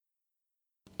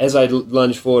As I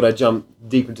lunge forward, I jump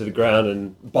deep into the ground,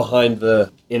 and behind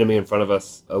the enemy in front of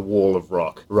us, a wall of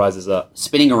rock rises up.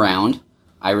 Spinning around,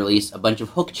 I release a bunch of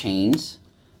hook chains,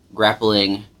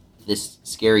 grappling this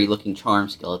scary-looking charm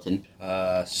skeleton.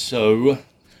 So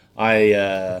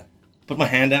I put my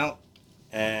hand out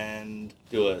and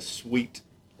do a sweet,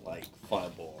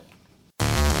 fireball.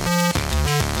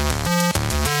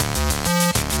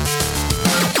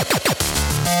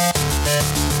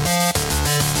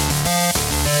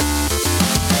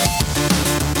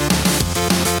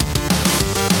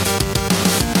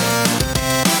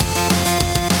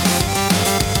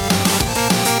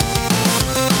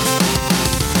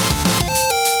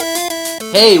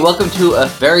 Hey, welcome to a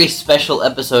very special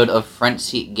episode of Front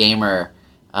Seat Gamer.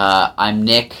 I'm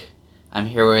Nick. I'm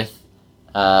here with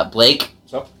Blake.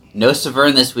 What's up? No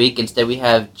Severn this week. Instead, we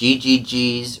have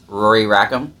GGG's Rory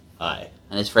Rackham. Hi.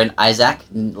 And his friend Isaac,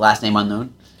 last name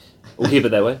unknown. We'll keep it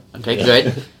that way. Okay,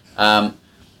 good.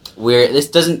 This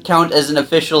doesn't count as an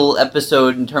official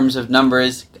episode in terms of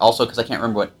numbers, also because I can't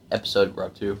remember what episode we're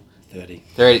up to.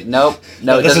 30. Nope.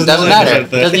 No, it doesn't matter. It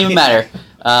doesn't even matter.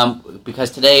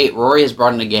 Because today Rory has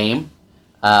brought in a game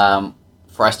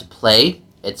for us to play.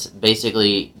 It's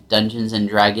basically Dungeons and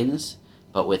Dragons,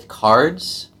 but with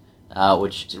cards,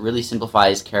 which really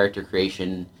simplifies character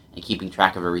creation and keeping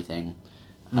track of everything.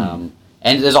 And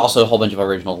there's also a whole bunch of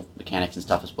original mechanics and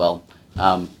stuff as well.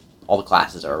 All the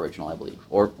classes are original, I believe,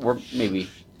 or maybe.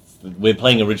 We're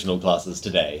playing original classes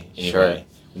today. Anyway. Sure.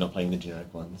 We're not playing the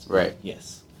generic ones. Right.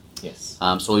 Yes.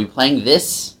 So we'll be playing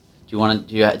this.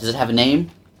 Does it have a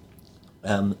name?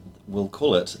 We'll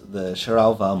call it the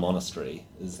Sharalvar Monastery.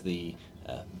 Is the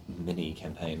mini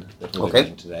campaign that we're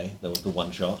playing today. The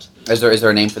one shot. Is there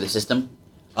a name for the system?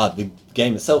 The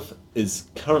game itself is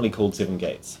currently called Seven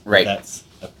Gates. Right. That's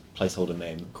a placeholder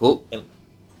name. Cool.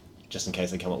 Just in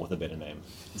case I come up with a better name.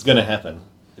 It's going to happen.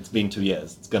 It's been 2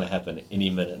 years. It's going to happen any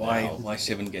minute now. Why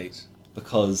 7 gates?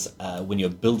 Because when you're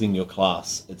building your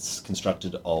class, it's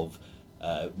constructed of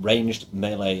ranged,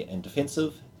 melee, and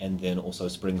defensive, and then also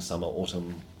spring, summer,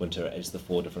 autumn, winter as the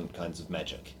 4 different kinds of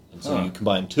magic. And so you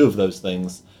combine 2 of those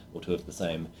things, or 2 of the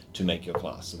same, to make your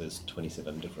class. So there's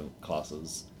 27 different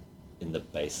classes in the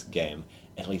base game.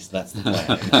 At least that's the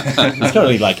plan. There's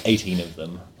currently 18 of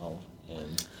them.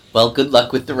 Well, good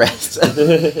luck with the rest.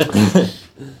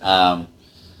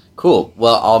 Cool.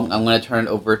 Well, I'm going to turn it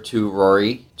over to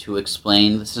Rory to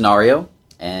explain the scenario,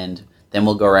 and then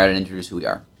we'll go around and introduce who we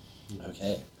are.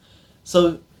 Okay.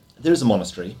 So, there's a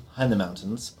monastery high in the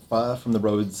mountains, far from the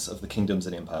roads of the kingdoms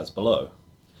and empires below.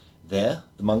 There,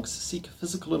 the monks seek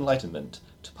physical enlightenment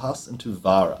to pass into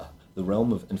Vara, the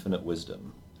realm of infinite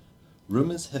wisdom.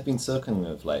 Rumors have been circling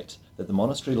of late that the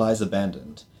monastery lies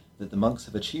abandoned, that the monks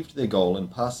have achieved their goal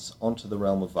and passed on to the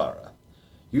realm of Vara.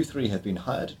 You 3 have been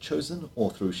hired, chosen, or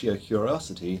through sheer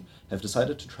curiosity, have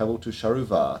decided to travel to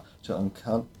Sharuvar to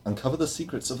uncover the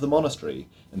secrets of the monastery,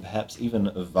 and perhaps even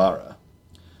of Vara.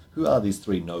 Who are these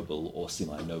 3 noble or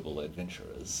semi-noble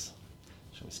adventurers?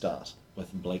 Shall we start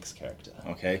with Blake's character?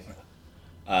 Okay.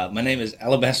 My name is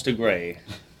Alabaster Grey.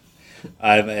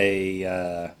 I'm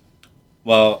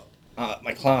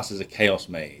my class is a Chaos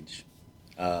Mage.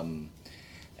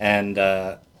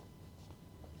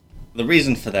 The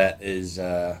reason for that is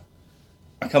I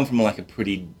come from a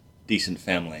pretty decent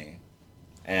family,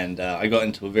 and I got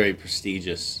into a very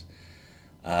prestigious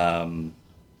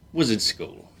wizard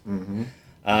school. Mm-hmm.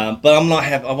 But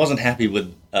I wasn't happy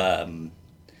with their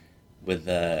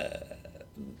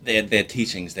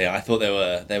teachings there. I thought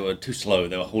they were too slow.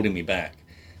 They were holding me back.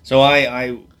 So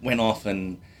I went off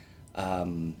and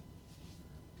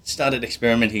started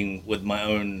experimenting with my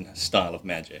own style of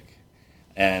magic.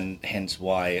 And hence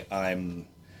why I'm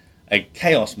a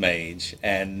Chaos Mage,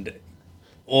 and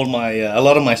a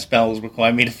lot of my spells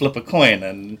require me to flip a coin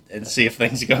and see if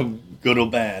things go good or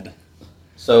bad.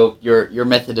 So your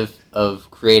method of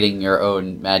creating your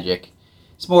own magic,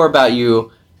 it's more about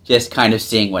you just kind of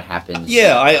seeing what happens.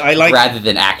 Yeah, I like rather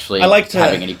than actually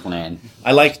having any plan.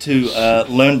 I like to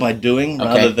learn by doing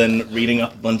rather than reading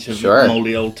up a bunch of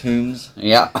moldy old tombs.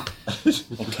 Yeah.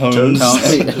 Or tomes.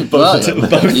 Both.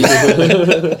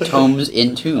 Tomes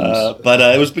in tombs. But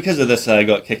it was because of this I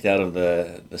got kicked out of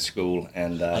the school,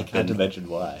 and I can't imagine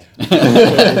why.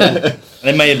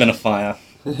 There may have been a fire.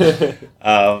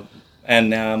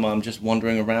 And now I'm just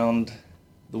wandering around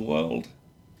the world.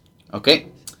 Okay.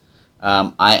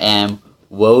 I am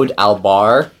Wode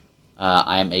Albar.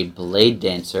 I am a blade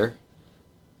dancer.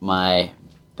 My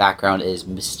background is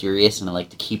mysterious, and I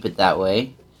like to keep it that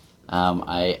way.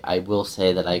 I will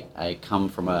say that I come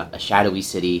from a shadowy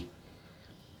city,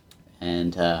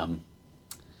 and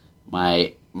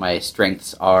my my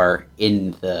strengths are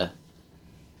in the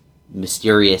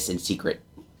mysterious and secret.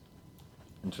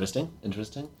 Interesting.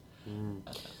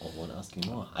 I won't ask you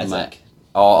more. My- Isaac.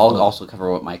 I'll also cover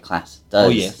what my class does. Oh,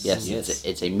 yes.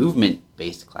 It's a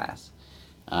movement-based class.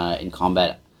 In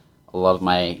combat, a lot of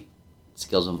my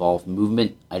skills involve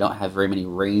movement. I don't have very many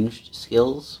ranged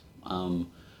skills,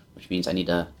 which means I need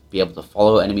to be able to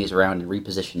follow enemies around and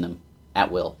reposition them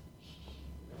at will.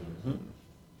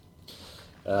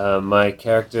 My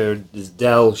character is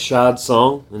Del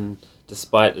Shardsong, and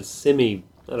despite its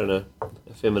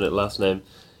effeminate last name,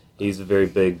 he's a very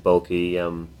big, bulky,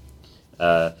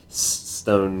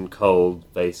 stone cold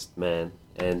faced man,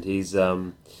 and his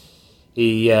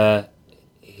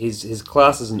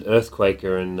class is an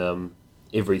earthquaker, and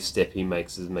every step he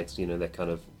makes that kind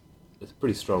of, it's a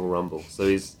pretty strong rumble. So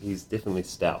he's definitely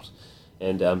stout,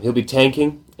 and he'll be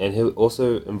tanking, and he'll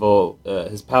also involve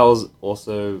his powers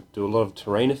also do a lot of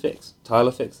terrain effects, tile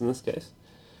effects in this case,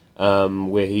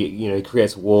 where he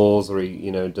creates walls, or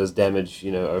he does damage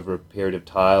over a period of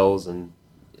tiles, and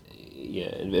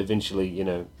and eventually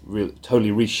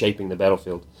totally reshaping the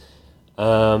battlefield.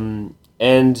 And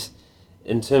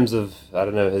in terms of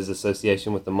his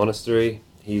association with the monastery,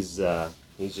 he's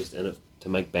just in it to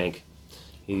make bank.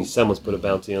 Someone's put a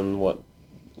bounty on what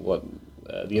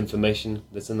the information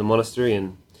that's in the monastery,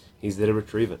 and he's there to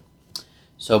retrieve it.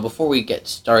 So before we get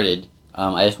started,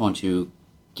 I just want to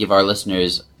give our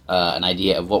listeners an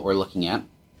idea of what we're looking at.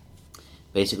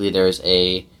 Basically, there's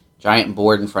a giant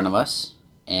board in front of us,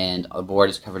 and the board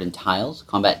is covered in tiles.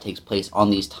 Combat takes place on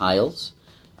these tiles,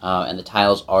 and the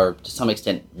tiles are, to some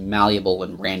extent, malleable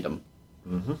and random.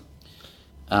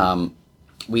 Mm-hmm.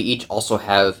 We each also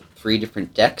have 3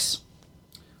 different decks.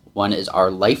 One is our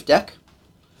life deck,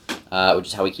 which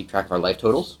is how we keep track of our life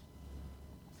totals.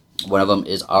 One of them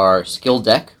is our skill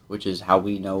deck, which is how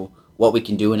we know what we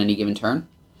can do in any given turn.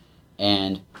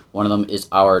 And one of them is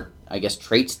our,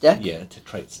 traits deck. Yeah,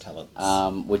 traits, talents.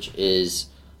 Which is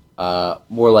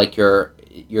more like your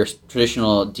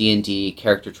traditional D&D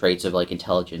character traits of like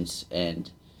intelligence, and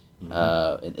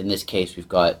in this case we've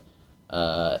got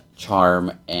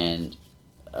charm and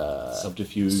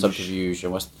subterfuge,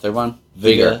 and what's the third one?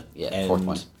 Vigor. Yeah, and 4th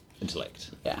one. Intellect.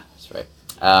 Yeah, that's right.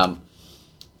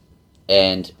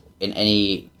 And in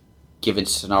any given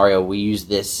scenario, we use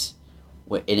this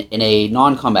in a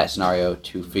non-combat scenario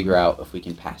to figure out if we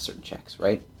can pass certain checks,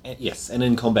 right? Yes, and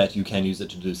in combat you can use it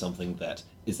to do something that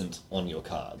isn't on your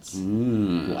cards,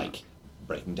 like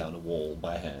breaking down a wall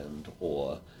by hand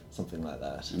or something like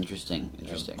that. Interesting.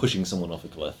 Pushing someone off a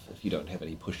cliff. If you don't have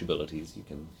any push abilities, you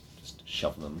can just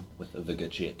shove them with a vigor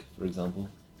check, for example.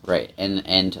 Right,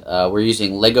 and we're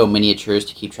using Lego miniatures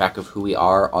to keep track of who we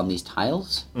are on these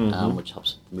tiles, which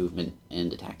helps movement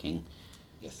and attacking.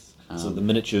 Yes. So the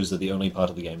miniatures are the only part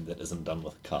of the game that isn't done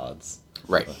with cards.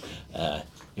 Right.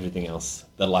 Everything else,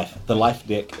 the life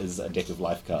deck is a deck of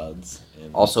life cards.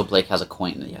 And Also, Blake has a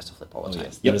coin that he has to flip all the time.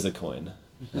 yes, there is a coin.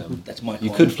 That's my You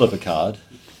coin. could flip a card,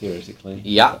 theoretically.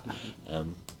 Yeah.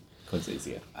 Coin's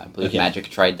easier. I believe Okay. Magic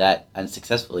tried that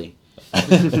unsuccessfully.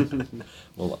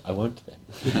 Well, I won't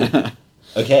then.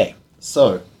 Okay,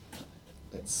 so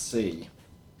let's see.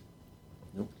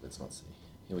 Nope, let's not see.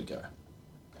 Here we go.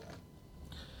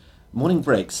 Morning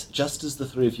breaks just as the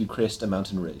 3 of you crest a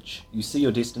mountain ridge. You see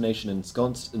your destination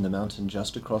ensconced in the mountain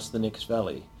just across the next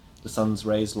valley. The sun's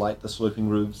rays light the sloping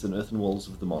roofs and earthen walls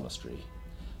of the monastery.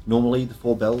 Normally, the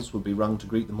 4 bells would be rung to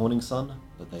greet the morning sun,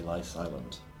 but they lie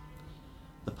silent.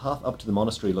 The path up to the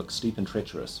monastery looks steep and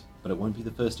treacherous, but it won't be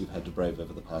the first you've had to brave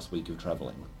over the past week of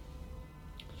travelling.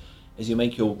 As you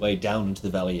make your way down into the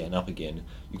valley and up again,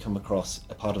 you come across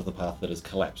a part of the path that has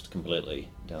collapsed completely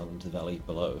down into the valley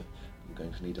below. You're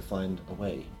going to need to find a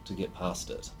way to get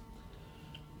past it.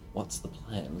 What's the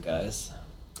plan, guys?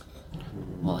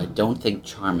 Well, I don't think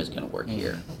charm is going to work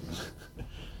here.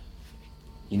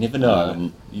 You never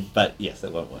know, but yes,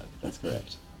 it won't work. That's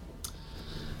correct.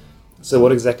 So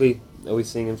what exactly are we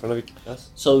seeing in front of us?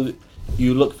 So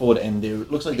you look forward, and there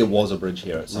looks like there was a bridge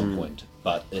here at some point,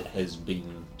 but it has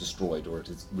been destroyed, or it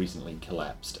has recently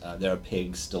collapsed. There are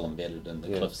pegs still embedded in the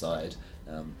cliffside,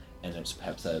 and it's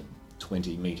perhaps a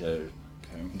 20-meter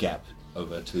gap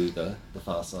over to the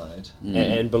far side.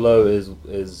 And below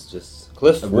is just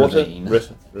cliff, A water, ravine.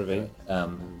 ravine.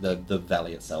 The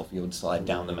valley itself, you would slide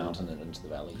down the mountain and into the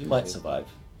valley. You might survive.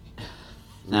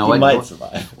 Now, You might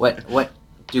survive. What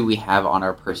do we have on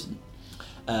our person?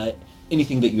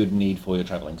 Anything that you would need for your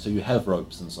travelling. So you have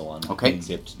ropes and so on. Okay.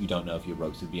 Except you don't know if your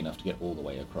ropes would be enough to get all the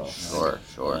way across. Sure.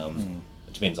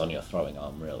 It depends on your throwing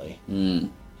arm, really. Mm.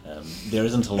 There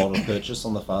isn't a lot of purchase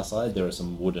on the far side. There are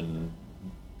some wooden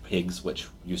pegs which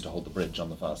used to hold the bridge on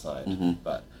the far side. Mhm.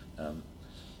 But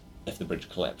if the bridge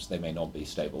collapsed, they may not be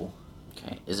stable.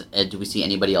 Okay. Do we see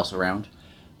anybody else around?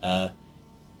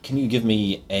 Can you give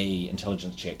me a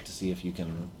intelligence check to see if you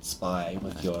can spy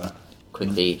with your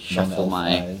Quickly shuffle non-elf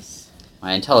my eyes?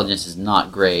 intelligence is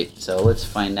not great, so let's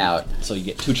find out. So you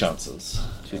get 2 chances.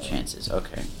 2 chances.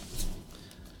 Okay.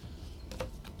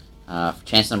 For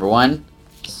chance number 1,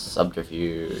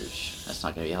 subterfuge. That's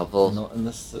not going to be helpful. Not in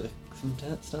this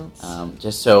circumstance.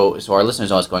 Just so our listeners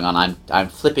know what's going on, I'm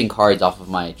flipping cards off of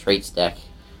my traits deck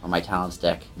or my talents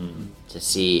deck to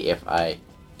see if I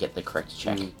get the correct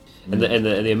check. And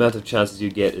the amount of chances you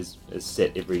get is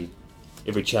set every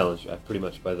challenge, pretty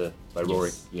much by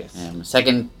Rory. Yes.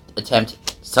 Second attempt,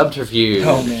 subterfuge.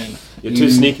 Oh man. You're too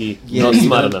sneaky, not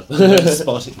smart enough. You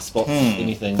don't spot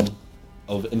anything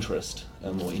of interest,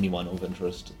 or anyone of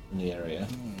interest in the area.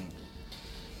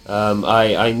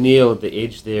 I kneel at the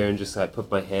edge there and just put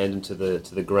my hand into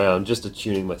the ground, just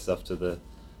attuning myself to the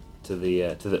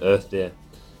earth there.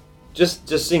 Just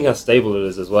seeing how stable it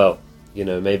is as well. You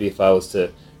know, maybe if I was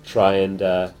to try and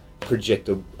project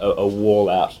a wall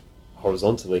out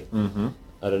horizontally. Mm-hmm.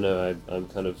 I don't know.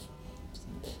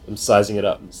 I'm sizing it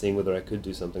up and seeing whether I could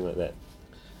do something like that.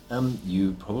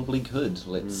 You probably could.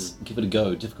 Let's give it a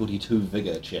go. Difficulty 2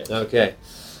 vigor check. Okay.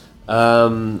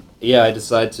 I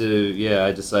decide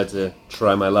to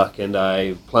try my luck, and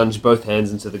I plunge both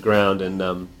hands into the ground, and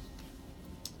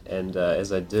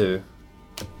as I do,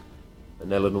 I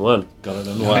nail it in 1. Got it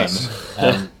in Nice.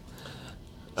 1.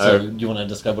 So, do you want to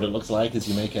describe what it looks like as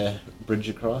you make a bridge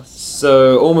across?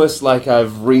 So almost like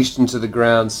I've reached into the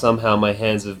ground. Somehow my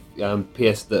hands have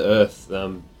pierced the earth,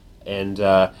 and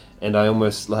I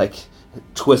almost like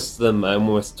twist them. I'm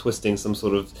almost twisting some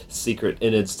sort of secret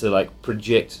innards to like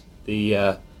project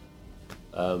the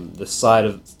side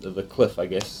of the cliff, I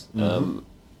guess,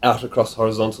 out across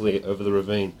horizontally over the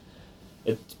ravine.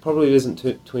 It probably isn't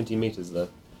 20 meters though.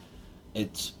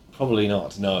 It's probably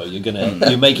not. No,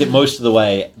 you make it most of the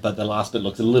way, but the last bit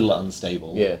looks a little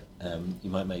unstable. Yeah. You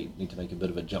might need to make a bit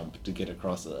of a jump to get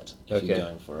across it if Okay. you're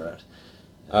going for it.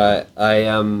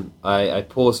 I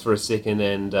pause for a second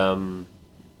and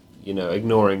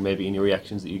ignoring maybe any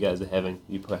reactions that you guys are having.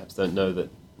 You perhaps don't know that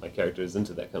my character is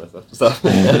into that kind of stuff.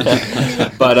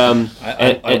 But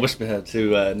I whisper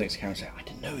to Nick's character, I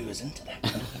didn't know he was into that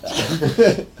kind of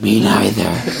stuff. Me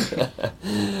neither.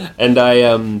 And I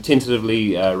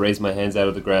tentatively raise my hands out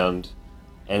of the ground,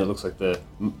 and it looks like for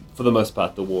the most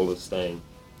part the wall is staying.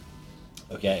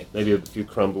 Okay. Maybe a few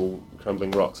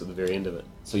crumbling rocks at the very end of it.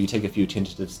 So you take a few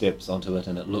tentative steps onto it,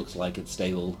 and it looks like it's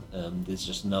stable. There's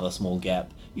just another small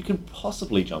gap. You can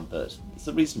possibly jump it. It's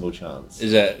a reasonable chance.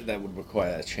 That would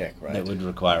require a check, right? That would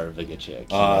require a vigor check.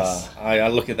 Yes. I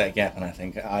look at that gap and I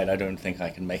think, I don't think I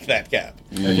can make that gap.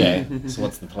 Okay. So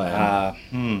what's the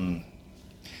plan?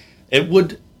 It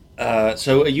would.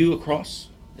 So are you across?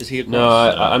 Is he across? No,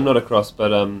 I'm not across,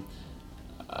 but I'm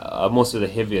also the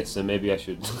heaviest, so maybe I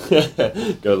should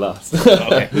go last.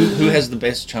 Okay. Who has the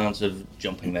best chance of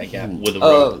jumping that gap with a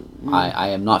rope? I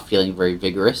am not feeling very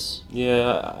vigorous.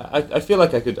 Yeah, I feel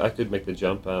like I could make the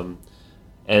jump.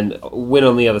 And when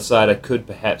on the other side, I could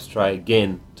perhaps try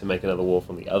again to make another wall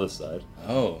from the other side.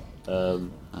 Oh.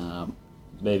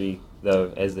 Maybe,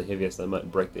 though, as the heaviest, I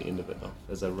might break the end of it off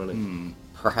as I'm running.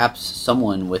 Perhaps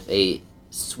someone with a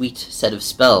sweet set of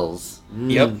spells.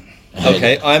 Yep.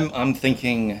 Okay, I'm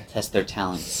thinking. Test their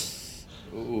talents.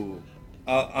 Ooh,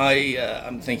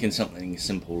 I'm thinking something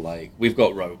simple like we've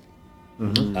got rope.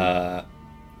 I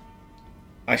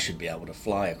should be able to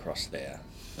fly across there,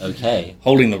 Okay.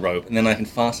 holding the rope, and then I can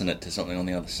fasten it to something on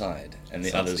the other side, and the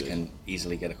Sounds others good. can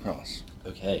easily get across.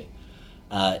 Okay.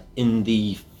 In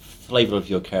the flavour of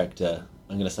your character,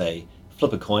 I'm going to say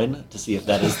flip a coin to see if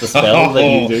that is the spell that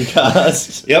you do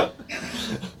cast. Yep.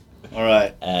 All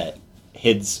right.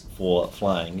 Heads for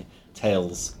flying,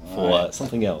 tails for Alright.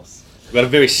 something else. I've got a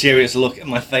very serious look at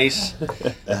my face.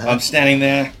 I'm standing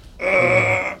there.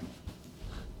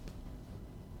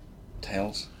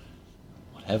 Tails.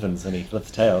 What happens when he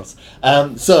flips tails?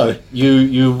 So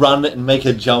you run and make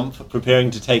a jump,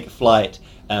 preparing to take flight,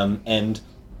 and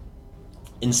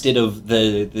instead of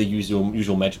the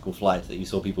usual magical flight that you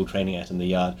saw people training at in the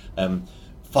yard,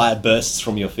 fire bursts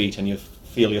from your feet and you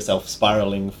feel yourself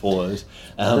spiraling forward.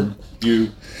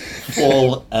 You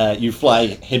fall. You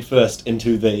fly headfirst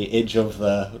into the edge of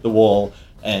the wall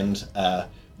and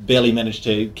barely manage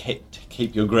to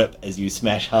keep your grip as you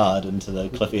smash hard into the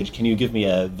cliff edge. Can you give me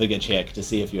a vigor check to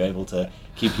see if you're able to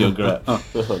keep your grip? Oh,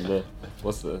 no.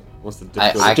 What's the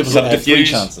difficulty? Subterfuge. Three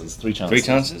chances. Three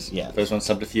chances? Yeah. First one,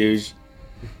 subterfuge.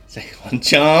 Second one,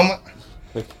 charm.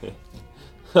 Okay.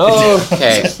 Oh,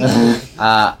 Okay.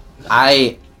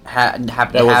 I happen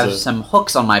That to was have a- some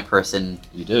hooks on my person.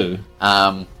 You do.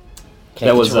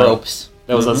 Connected was, to ropes.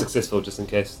 that was Mhm. unsuccessful, just in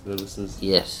case the listeners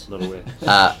Yes. not aware.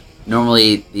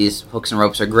 Normally, these hooks and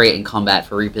ropes are great in combat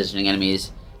for repositioning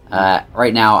enemies.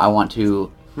 Right now, I want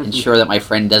to ensure that my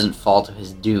friend doesn't fall to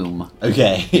his doom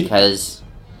Okay. because,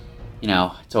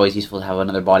 it's always useful to have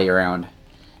another body around.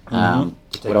 What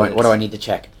do I need to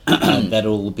check?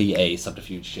 That'll be a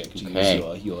subterfuge check to Okay.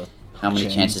 use your How many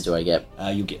chains. chances do I get?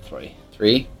 You get 3.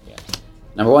 3? Yeah.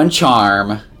 Number 1,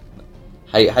 charm.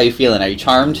 How you feeling? Are you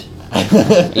charmed? Are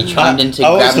you charmed into I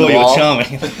always grabbing thought the you were wall?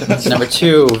 charming. Number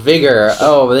 2, vigor.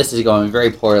 Oh, this is going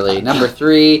very poorly. Number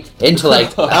 3,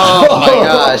 intellect. Oh my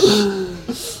gosh.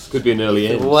 This could be an early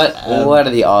end. What are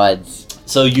the odds?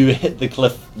 So you hit the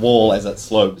cliff wall as it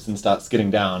slopes and starts skidding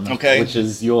down. Okay. Which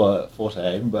is your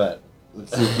forte, but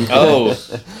let's see if you can, Oh,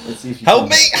 let's see if you help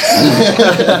can-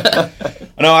 me!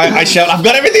 No, I shout, I've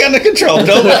got everything under control,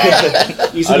 don't worry.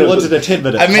 You said you wanted a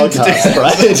 10-minute I meant to do- podcast,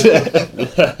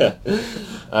 right?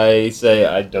 I say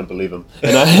I don't believe him,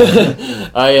 and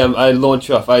I launch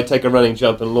off. I take a running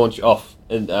jump and launch off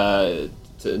and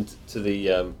to the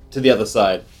other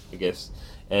side, I guess,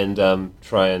 and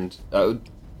try and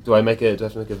do I have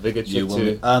to make a vigor check You will.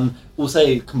 too? We'll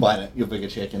say combine it, your vigor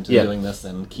check into Yeah. doing this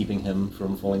and keeping him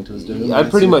from falling to his doom.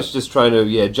 I'm pretty much just trying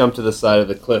to jump to the side of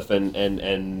the cliff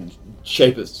and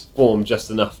shape its form just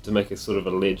enough to make a sort of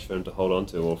a ledge for him to hold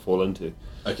onto or fall into.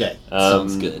 Okay,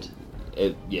 sounds good.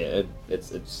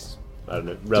 It's I don't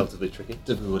know, relatively tricky.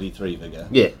 Difficulty 3 vigor.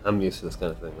 Yeah, I'm used to this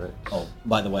kind of thing, right? Oh,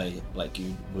 by the way,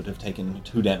 you would have taken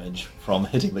 2 damage from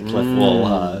hitting the cliff wall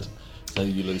hard, so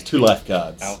you lose 2 life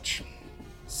cards. Ouch.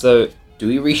 So Do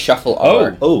we reshuffle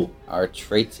Oh, our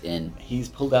traits in? he's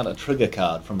pulled out a trigger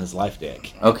card from his life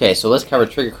deck. Okay, so let's cover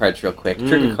trigger cards real quick.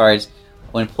 Trigger cards,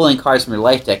 when pulling cards from your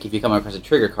life deck, if you come across a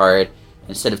trigger card,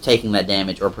 instead of taking that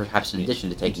damage, or perhaps in addition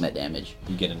to taking that damage,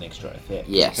 You get an extra effect.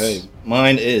 yes. Okay,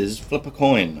 mine is flip a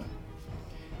coin.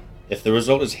 If the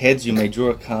result is heads, you may draw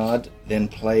a card, then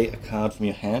play a card from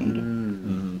your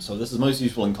hand. So this is most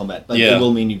useful in combat, but Yeah. it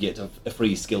will mean you get a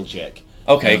free skill check.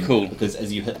 Okay, cool. Because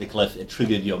as you hit the cliff, it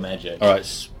triggered your magic. All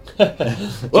right.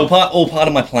 All part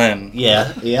of my plan.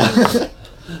 Yeah, yeah.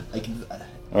 I can,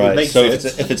 All it right. makes So sense.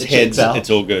 if it's It heads, checks out. it's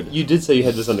all good. you did say you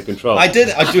had this under control. I do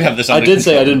have this. I Under did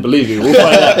say I control. didn't believe you. We'll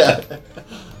find out.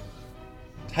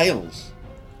 Tails.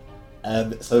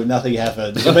 So nothing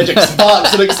happens. The magic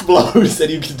sparks and explodes,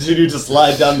 and you continue to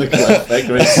slide down the cliff at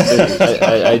great speed.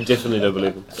 I definitely don't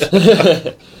believe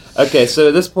him. Okay, so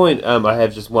at this point, I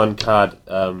have just one card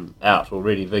out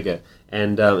already, Vigor.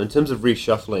 And in terms of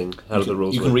reshuffling, how do the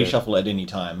rules You can work there? reshuffle at any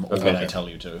time, or Okay. when I tell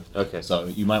you to. Okay. So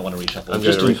you might want to reshuffle I'm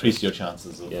just to gonna increase your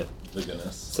chances of Yeah.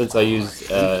 vigorness. Since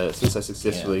I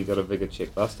successfully got a Vigor check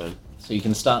last time. So you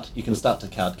can start to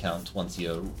card count once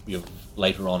you're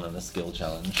later on in a skill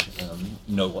challenge.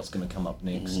 You know what's going to come up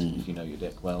next if you know your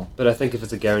deck well. But I think if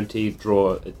it's a guaranteed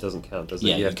draw, it doesn't count, does it?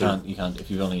 Yeah, you have to- can't.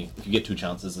 If you get 2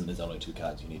 chances and there's only 2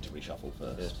 cards, you need to reshuffle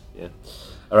first. Yeah.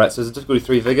 Alright, so it's a difficulty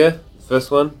 3 Vigor.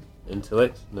 First one,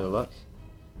 Intellect, no luck.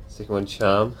 Second one,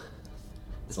 Charm.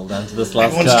 It's all down to this last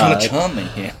Everyone's trying card. to charm me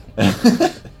here.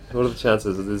 What are the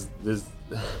chances? There's...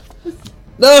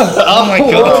 No! Oh my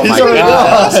god! my Sorry,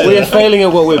 God. We are failing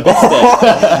at what we're best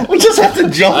at. We just have to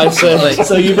jump. I say,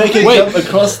 So you make it Wait. jump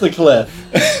across the cliff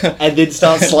and then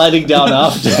start sliding down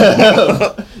after.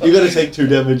 You got to take 2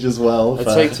 damage as well. I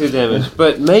take 2 damage,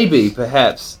 but maybe,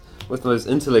 perhaps, with those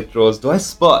intellect draws, do I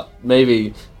spot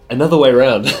maybe another way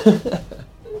around?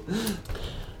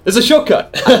 There's a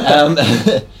shortcut.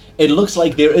 It looks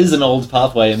like there is an old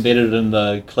pathway embedded in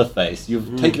the cliff face.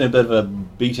 You've taken a bit of a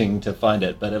beating to find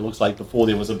it, but it looks like before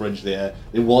there was a bridge there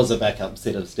was a backup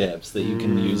set of steps that you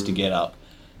can use to get up.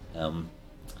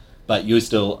 But you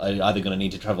still are either going to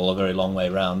need to travel a very long way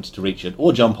around to reach it,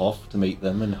 or jump off to meet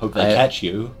them and hope they catch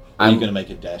you, or I'm- you're going to make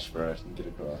a dash for it and get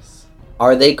across.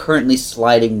 Are they currently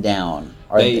sliding down?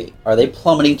 Are they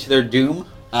plummeting to their doom?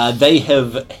 They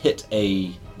have hit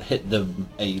a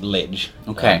ledge.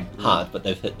 Okay. Hard, but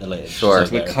they've hit the ledge. Sure.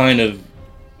 We're kind of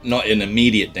not in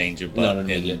immediate danger, but not in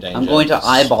immediate danger. I'm going to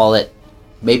eyeball it.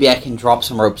 Maybe I can drop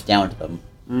some ropes down to them.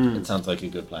 It sounds like a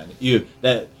good plan.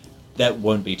 That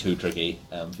won't be too tricky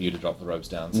for you to drop the ropes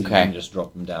down. So Okay. you can just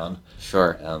drop them down,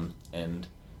 Sure. and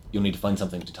you'll need to find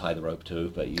something to tie the rope to.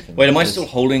 But you can. Wait, am I just- still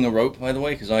holding a rope, by the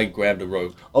way? Because I grabbed a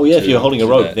rope. Oh yeah, if to- you're holding a to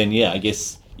rope, that. then yeah, I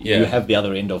guess Yeah. you have the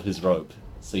other end of his rope,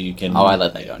 so you can. Oh, I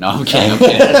let that go. No, I'm kidding. I'm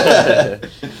kidding.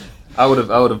 I would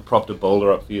have propped a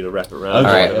boulder up for you to wrap it around.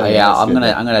 All right. Okay, Yeah, that's I'm good.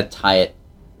 gonna tie it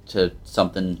to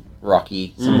something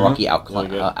rocky, some rocky There you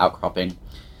go. outcropping.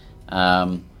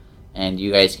 And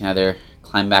you guys can either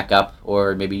climb back up,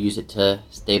 or maybe use it to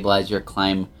stabilize your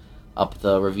climb up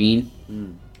the ravine.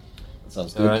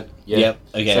 Sounds All good. right. Yeah. Yep.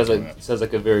 Okay. Sounds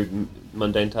like a very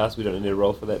mundane task. We don't need a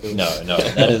roll for that, do we? No,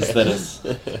 that is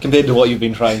compared to what you've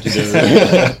been trying to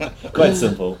do, quite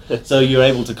simple. So you're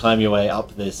able to climb your way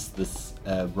up this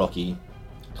rocky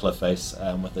cliff face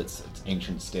with its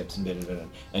ancient steps embedded in it,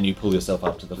 and you pull yourself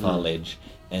up to the far ledge,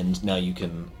 and now you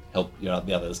can help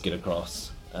the others get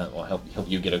across, or help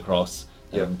you get across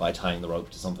by tying the rope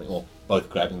to something, or both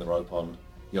grabbing the rope on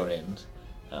your end.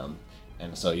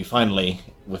 And so you finally,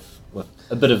 with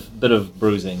a bit of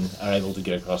bruising, are able to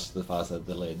get across to the far side of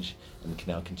the ledge and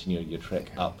can now continue your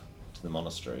trek up to the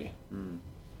monastery.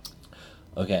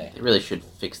 Okay. They really should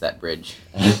fix that bridge.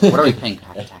 What are we paying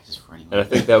taxes for anyway? And I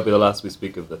think that will be the last we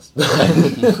speak of this.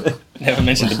 Never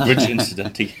mentioned the bridge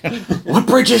incident again. What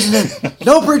bridge isn't it?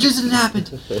 No bridge isn't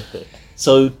happened.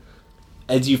 So,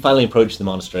 as you finally approach the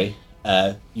monastery,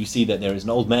 you see that there is an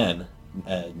old man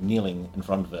kneeling in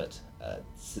front of it.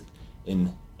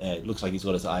 It looks like he's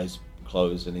got his eyes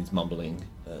closed and he's mumbling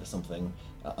something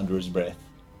under his breath.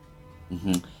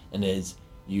 Mm-hmm. And as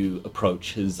you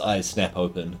approach, his eyes snap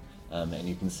open, and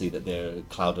you can see that they're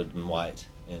clouded and white.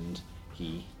 And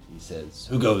he says,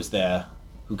 "Who goes there?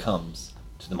 Who comes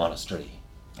to the monastery?"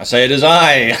 I say it is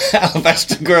I,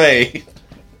 Alabaster Grey.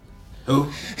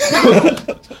 Who?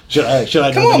 should I?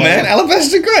 Come on, man,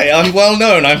 Alabaster Grey. I'm well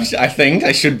known. I think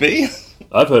I should be.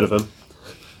 I've heard of him.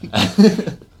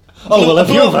 Oh well, if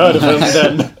you've heard of him,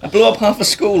 then I blew up half a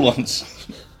school once.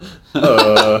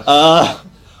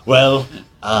 well.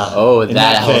 That in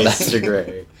that case, Alabaster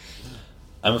Grey.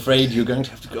 I'm afraid you're going to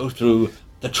have to go through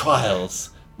the trials,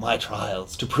 my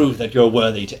trials, to prove that you're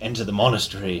worthy to enter the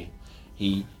monastery.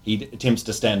 He attempts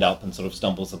to stand up and sort of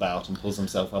stumbles about and pulls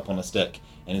himself up on a stick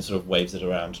and he sort of waves it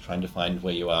around, trying to find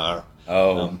where you are.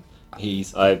 Oh.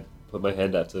 I put my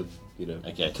hand out to,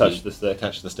 touch the stick.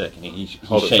 Touch the stick, and he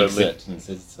Hold it shakes firmly. it and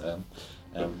says,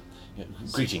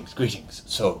 "Greetings.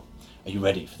 So, are you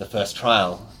ready for the first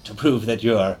trial to prove that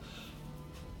you're..."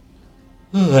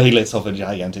 He lets off a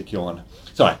gigantic yawn.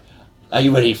 Sorry. Are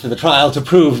you ready for the trial to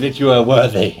prove that you are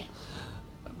worthy?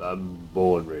 I'm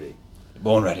born ready.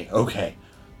 Born ready. Okay.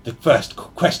 The first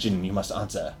question you must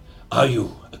answer: are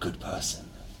you a good person?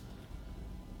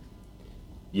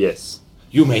 Yes.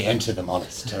 You may enter the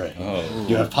monastery. Oh.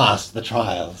 You have passed the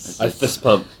trials. I fist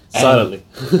pump silently.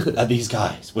 Are these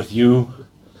guys with you?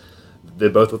 They're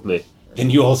both with me. Then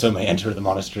you also may enter the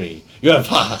monastery. You have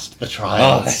passed the Oh,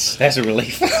 trials. that's a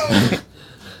relief.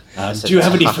 Do you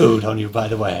have any food on you, by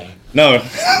the way? No.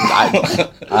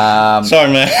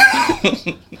 Sorry, man.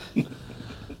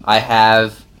 I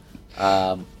have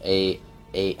a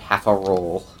half a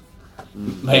roll.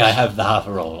 May I have the half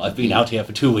a roll? I've been out here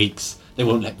for 2 weeks. They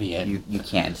won't let me in. You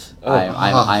can't. Oh.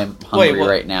 I'm hungry what?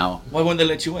 right now. Why won't they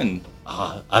let you in?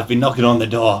 I've been knocking on the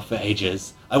door for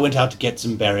ages. I went out to get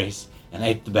some berries and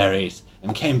ate the berries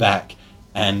and came back,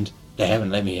 and they haven't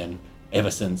let me in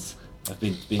ever since. I've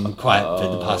been quiet for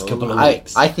the past couple of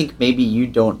weeks. I think maybe you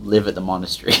don't live at the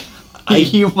monastery. I-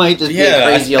 You might just be a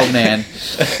crazy old man.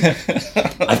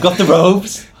 I've got the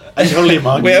robes. I'm totally a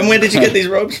monk. Where did you get these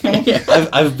robes from?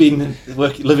 I've been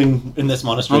living in this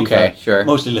monastery. Okay, sure.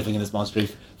 Mostly living in this monastery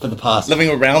for the past. Living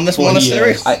around this 40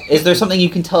 monastery? years. Is there something you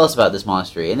can tell us about this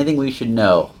monastery? Anything we should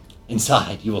know?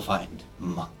 Inside, you will find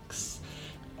monks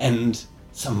and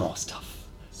some more stuff.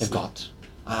 They've got.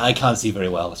 I can't see very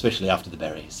well, especially after the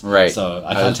berries. Right. So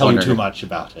I I can't was tell you wondering. too much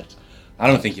about it. I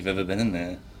don't think you've ever been in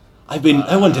there. I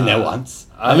went in there once.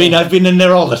 I mean, I've been in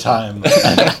there all the time.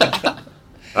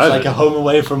 It's like a home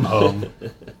away from home.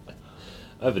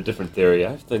 I have a different theory.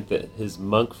 I think that his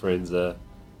monk friends are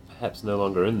perhaps no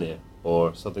longer in there,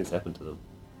 or something's happened to them.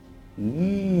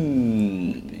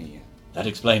 That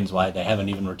explains why they haven't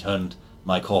even returned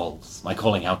my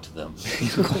calling out to them.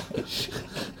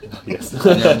 Yes.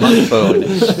 On their monk phone.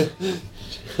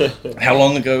 How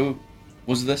long ago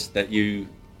was this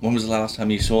when was the last time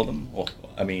you saw them? Or,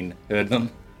 heard them?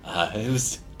 It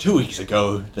was 2 weeks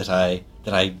ago that I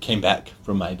came back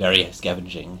from my berry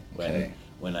scavenging. Okay.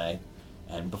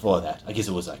 And before that, I guess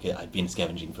it was like I'd been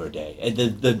scavenging for a day.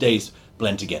 The days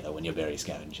blend together when you're berry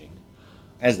scavenging.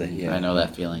 As they, yeah. I know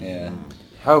that feeling. Yeah.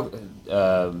 How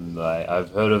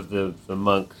I've heard of the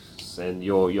monks and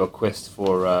your quest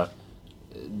for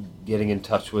getting in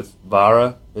touch with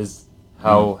Vara.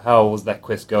 How was that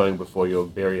quest going before your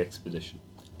berry expedition?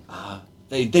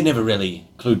 They never really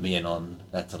clued me in on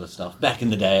that sort of stuff. Back in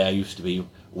the day, I used to be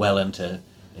well into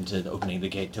opening the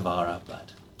gate to Vara,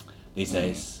 but these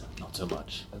days, not so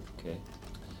much. Okay.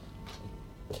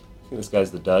 I think this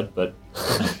guy's the dud, but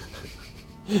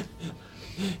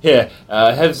Yeah,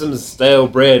 have some stale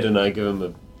bread, and I give him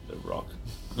a rock.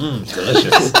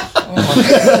 Delicious.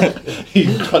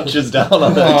 He crunches down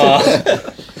on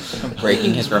it.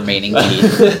 Breaking his remaining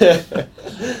teeth.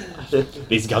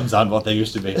 These gums aren't what they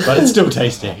used to be, but it's still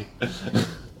tasty.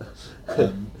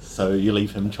 So you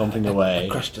leave him chomping away. I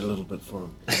crushed it a little bit for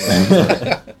him.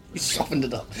 He softened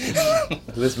it up.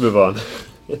 Let's move on.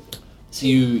 So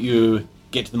you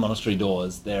get to the monastery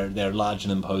doors. They're large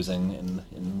and imposing,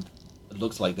 and it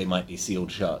looks like they might be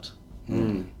sealed shut.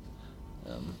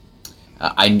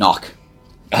 I knock.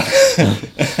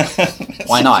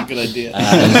 Why not? Good idea.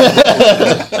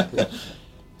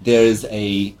 There's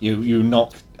you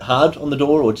knock hard on the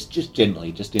door, or just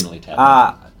gently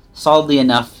tap. Solidly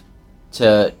enough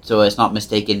so it's not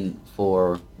mistaken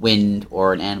for wind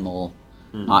or an animal,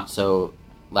 not so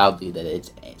loudly that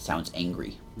it sounds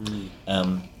angry.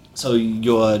 So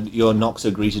your knocks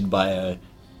are greeted by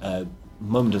a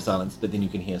moment of silence, but then you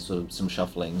can hear sort of some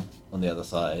shuffling on the other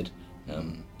side,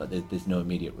 but there's no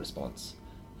immediate response.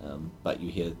 But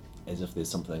you hear as if there's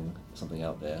something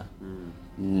out there.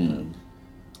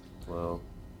 Well,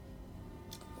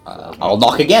 I'll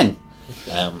knock again.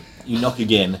 You knock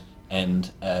again,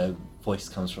 and a voice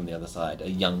comes from the other side, a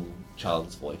young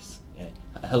child's voice.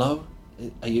 Hello?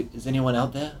 Is anyone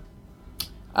out there?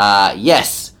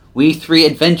 Yes. We 3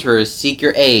 adventurers seek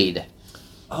your aid.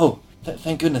 Oh,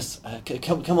 thank goodness.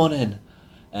 Come on in.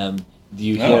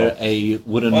 You hear a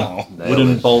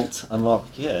wooden bolt unlock.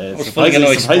 Yeah, I was fully going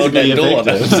to explode that door.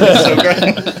 That was so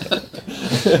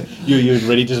great. You're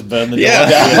ready to burn the door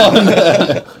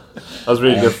down. I was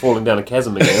ready to go falling down a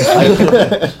chasm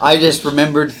again. I just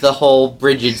remembered the whole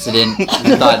bridge incident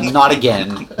and thought, not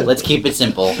again. Let's keep it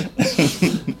simple.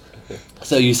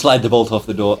 So you slide the bolt off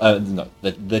the door. No,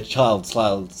 the child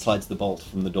slides the bolt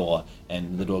from the door,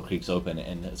 and the door creaks open,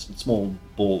 and a small,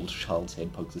 bald child's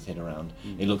head pokes his head around.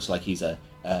 It looks like he's a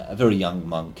very young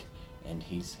monk, and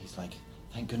he's like,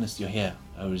 "Thank goodness you're here.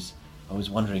 I was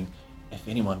wondering if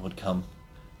anyone would come."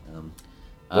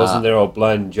 Wasn't there old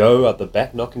blind Joe at the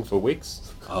back knocking for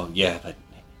weeks? Oh yeah, but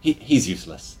he's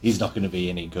useless. He's not going to be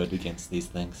any good against these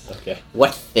things. Okay.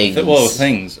 What things? Well,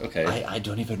 things. Okay. I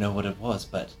don't even know what it was,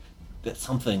 but that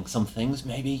some things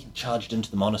maybe charged into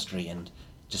the monastery and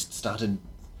just started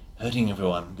hurting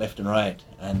everyone left and right.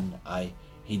 And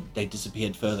they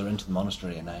disappeared further into the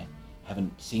monastery, and I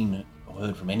haven't seen or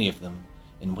heard from any of them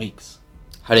in weeks.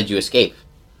 How did you escape?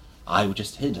 I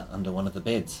just hid under one of the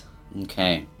beds.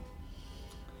 Okay.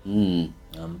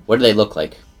 What do they look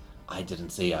like? I didn't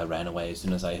see. I ran away as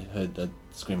soon as I heard the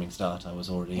screaming start. I was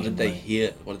already. What did they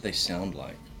hear? What did they sound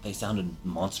like? They sounded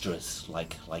monstrous,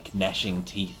 like gnashing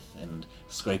teeth and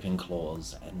scraping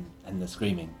claws, and the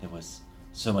screaming. There was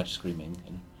so much screaming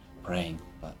and praying,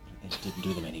 but it didn't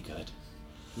do them any good.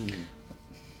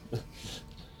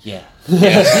 Yeah.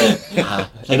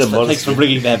 Thanks for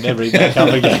bringing that memory back up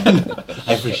again.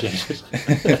 I appreciate it.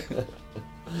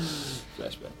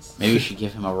 Flashbacks. Maybe we should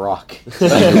give him a rock.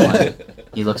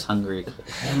 He looks hungry.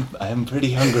 I am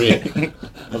pretty hungry.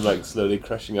 I'm like slowly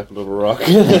crushing up a little rock.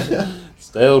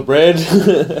 Stale bread.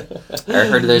 I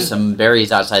heard there's some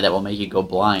berries outside that will make you go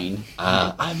blind.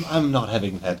 I'm not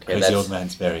having that crazy old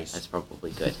man's berries. That's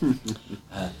probably good.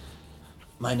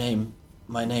 My name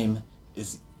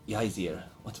is Yaizir.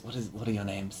 What are your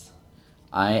names?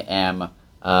 I am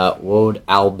Woad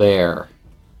Albert.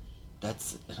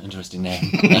 That's an interesting name.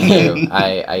 Thank you.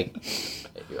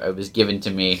 I was given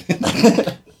to me.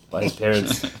 By his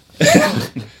parents.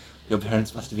 Your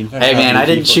parents must have been very Hey man, I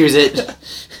didn't choose it.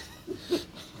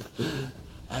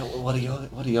 What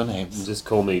are your names? Just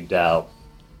call me Dal.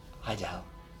 Hi, Dal.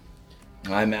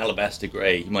 I'm Alabaster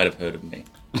Grey. You might have heard of me.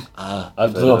 I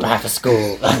Blew up half a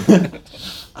school.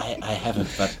 I haven't,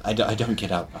 but I don't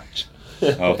get out much.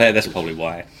 Oh, that's probably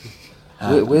why.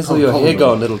 Where's all your hair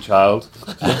gone, little child?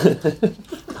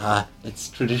 It's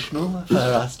traditional for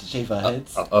us to shave our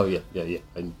heads. Oh yeah.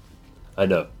 I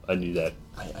know. I knew that.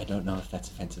 I don't know if that's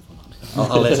offensive or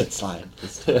not. I'll let it slide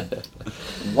this time.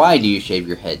 Why do you shave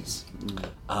your heads?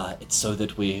 It's so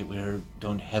that we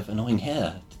don't have annoying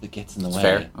hair that gets in the way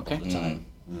Fair. Okay. all the time.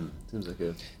 Seems like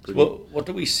a pretty... Well, what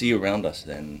do we see around us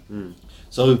then?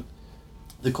 So,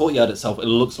 the courtyard itself, it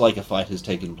looks like a fight has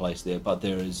taken place there, but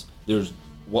there's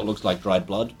what looks like dried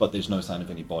blood, but there's no sign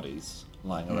of any bodies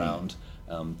lying around.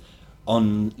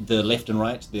 On the left and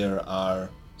right, there are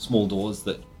small doors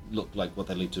that look like what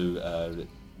they lead to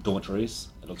dormitories.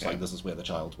 It looks like this is where the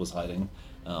child was hiding.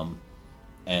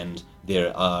 And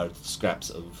there are scraps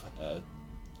of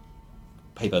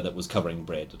paper that was covering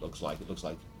bread. It looks like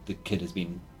the kid has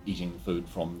been eating food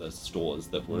from the stores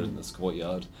that were in this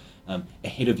courtyard.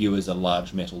 Ahead of you is a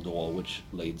large metal door which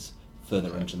leads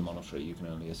further into the monastery, you can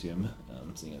only assume,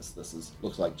 seeing as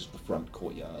looks like just the front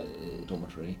courtyard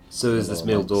dormitory. So is this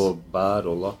middle door barred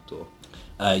or locked, or?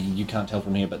 You can't tell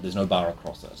from here, but there's no bar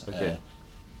across it. Okay.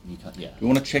 You can't. Yeah. We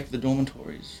want to check the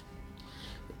dormitories.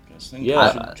 You guys think Yeah.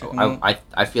 we should check them out?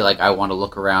 I feel like I want to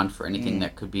look around for anything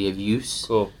that could be of use,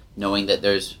 Cool. knowing that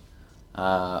there's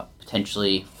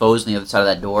potentially foes on the other side of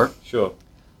that door, Sure.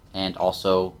 and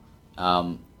also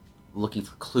looking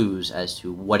for clues as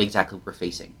to what exactly we're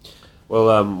facing.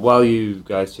 Well, while you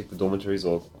guys check the dormitories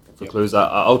or for clues,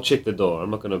 I'll check the door. I'm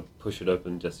not going to push it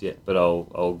open just yet, but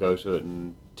I'll go to it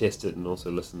and test it and also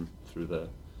listen through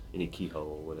any keyhole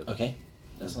or whatever. Okay,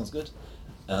 that sounds good.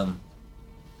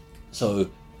 So,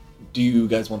 do you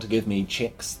guys want to give me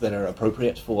checks that are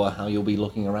appropriate for how you'll be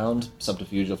looking around?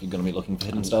 Subterfuge if you're going to be looking for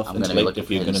hidden stuff. I'm gonna be Intellect looking if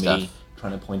for you're hidden going to be stuff.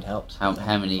 trying to point out. How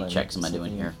many find checks am I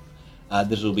doing something. here?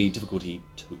 This will be difficulty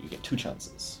 2. You get 2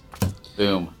 chances.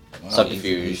 Boom. Wow.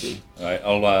 Subterfuge. Easy. All right,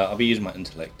 I'll be using my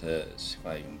intellect to see if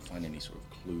I can find any sort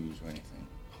of clues or anything.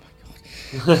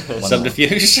 Oh my god.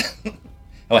 Subterfuge.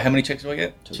 Oh, how many checks do I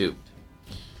get? 2.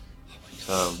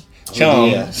 Charm.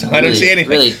 dear. So I don't see anything.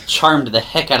 Really charmed the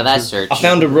heck out of that search. I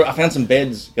found some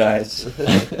beds, guys.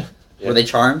 Were they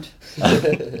charmed?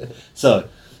 So,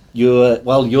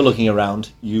 while you're looking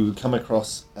around, you come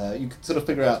across. You can sort of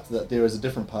figure out that there is a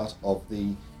different part of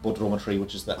the dormitory,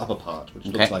 which is the upper part, which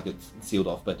Okay. looks like it's sealed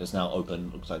off, but is now open.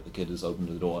 Looks like the kid has opened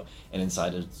the door, and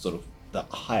inside is sort of the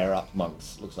higher up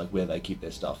monks. Looks like where they keep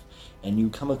their stuff. And you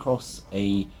come across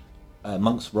a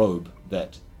monk's robe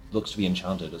that looks to be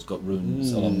enchanted. It's got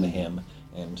runes along the hem,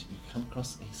 and you come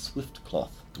across a swift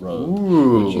cloth robe,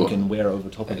 which you can wear over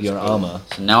top of your armor.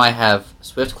 So now I have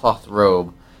Swift Cloth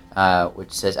Robe,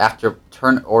 which says after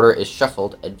turn order is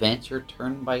shuffled, advance your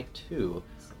turn by 2,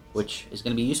 which is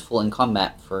going to be useful in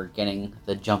combat for getting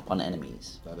the jump on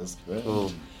enemies. That is correct.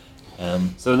 Cool.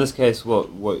 So in this case,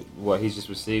 what he's just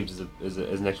received is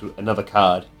an actual another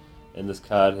card, and this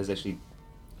card has actually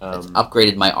It's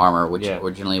upgraded my armor, which Yeah.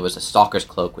 originally was a Stalker's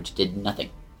Cloak, which did nothing.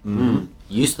 Mhm.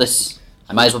 Useless.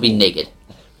 I might as well be naked.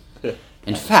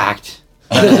 In fact,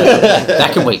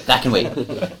 that can wait.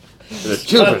 the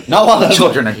children. Not while the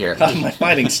children are here. My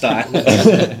fighting style.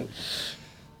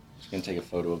 Just gonna take a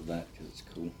photo of that because it's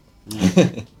cool.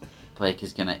 Blake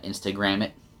is gonna Instagram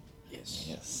it, Yes.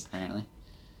 Yes. apparently.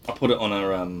 I'll put it on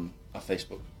our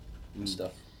Facebook and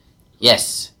stuff.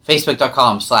 Yes,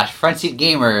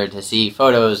 facebook.com/frontseatgamer to see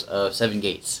photos of Seven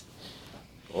Gates.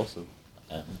 Awesome.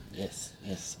 Yes.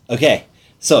 Okay,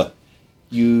 so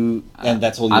and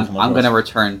that's all you come I'm across. gonna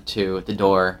return to the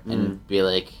door and be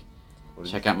like,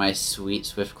 check out my sweet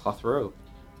Swift Cloth robe.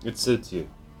 It suits you.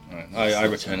 All right. I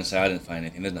return and say I didn't find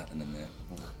anything. There's nothing in there.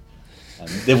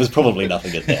 There was probably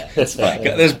nothing in there. It's fine.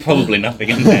 There's probably nothing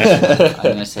in there. I'm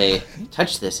gonna say,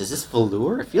 touch this. Is this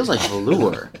velour? It feels like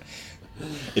velour.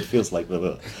 It feels like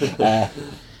the.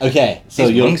 Okay, so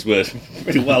These you monks were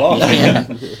pretty well off.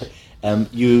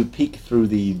 you peek through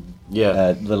the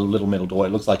Yeah. little middle door.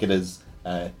 It looks like it is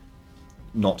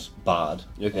not barred,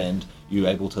 Okay. and you're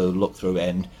able to look through.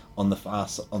 And on the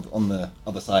on the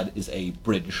other side is a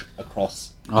bridge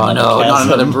across. Oh no, not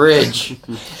another bridge.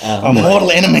 A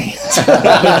mortal enemy.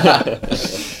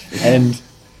 And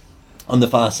on the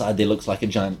far side, there looks like a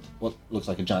giant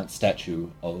statue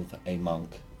of a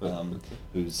monk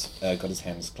who's got his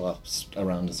hands clasped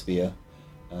around a spear,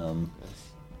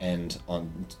 and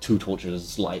on 2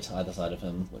 torches light either side of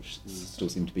him, which still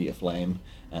seem to be aflame.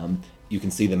 You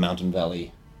can see the mountain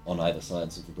valley on either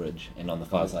sides of the bridge, and on the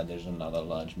far side there's another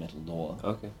large metal door.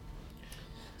 Okay.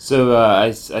 So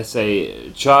I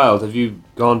say, child, have you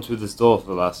gone through this door for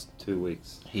the last 2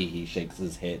 weeks? He shakes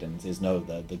his head and says, "No,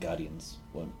 the guardians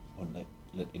won't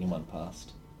let anyone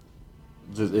past."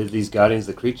 Are these guardians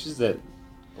the creatures that,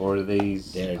 or are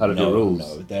these part of your rules?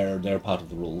 No, they're part of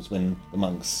the rules. When the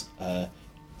monks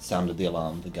sounded the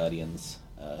alarm, the guardians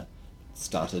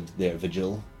started their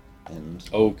vigil, and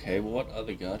Okay, what are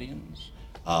the guardians?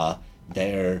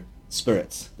 they're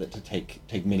spirits that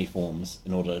take many forms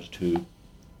in order to.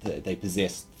 They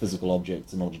possess physical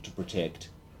objects in order to protect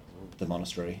the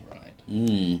monastery.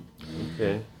 Right.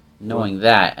 Okay. Knowing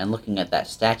that and looking at that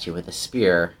statue with a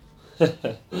spear,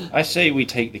 I say we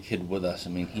take the kid with us. I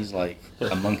mean, he's like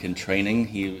a monk in training.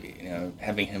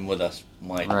 Having him with us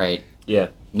might right? Yeah.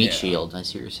 Meat Yeah. shield. I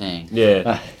see what you're saying.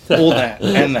 Yeah. all that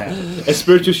and that. A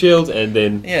spiritual shield, and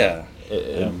then Yeah.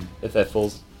 if that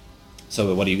falls.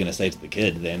 So what are you going to say to the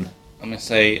kid then? I'm gonna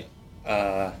say,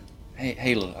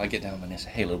 hey, little. I get down on my knees.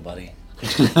 Hey, little buddy.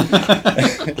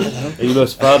 Your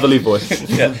most fatherly voice.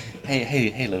 Yeah.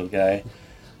 Hey, little guy.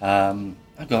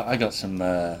 I got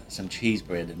some cheese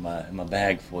bread in my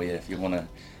bag for you if you want to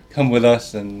come with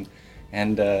us and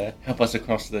and help us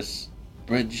across this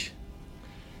bridge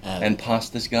and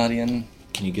past this guardian.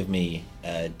 Can you give me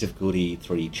difficulty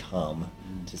 3 charm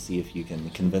to see if you can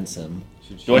convince him?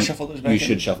 Do I shuffle those back You in?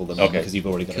 should shuffle them Okay. because you've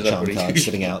already got a 'Cause I've charm already- card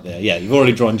sitting out there. Yeah, you've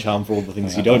already drawn charm for all the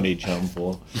things you don't need charm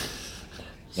for.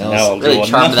 Now I'll Really draw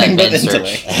charmed nothing that but dead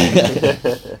search.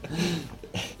 intellect.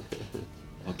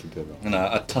 What could go wrong? And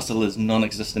a tussle is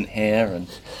non-existent hair and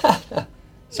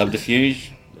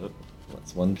subterfuge,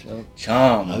 That's one charm.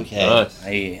 charm. Okay. Nice.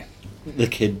 Hey, The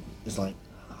kid is like,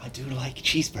 I do like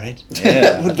cheese bread. Yeah.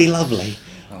 That would be lovely.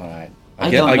 all right. I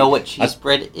don't know what cheese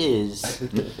bread is.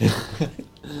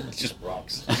 It's just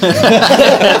rocks.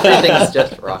 Everything's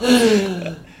just rock.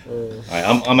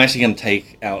 Alright, I'm actually going to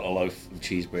take out a loaf of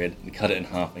cheese bread and cut it in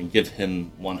half and give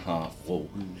him one half. Whoa.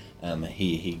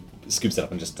 He scoops it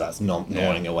up and just starts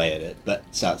gnawing away at it, but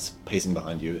starts pacing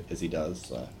behind you as he does.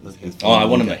 So Oh, I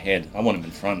want him ahead. I want him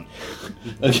in front.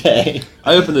 Okay.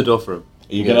 I open the door for him.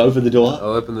 Are you going to open the door?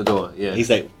 I'll open the door. Yeah. He's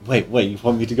like, wait, you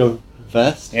want me to go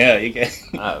first? Yeah, you get.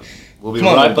 We'll be Come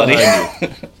on, right buddy.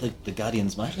 behind The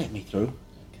guardians might let me through,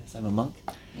 because I'm a monk.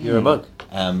 you. You're a monk.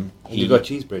 And You got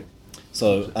cheese bread.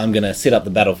 So I'm going to set up the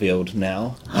battlefield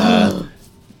now,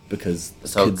 because the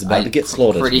So kid's about I'm to get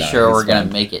slaughtered. pretty No, sure he's we're gonna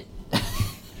fine. make it.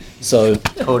 So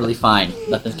Totally fine.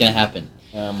 Nothing's gonna happen.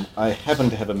 I happen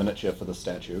to have a miniature for the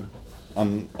statue,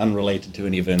 unrelated to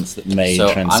any events that may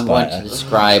So transpire. I'm going to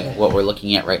describe what we're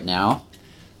looking at right now.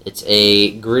 It's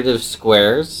a grid of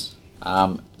squares.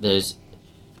 There's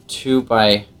 2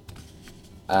 by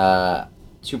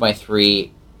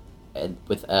 3,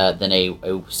 with then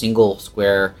a single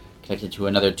square connected to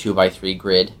another 2 by 3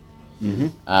 grid.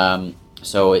 Mm-hmm.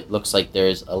 So it looks like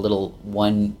there's a little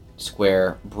 1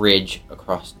 square bridge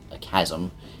across a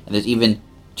chasm, and there's even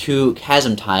 2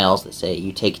 chasm tiles that say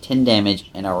you take 10 damage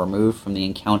and are removed from the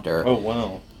encounter. Oh,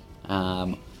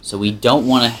 wow. So we don't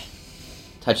want to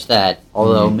touch that,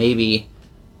 although maybe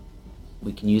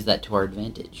we can use that to our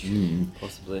advantage.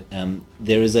 Possibly.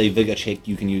 There is a vigor check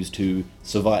you can use to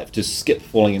survive, to skip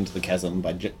falling into the chasm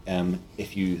by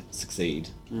if you succeed,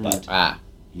 but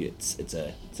it's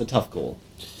a tough call.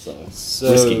 So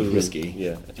risky.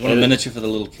 Yeah. Do you want a miniature for the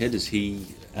little kid? Is he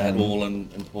at all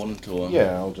important or?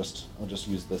 Yeah, I'll just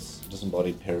use this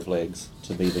disembodied pair of legs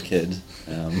to be the kid.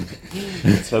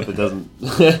 Let's hope it doesn't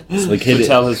the kid-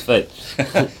 tell his fate.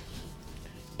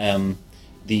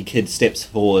 The kid steps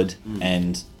forward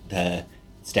and the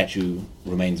statue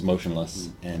remains motionless,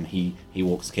 and he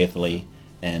walks carefully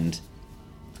and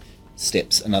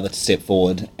steps another step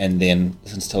forward, and then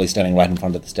until he's standing right in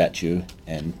front of the statue,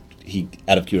 and he,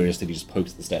 out of curiosity, just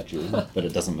pokes the statue, but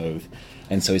it doesn't move.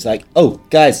 And so he's like, "Oh,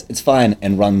 guys, it's fine,"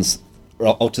 and runs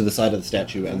out to the side of the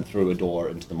statue and through a door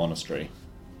into the monastery.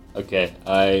 Okay,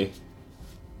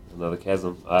 another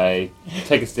chasm. I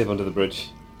take a step onto the bridge.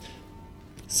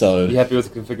 So Are you happy with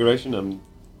the configuration? I'll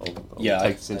Yeah,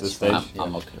 take center that's stage.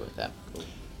 I'm okay with that.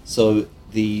 So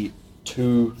the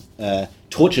 2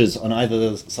 torches on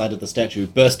either side of the statue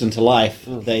burst into life.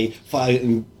 They fire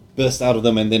and burst out of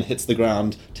them and then hits the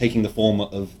ground, taking the form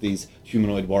of these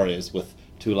humanoid warriors with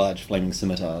 2 large flaming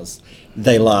scimitars.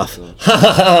 They laugh. Ha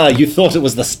ha ha! You thought it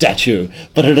was the statue,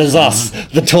 but it is us,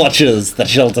 the torches, that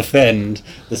shall defend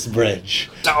this bridge.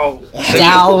 Dal,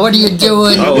 what are you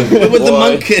doing? We're with the boy.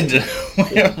 monk kid.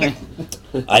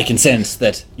 I can sense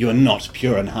that you are not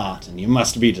pure in heart, and you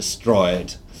must be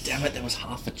destroyed. Damn it! There was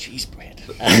half a cheese bread.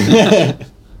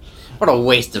 What a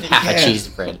waste of half a Yeah. cheese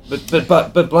bread.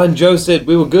 But Blind Joe said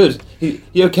we were good. He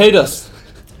okayed us.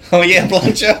 Oh yeah,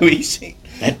 Blind Joe. Easy.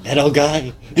 That old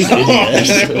guy.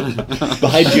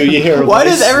 Behind you, you hear a Why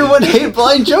voice does everyone hate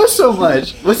Blind Joe so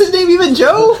much? Was his name even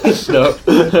Joe? No.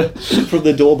 from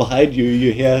the door behind you.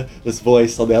 You hear this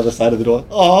voice on the other side of the door.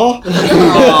 Aww.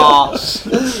 Aw.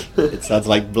 It sounds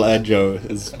like Blind Joe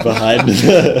is behind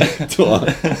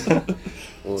the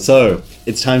door. So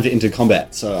it's time to enter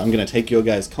combat. So I'm going to take your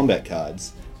guys' combat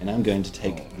cards, and I'm going to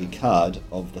take the card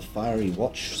of the Fiery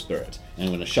Watch Spirit, and I'm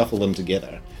going to shuffle them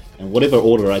together. And whatever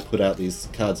order I put out these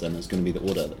cards in is going to be the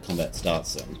order that combat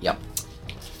starts in. Yep.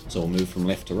 So we'll move from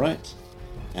left to right.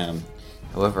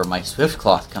 However, my Swift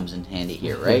Cloth comes in handy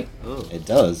here, right? It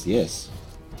does, yes.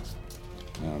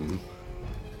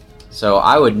 So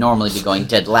I would normally be going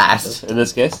dead last, In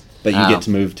this case, But you get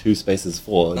to move 2 spaces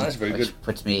forward. That's very which good.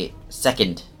 puts me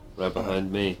second. right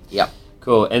behind me. Yep.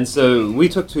 Cool. And so we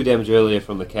took 2 damage earlier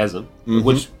from the chasm,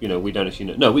 which we don't actually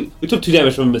know. No, we took 2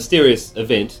 damage from a mysterious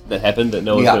event that happened that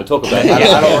no one's Yeah. going to talk about.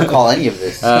 I don't recall any of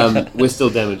this. We're still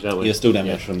damaged, aren't we? You're still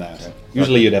damaged from that.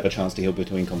 Usually you'd have a chance to heal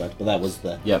between combat, but that was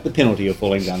the penalty of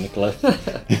falling down the cliff.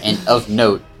 And of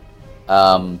note,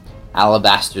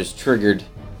 Alabaster's triggered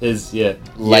his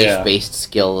life-based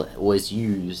skill was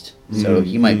used, so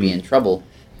he might be in trouble.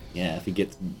 Yeah, if he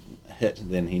gets hit,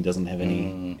 then he doesn't have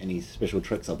any special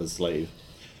tricks up his sleeve.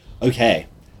 Okay,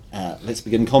 let's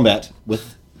begin combat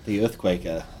with the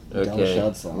Earthquaker.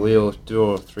 Okay, we'll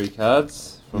draw 3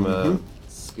 cards from our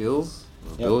skills,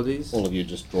 abilities. All of you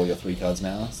just draw your 3 cards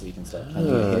now, so you can start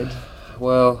planning ahead.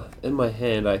 Well, in my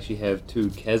hand, I actually have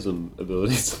 2 chasm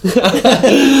abilities,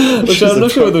 which I'm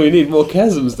not sure whether we need more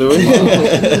chasms, do we?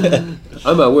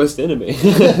 I'm our worst enemy.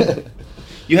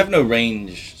 You have no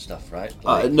range stuff, right?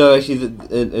 No, actually,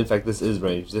 in fact, this is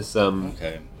range. This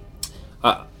Okay.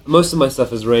 Most of my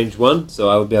stuff is range 1, so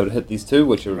I would be able to hit these 2,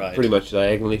 which are pretty much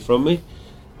diagonally from me.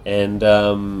 And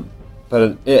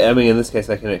but I mean, in this case,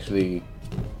 I can actually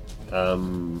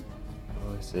deal.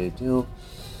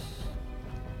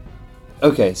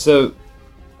 Okay, so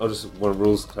I'll just want a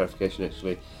rules clarification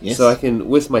actually. Yes. So I can,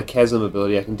 with my chasm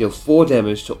ability, I can deal 4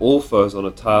 damage to all foes on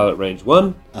a tile at range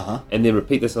 1, and then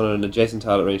repeat this on an adjacent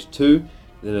tile at range 2,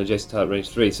 then an adjacent tile at range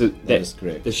 3. So that is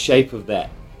correct. The shape of that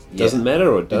doesn't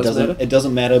matter, or it does matter? It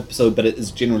doesn't matter. So, but it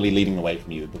is generally leading away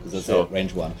from you because it's at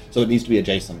range 1. So it needs to be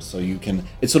adjacent. So you can.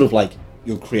 It's sort of like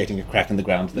you're creating a crack in the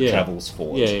ground that travels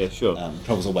forward. Yeah, sure.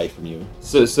 Travels away from you.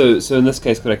 So in this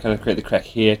case, could I kind of create the crack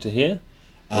here to here?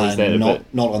 Not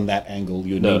on that angle.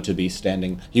 You would need to be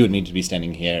standing. You would need to be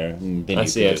standing here. And then I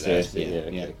see. Yeah.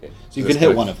 Okay. So you can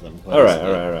hit one of them. All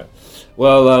right.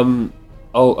 Well,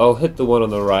 I'll hit the one on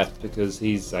the right because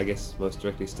he's, I guess, most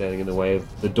directly standing in the way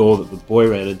of the door that the boy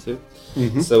ran into.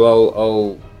 Mm-hmm.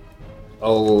 So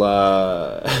I'll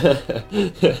at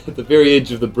the very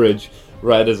edge of the bridge,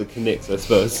 right as it connects, I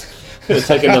suppose.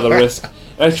 Take another risk.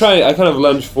 And I kind of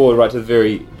lunge forward right to the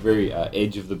very, very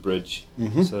edge of the bridge,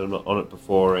 so I'm not on it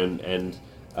before, and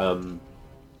I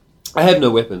have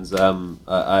no weapons.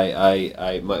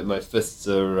 My fists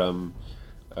are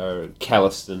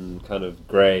calloused and kind of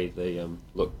grey. They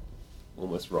look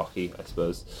almost rocky, I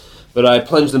suppose. But I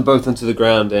plunge them both into the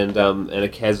ground, and a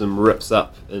chasm rips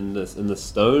up in the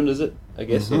stone. Is it? I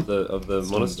guess of the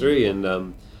monastery,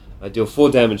 and I deal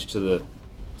 4 damage to the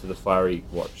fiery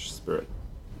watch spirit.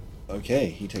 Okay,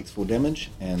 he takes 4 damage,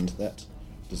 and that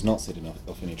does not set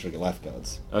off any trigger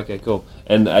lifeguards. Okay, cool.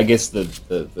 And I guess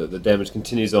the damage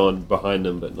continues on behind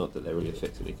them, but not that they really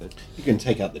affect anything. You can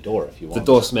take out the door if you want. The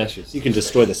door smashes. You can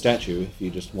destroy the statue if you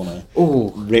just want to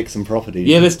wreck some property.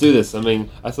 Yeah, let's do this. I mean,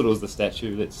 I thought it was the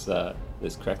statue. Let's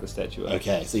crack the statue out.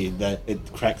 Okay, so it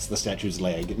cracks the statue's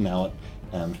leg. Now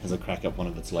it has a crack up one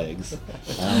of its legs.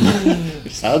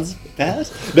 Which sounds bad?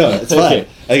 No, it's fine.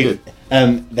 Okay,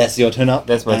 that's your turn up?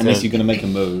 That's my turn. Unless you're going to make a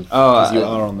move. Oh, you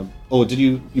are on the... Or did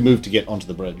you move to get onto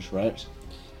the bridge, right?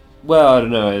 Well, I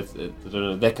don't know. I don't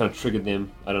know. That kind of triggered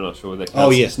them. I'm not sure what that counts. Oh,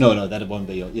 yes. No, that won't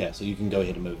be your... Yeah, so you can go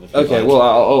ahead and move. If okay, like. Well,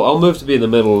 I'll move to be in the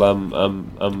middle.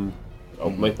 I'll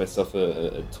make myself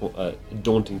a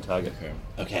daunting target.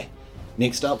 Okay.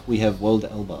 Next up, we have World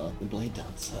Elba, the Blade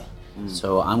Dancer.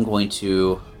 So I'm going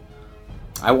to...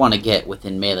 I want to get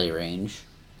within melee range,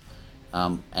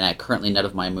 and currently none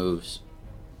of my moves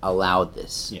allowed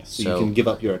this. Yeah, so you can give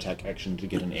up your attack action to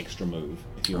get an extra move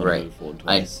if you want to move forward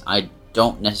twice. I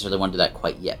don't necessarily want to do that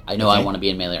quite yet. I know I want to be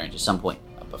in melee range at some point,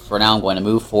 but for now I'm going to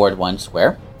move forward 1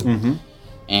 square,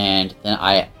 and then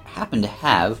I happen to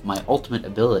have my ultimate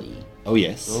ability. Oh,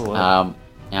 yes. Oh, wow.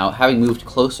 Now, having moved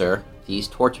closer, these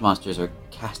torch monsters are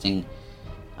casting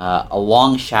a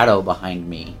long shadow behind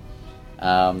me.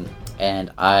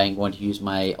 And I'm going to use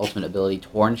my ultimate ability,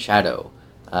 Torn Shadow.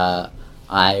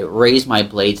 I raise my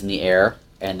blades in the air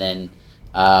and then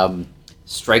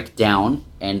strike down,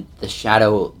 and the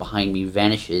shadow behind me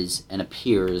vanishes and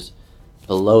appears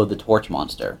below the torch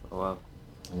monster. Oh, wow.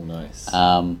 Oh, nice.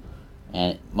 And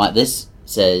this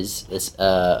says this: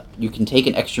 you can take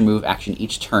an extra move action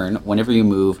each turn. Whenever you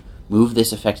move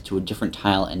this effect to a different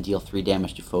tile and deal 3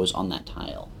 damage to foes on that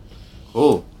tile.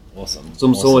 Cool. Awesome.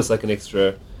 So it's almost like an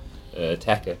extra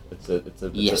attacker.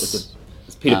 It's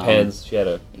Peter Pan's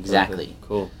shadow. Exactly.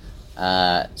 Cool.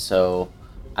 So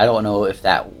I don't know if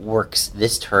that works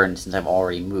this turn since I've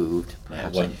already moved.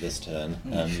 Perhaps it won't this turn.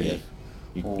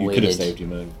 You Waited. could have saved your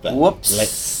move, but Whoops.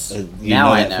 let's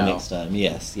Now I that know. for next time.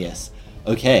 Yes.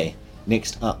 Okay.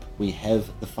 Next up, we have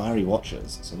the Fiery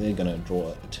Watchers. So they're going to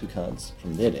draw 2 cards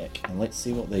from their deck, and let's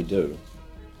see what they do.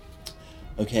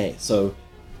 Okay, so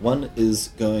one is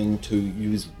going to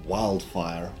use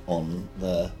Wildfire on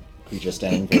the creature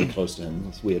standing very close to him,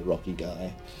 this weird rocky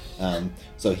guy.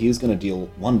 So he's going to deal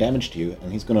 1 damage to you,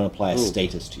 and he's going to apply a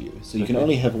status to you. So you can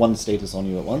only have 1 status on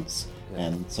you at once,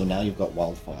 and so now you've got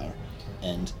Wildfire.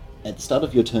 And at the start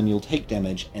of your turn, you'll take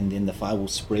damage, and then the fire will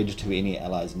spread to any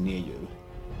allies near you.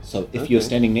 So if Okay. you're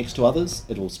standing next to others,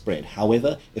 it'll spread.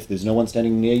 However, if there's no one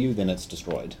standing near you, then it's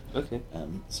destroyed. Okay.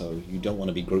 So you don't want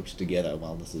to be grouped together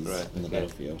while this is Right, in the okay.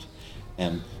 battlefield.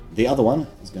 The other one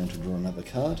is going to draw another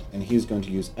card, and he's going to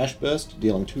use Ash Burst,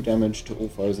 dealing 2 damage to all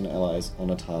foes and allies on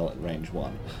a tile at range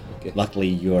 1. Okay. Luckily,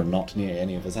 you're not near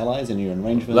any of his allies, and you're in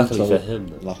range of them. Luckily so- for him,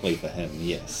 though. Luckily for him,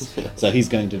 yes. So he's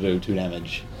going to do 2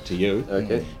 damage to you,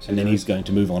 Okay. and then he's going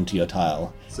to move on to your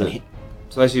tile. So, And he-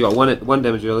 so actually, you got one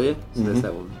damage earlier, so that's Mhm.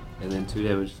 that one, and then 2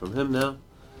 damage from him now.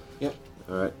 Yep.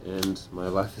 All right, and my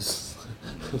life is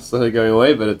slowly going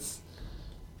away, but it's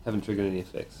haven't triggered any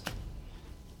effects.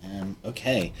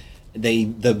 Okay.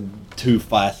 The 2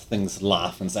 fire things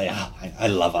laugh and say, I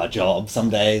love our job some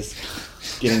days.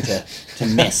 Getting to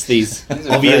mess these These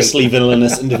are obviously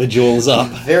villainous individuals up.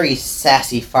 Very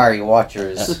sassy, fiery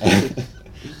watchers.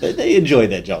 They enjoy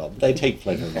their job. They take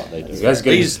pleasure in what they do. You guys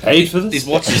getting paid for this? These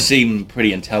watchers seem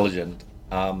pretty intelligent.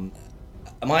 Am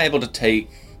I able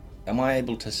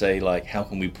to say, like, how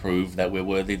can we prove that we're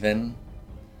worthy then?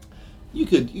 You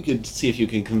could see if you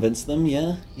can convince them,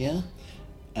 yeah.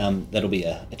 That'll be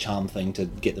a charm thing to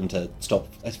get them to stop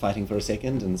fighting for a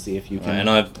second and see if you can. And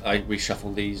I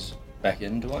reshuffle these back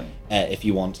in, do I? If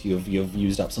you want, you've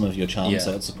used up some of your charm, Yeah.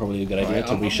 so it's probably a good idea Right,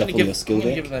 to I'm gonna reshuffle give- your skill I'm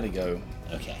gonna deck. give that a go.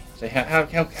 Okay. So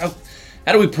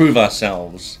how do we prove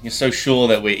ourselves? You're so sure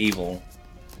that we're evil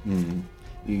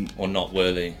You, or not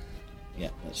worthy. yeah.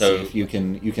 Let's So- see if you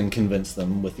can convince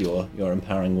them with your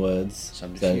empowering words.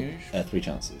 Subterfuge? So, 3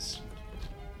 chances.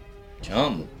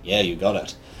 Charm. Yeah, you got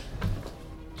it.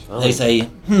 Fine. They say,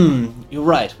 you're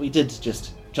right. We did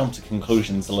just jump to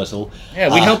conclusions a little.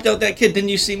 Yeah, we Ah, helped out that kid. Didn't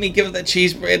you see me give that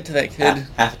cheese bread to that kid?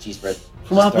 Half a cheese bread.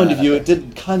 From our point of view, it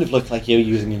did kind of look like you were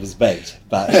using him as bait,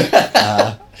 but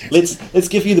let's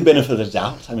give you the benefit of the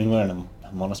doubt. I mean, we're in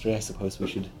a monastery. I suppose we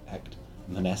should act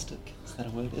monastic. Is that a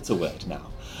word? It's a word now.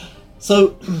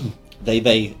 So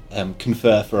they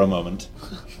confer for a moment.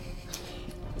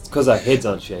 It's because our heads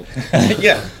aren't shaved.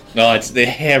 Yeah. No, it's the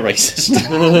hair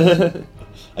racist.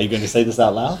 Are you going to say this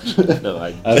out loud? No,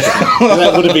 I. Okay.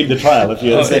 That would have been the trial if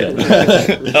you had said it.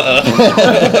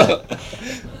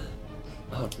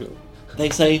 Oh, really? They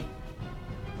say,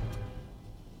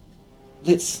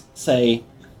 let's say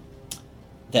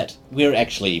that we're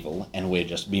actually evil and we're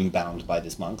just being bound by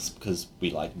these monks because we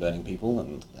like burning people,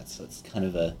 and that's kind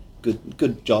of a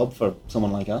good job for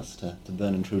someone like us to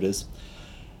burn intruders.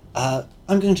 I'm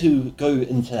going to go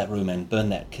into that room and burn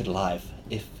that kid alive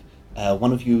if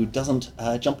one of you doesn't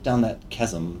jump down that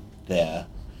chasm there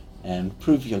and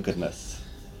prove your goodness.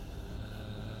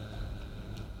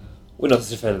 We're not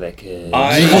such a fan of that kid.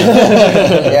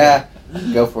 Yeah,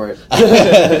 go for it.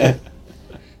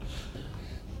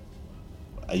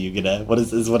 Are you gonna? What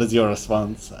is your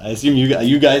response? I assume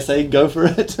you guys say go for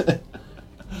it.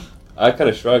 I kind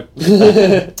of shrugged.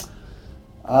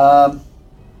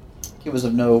 He was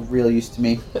of no real use to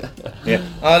me. Yeah.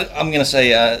 I'm gonna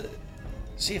say,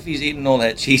 see if he's eaten all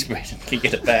that cheese bread and can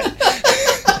get it back.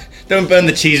 Don't burn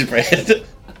the cheese bread.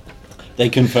 They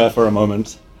confer for a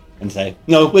moment and say,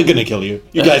 "No, we're gonna kill you.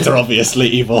 You guys are obviously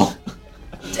evil."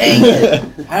 Dang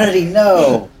it! How did he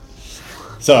know?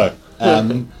 So,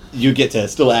 you get to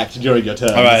still act during your turn,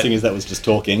 All right. seeing as that was just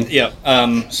talking. Yeah.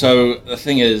 So the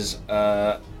thing is,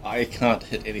 I can't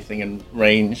hit anything in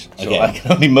range, so Okay. I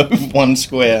can only move 1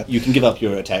 square. You can give up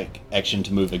your attack action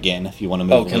to move again if you want to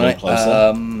move Oh, a can little I?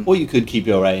 closer. Or you could keep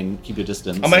your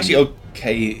distance. I'm actually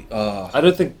okay. I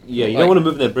don't think. Yeah, you don't want to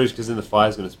move that bridge because then the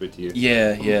fire's going to spread to you.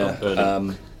 Yeah.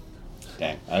 burning.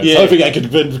 Dang. I was Yeah. hoping I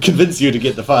could convince you to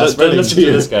get the fire Don't spreading listen to to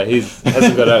you. this guy. He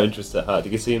hasn't got our interests at heart.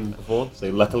 Did you see him before? So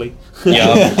luckily.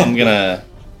 Yeah, I'm gonna.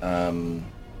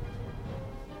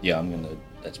 Yeah, I'm gonna.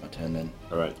 That's my turn then.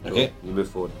 All right. Cool. Okay. You move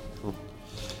forward. Cool.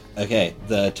 Okay,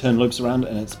 the turn loops around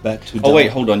and it's back to... Oh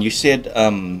wait, hold on. You said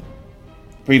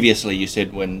previously you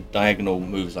said when diagonal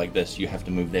moves like this, you have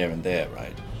to move there and there,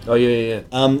 right? Oh yeah.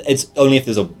 It's only if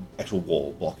there's a actual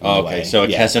wall blocking Oh, the okay, way. so a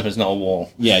yeah. chasm is not a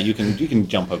wall. Yeah, you can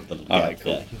jump over the little gap. Alright,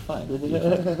 cool. there. You're fine.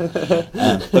 You're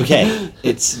fine. Okay,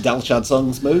 it's Dalchard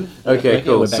Song's move. Okay,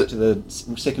 cool. We're back So- to the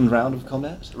second round of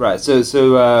combat. Right.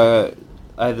 So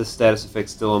I have the status effect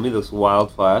still on me. This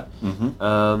wildfire.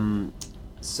 Mm-hmm.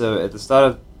 So at the start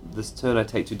of this turn, I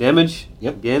take 2 damage.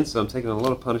 Yep. Again, so I'm taking a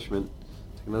lot of punishment.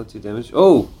 Take another 2 damage.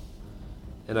 Oh,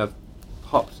 and I've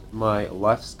popped my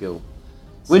life skill.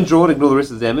 When drawn, ignore the rest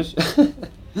of the damage.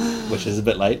 Which is a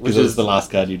bit late, Which because it was is- the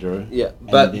last card you drew. Yeah, And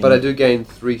but then- I do gain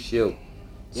 3 shield.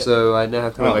 Yep. So I now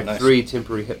have kind of Oh, like nice. 3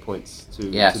 temporary hit points to.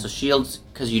 Yeah, to- so shields,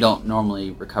 because you don't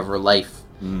normally recover life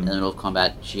in Mm. the middle of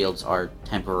combat, shields are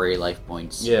temporary life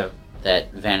points yeah,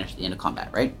 that vanish at the end of combat,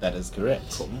 right? That is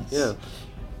correct. yeah.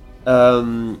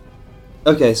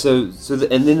 Okay,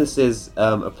 and then it says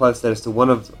apply the status to one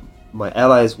of my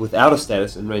allies without a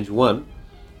status in range 1.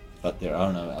 But there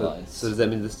are no allies. So does that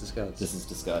mean this discards? This is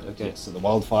discarded. Okay. Yeah. So the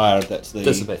wildfire that the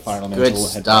Dissipates. fire elemental Good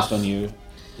had stuff. cast on you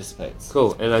dissipates.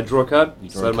 Cool, and I draw a card. You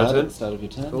Start draw a of my card at turn. the start of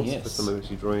your turn. Cool. Yes. First time I'm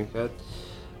actually drawing a card.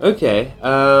 Okay.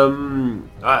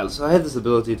 Alright, so I have this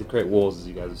ability to create walls, as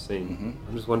you guys have seen. Mhm.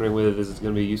 I'm just wondering whether this is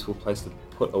going to be a useful place to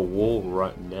put a wall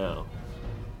right now.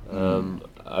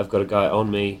 I've got a guy on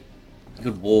me.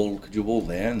 Could you wall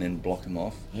there and then block him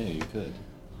off? Yeah, you could.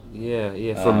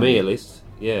 Yeah, from me at least.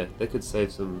 Yeah, that could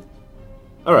save some.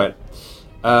 Alright.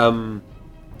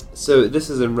 So this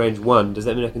is in range 1. Does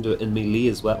that mean I can do it in melee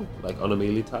as well? Like on a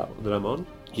melee tile that I'm on?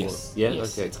 Yes. Or- yeah?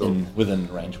 Yes. Okay, It's cool. within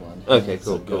range 1. Okay,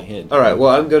 So cool. go ahead. Alright,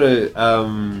 well I'm gonna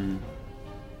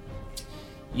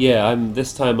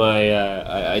this time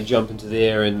I jump into the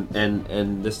air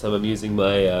and this time I'm using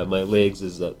my my legs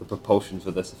as the propulsion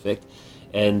for this effect.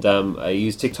 And I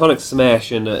use Tectonic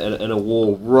Smash in a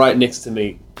wall right next to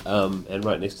me, and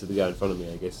right next to the guy in front of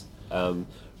me, I guess.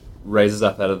 Raises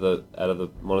up out of the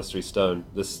monastery stone.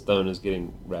 This stone is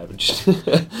getting ravaged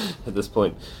at this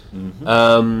point.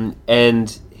 Mm-hmm. And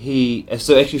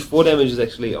so actually 4 damage is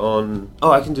actually on.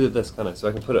 Oh, I can do this, can't I? So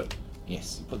I can put it.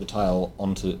 Yes, you put the tile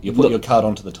onto. You put your card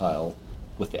onto the tile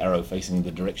with the arrow facing the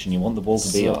direction you want the ball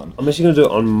to be So on. I'm actually going to do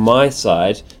it on my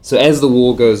side. So as the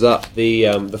wall goes up, the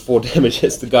 4 damage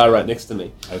hits the guy right next to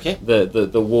me. Okay.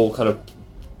 The wall kind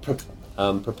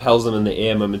of propels him in the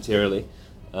air momentarily,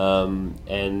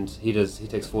 and he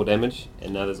takes 4 damage,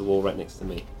 and now there's a wall right next to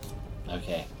me.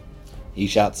 Okay. He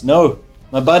shouts, "No,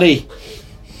 my buddy!"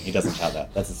 He doesn't shout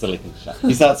that. That's a silly thing to shout.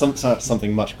 He shouts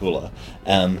something much cooler.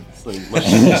 Something much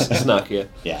snarkier.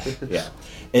 Yeah.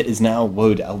 It is now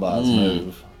Woad Albar's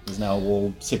move. There's now a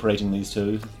wall separating these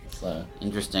two. So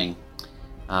Interesting.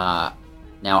 Now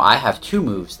I have 2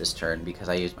 moves this turn because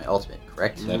I used my ultimate,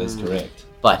 correct? that is correct.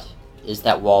 But is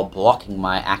that wall blocking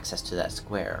my access to that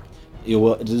square?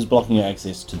 It is blocking your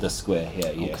access to this square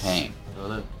here. Yes. Okay. Oh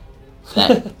no.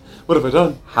 Then, What have I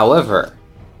done? however,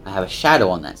 I have a shadow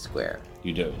on that square.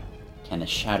 You do. Can a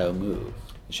shadow move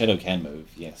The shadow can move.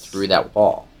 Yes. through that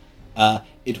wall?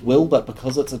 It will, but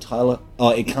because it's a tile... Oh,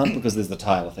 it can't because there's the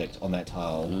tile effect on that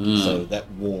tile. So that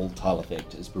wall tile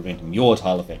effect is preventing your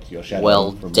tile effect, your shadow,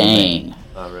 Well, from dang. moving.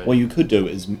 Oh, right. What you could do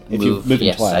is... If you move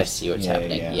yes, twice... I see what's Yeah,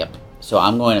 happening. yeah. Yep. So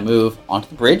I'm going to move onto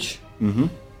the bridge, Mm-hmm.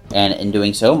 and in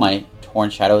doing so, my torn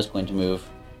shadow is going to move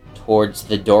towards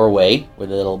the doorway where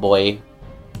the little boy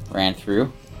ran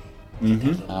through.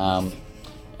 Mm-hmm.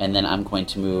 And then I'm going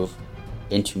to move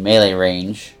into melee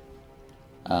range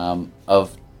of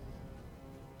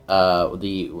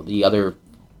the other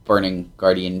burning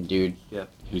guardian dude.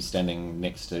 Who's standing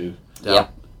next to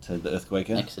Yep, the Earthquaker.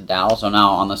 next to Dal. So now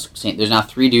on the same, there's now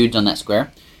 3 dudes on that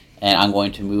square, and I'm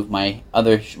going to move my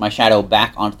shadow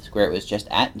back onto the square it was just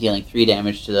at, dealing 3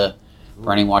 damage to the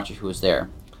burning watcher who was there.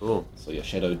 Cool. So your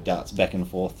shadow darts back and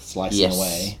forth, slicing Yes.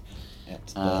 away at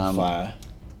the fire.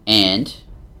 And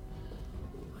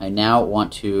I now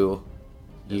want to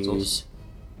That's use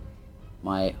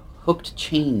my hooked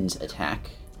chains attack.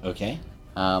 Okay.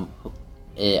 I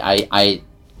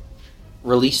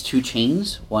release 2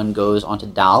 chains. One goes onto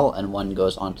Dal, and one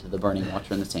goes onto the burning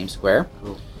watcher in the same square.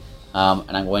 Cool.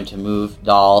 And I'm going to move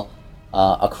Dal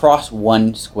across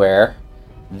one square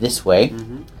this way,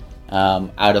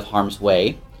 out of harm's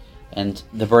way, and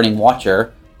the burning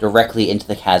watcher directly into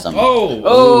the chasm.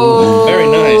 Oh, very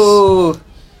nice.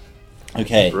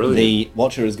 Okay, Brilliant. the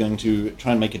Watcher is going to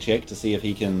try and make a check to see if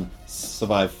he can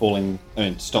survive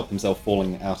stop himself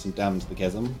falling out and down into the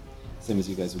chasm. Same as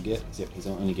you guys would get, except he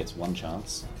only gets 1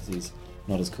 chance, because he's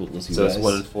not as cool as you So guys. it's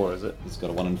 1 in 4, is it? He's got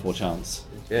a 1 in 4 chance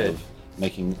Okay. of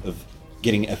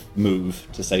getting a move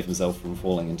to save himself from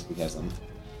falling into the chasm.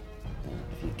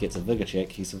 If he gets a vigor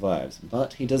check, he survives.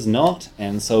 But he does not,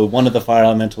 and so one of the fire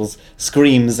elementals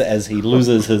screams as he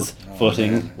loses his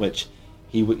footing, man. which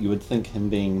you would think him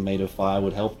being made of fire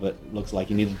would help, but looks like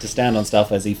he needed to stand on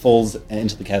stuff as he falls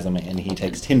into the chasm, and he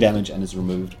takes 10 damage and is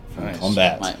removed from Nice.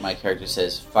 combat. My character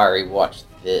says, "Fiery, watch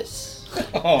this."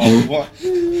 Oh, what?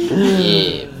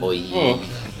 Yeah, boy. Oh.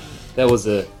 That was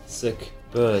a sick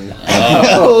burn.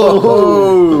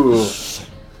 Oh!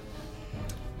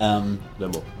 No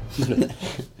more.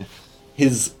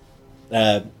 His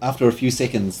after a few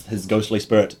seconds, his ghostly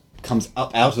spirit comes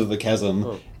up out of the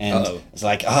chasm, and Uh-oh. it's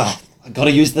like, I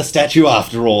gotta use the statue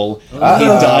after all. He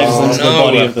dives into the no.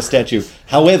 body of the statue.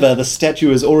 However, the statue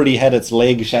has already had its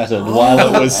leg shattered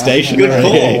while it was stationary.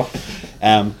 Good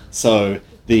call. So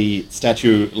the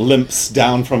statue limps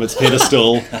down from its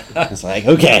pedestal. It's like,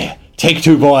 okay, Take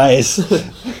two, boys.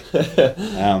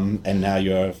 And now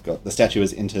the statue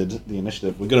has entered the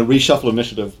initiative. We're going to reshuffle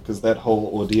initiative because that whole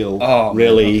ordeal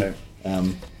really.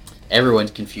 Okay.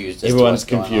 Everyone's confused. Everyone's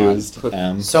confused.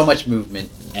 So much movement.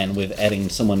 And with adding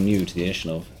someone new to the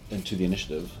initiative,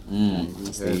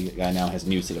 the guy now has a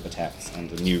new set of attacks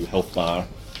and a new health bar.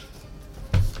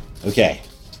 Okay.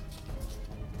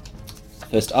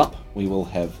 First up, we will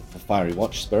have the Fiery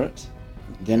Watch Spirit,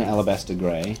 then Alabaster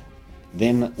Grey,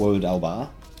 then Woad Albar,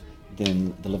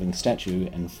 then the Living Statue,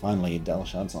 and finally Dal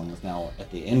Shadsong is now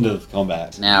at the end of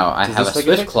combat. Now I Does have this a take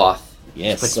Swift effect? Cloth.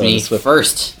 Yes, Puts so me the Swift-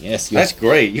 first. Yes, That's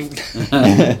great. You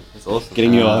That's awesome.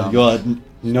 getting your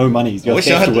no monies. Your wish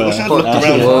I had looked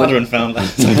around harder and found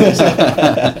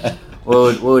that.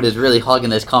 Woad is really hogging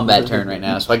this combat turn right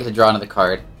now, so I get to draw another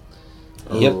card.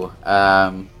 Yep. Ooh,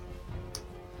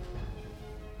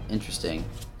 interesting.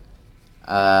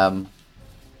 How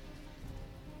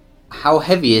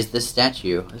heavy is this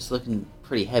statue? It's looking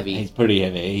pretty heavy. He's pretty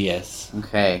heavy, yes.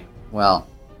 Okay, well,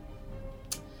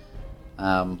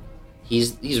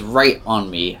 he's right on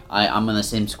me. I'm in the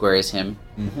same square as him,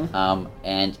 Mm-hmm.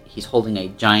 and he's holding a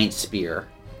giant spear,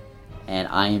 and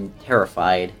I am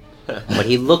terrified. But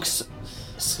he looks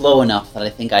slow enough that I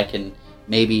think I can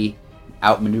maybe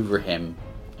outmaneuver him.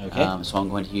 Okay. So I'm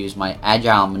going to use my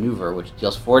Agile Maneuver, which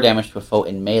deals 4 damage to a foe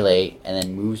in melee, and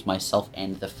then moves myself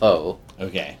and the foe.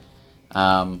 Okay.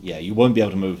 Um, Yeah, you won't be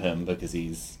able to move him because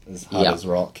he's as hard Yeah. as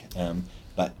rock.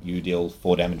 But you deal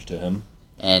 4 damage to him.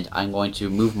 and I'm going to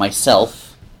move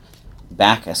myself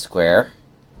back a square,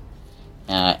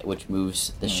 which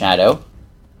moves the shadow,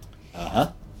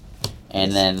 Uh-huh.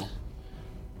 and then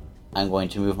I'm going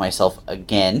to move myself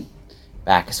again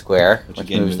back a square, Which which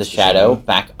again moves the moves the shadow shadow.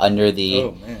 back under the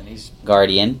Oh man, he's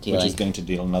guardian, Which dealing is going to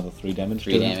deal another 3 damage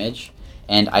 3 to him. damage.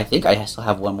 And I think I still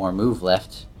have one more move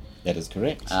left, That is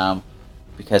correct.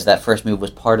 because that first move was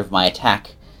part of my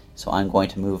attack. So I'm going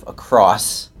to move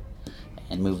across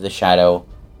and move the shadow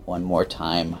one more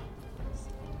time.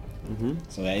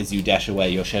 So as you dash away,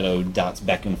 your shadow darts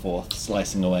back and forth,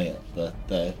 slicing away at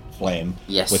the flame.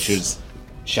 Yes. Which is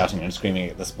shouting and screaming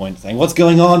at this point, saying, "What's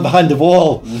going on behind the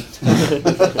wall?"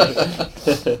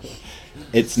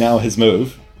 It's now his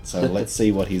move, so let's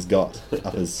see what he's got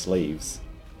up his sleeves.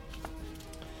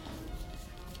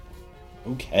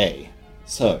 Okay,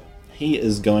 so he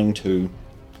is going to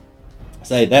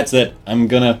say, "That's it. I'm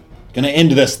gonna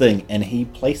end this thing," and he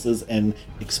places an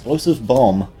explosive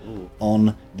bomb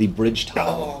on the bridge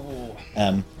tile.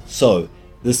 So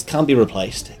this can't be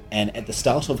replaced, and at the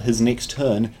start of his next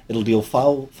turn, it'll deal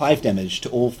 5 damage to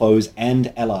all foes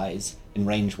and allies in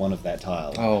range 1 of that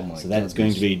tile. Oh my So that is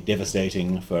going to goodness. be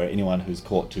devastating for anyone who's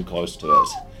caught too close to it.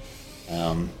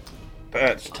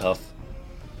 that's tough.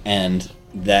 And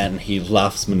then he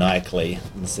laughs maniacally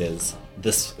and says,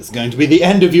 "This is going to be the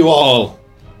end of you all!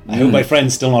 I hope my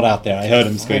friend's still not out there. I heard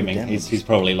him screaming. damage. He's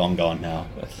probably long gone now."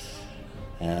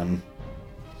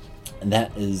 And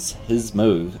that is his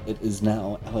move. It is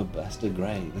now Alabaster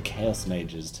Grey, the Chaos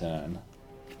Mage's turn.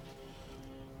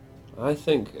 I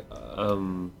think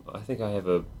I have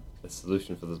a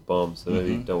solution for this bomb, so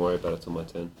maybe don't worry about it till my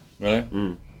turn.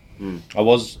 Really? I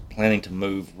was planning to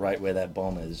move right where that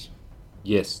bomb is.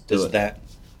 Yes, do Does it. that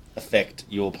affect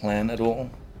your plan at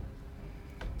all?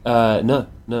 No,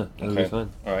 that'll be Okay. fine.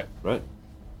 All right. Right?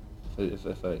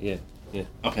 If yeah.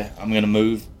 Okay, I'm going to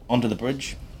move onto the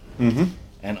bridge, Mm-hmm.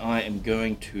 and I am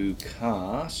going to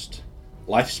cast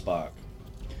Life Spark,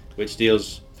 which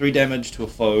deals 3 damage to a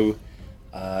foe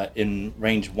in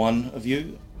range 1 of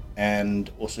you, and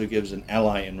also gives an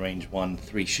ally in range 1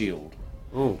 3 shield.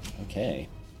 Oh, Okay.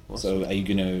 So are you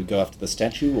going to go after the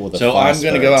statue or the So fire I'm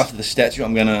going to spirit? go after the statue.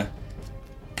 I'm going to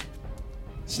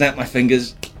snap my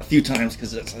fingers a few times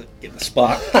because it's get the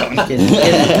spark going.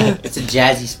 It's a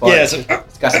jazzy spark. Yeah, so-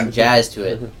 It's got some jazz to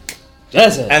it.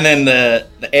 Jazz And then the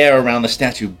air around the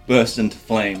statue bursts into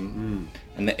flame,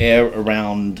 and the air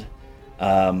around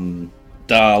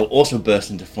Dahl also bursts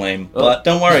into flame. But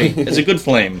don't worry, it's a good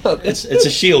flame. It's a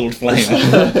shield flame.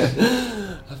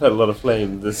 I've had a lot of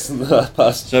flame this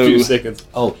past So- few seconds.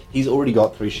 Oh, he's already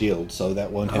got 3 shields, so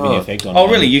that won't have any Oh. effect on Oh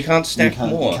him. really? You can't stack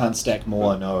more. You can't stack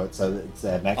more. No, it's a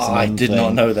maximum. Oh, I did thing.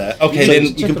 not know that. Okay, So then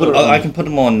you can put it I on- can put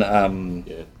them on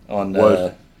Yeah. on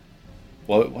Woad.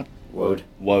 what? Woad.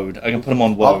 Woad. I can put them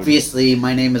on Woad. Obviously,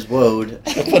 my name is Woad.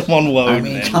 I'll put them on Woad. I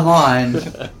mean, then. come on.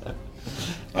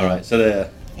 All right, so there.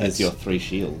 Has your 3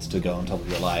 shields to go on top of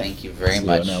your life. Thank you very So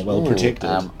much. You're now well Ooh. protected.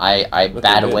 I Looking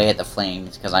bat good. away at the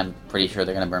flames because I'm pretty sure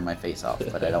they're gonna burn my face off,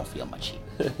 but I don't feel much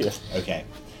heat. Yeah. Okay.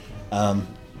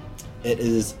 It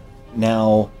is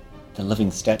now the living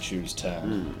statue's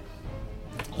turn.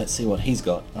 Let's see what he's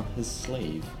got up his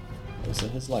sleeve. Those are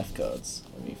his life cards.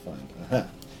 Let me find. Aha.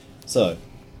 So,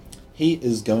 he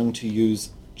is going to use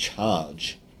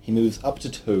charge. He moves up to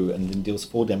 2 and then deals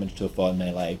 4 damage to a foe in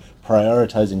melee,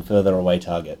 prioritizing further away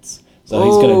targets. So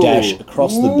he's going to dash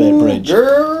across the bridge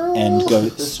and go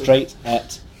straight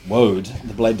at Woad,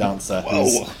 the Blade Dancer,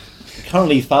 who's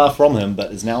currently far from him,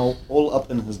 but is now all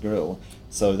up in his grill.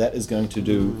 So that is going to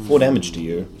do 4 damage to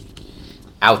you.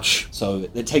 Ouch. So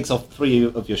it takes off 3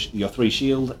 of your 3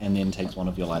 shield, and then takes 1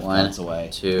 of your life cards away.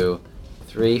 1, 2,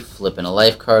 3. Flipping a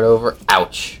life card over.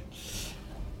 Ouch.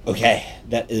 Okay,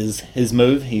 that is his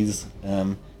move. He's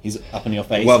up in your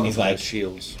face, Well, and he's like,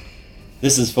 shields.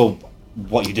 "This is for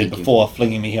what you did Thank you. before,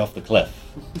 flinging me off the cliff."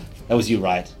 That was you,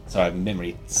 right? Sorry,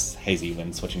 memory's hazy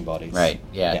when switching bodies. Right,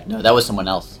 yeah. Yeah. No, that was someone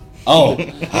else. Oh,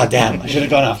 damn! I should have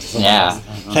gone after someone Yeah. else.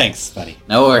 Thanks, buddy.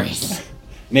 No worries.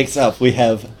 Next up, we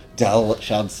have Dal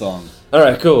Shadsong. All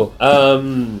right, cool.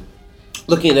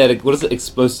 Looking at that, what is it?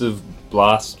 Explosive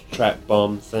blast trap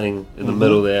bomb thing in the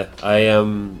middle there.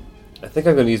 I think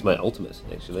I'm going to use my ultimate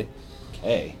actually.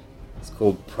 Okay. It's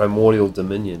called Primordial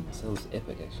Dominion. Sounds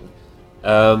epic actually.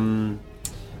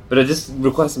 But it just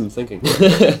requires some thinking.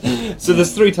 So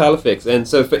there's 3 tile effects, and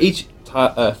so for each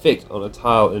effect on a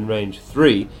tile in range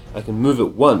 3, I can move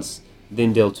it once,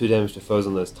 then deal 2 damage to foes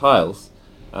on those tiles,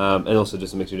 and also do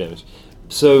some extra damage.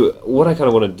 So what I kind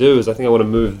of want to do is I think I want to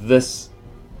move this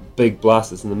big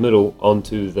blast that's in the middle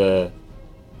onto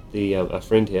our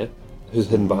friend here, who's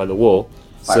hidden behind the wall.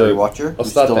 Fiery Watcher, I'll who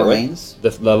start still that way. remains.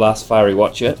 The last Fiery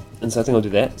Watcher, and so I think I'll do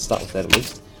that. Start with that at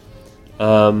least.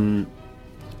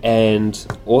 And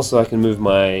also I can move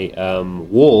my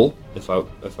wall if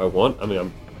I want. I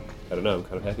mean, I don't know. I'm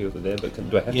kind of happy with it there, but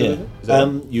do I have to Yeah. move it? Is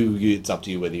that, It's up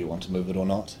to you whether you want to move it or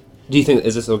not. do you think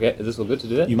is this all good to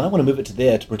do that? You might want to move it to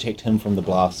there to protect him from the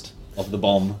blast of the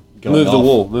bomb going Move the off.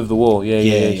 wall. Move the wall. Yeah.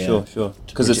 Yeah. Sure.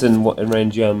 Because it's in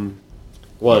range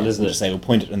 1, isn't Just it? say we'll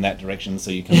point it in that direction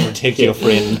so you can protect your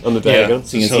friend, on the diagonal.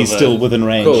 seeing as So he's the- still within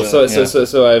range. Cool. So Yeah.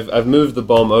 so I've moved the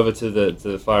bomb over to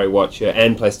the Fiery Watcher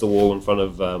and placed a wall in front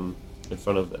of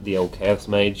the old Chaos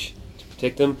Mage to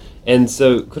protect him. And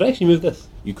so could I actually move this?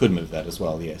 You could move that as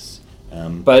well, yes.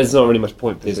 But there's not really much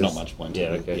point. There's because- not much point to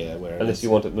Yeah. it, Okay. yeah, where it Unless is.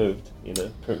 you want it moved,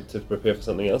 to prepare for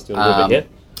something else. Do you want to move it here?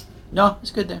 No,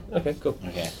 it's good there. Okay. Cool.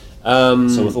 Okay. So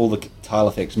So with all the tile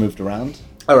effects moved around,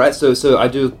 all right. So I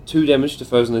do 2 damage to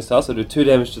foes on this tile. So I do 2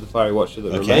 damage to the Fiery Watcher that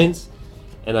Okay. remains,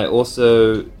 and I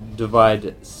also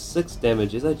divide 6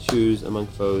 damage as I choose among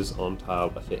foes on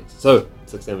tile effects. So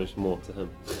 6 damage more to him.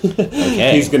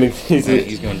 Okay. He's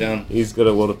He's going down. He's got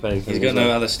a lot of pain. He's got no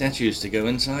other statues to go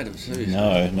inside of too.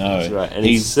 no. That's right, and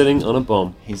he's he's sitting on a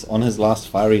bomb. he's on his last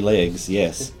fiery legs.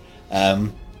 Yes.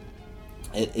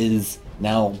 It is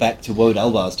now back to Woad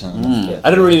Albar's turn. I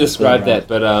didn't really describe Right. that,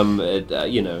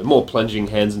 but more plunging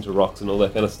hands into rocks and all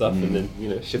that kind of stuff, and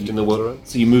then shifting the water around.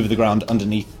 So you move the ground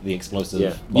underneath the explosive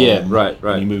Yeah. bomb. Yeah, right.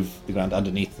 And you move the ground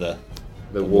underneath the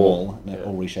The wall, and it Yeah.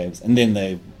 all reshapes. And then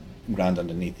the ground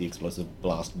underneath the explosive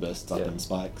blast bursts up Yeah. in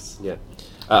spikes. Yeah.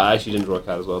 I actually didn't draw a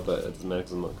card as well, but it doesn't matter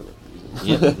because I'm not going to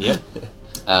use it.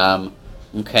 Yep.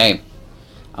 Okay.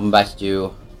 I'm about to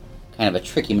do kind of a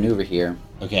tricky maneuver here.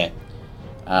 Okay.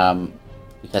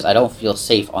 Because I don't feel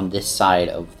safe on this side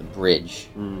of the bridge.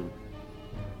 Mm.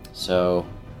 So,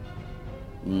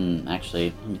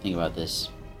 actually, let me think about this.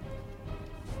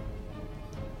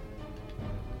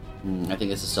 I think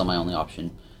this is still my only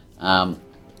option.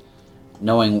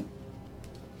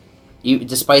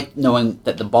 Despite knowing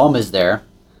that the bomb is there,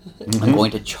 I'm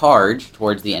going to charge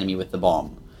towards the enemy with the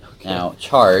bomb. Okay. Now,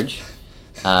 charge.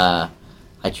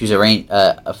 I choose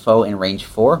a foe in range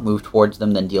 4, move towards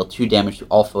them, then deal 2 damage to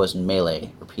all foes in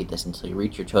melee. Repeat this until you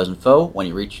reach your chosen foe. When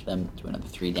you reach them, do another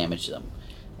 3 damage to them.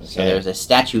 So Okay. there's a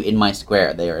statue in my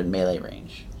square. They are in melee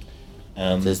range.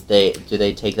 Do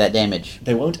they take that damage?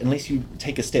 They won't unless you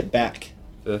take a step back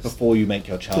First. before you make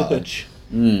your charge.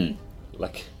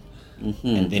 Like,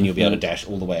 And then you'll be able to dash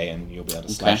all the way and you'll be able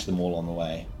to slash them all on the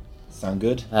way. Sound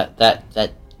good?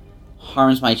 That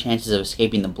harms my chances of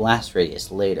escaping the blast radius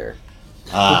later.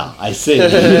 Ah, I see.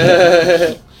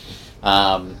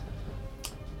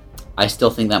 I still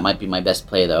think that might be my best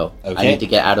play, though. I Okay. need to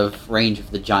get out of range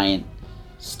of the giant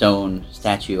stone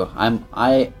statue.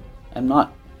 I am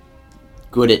not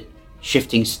good at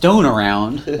shifting stone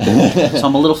around, so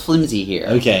I'm a little flimsy here.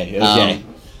 Okay.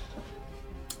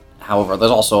 However,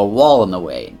 there's also a wall in the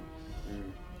way.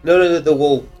 no, the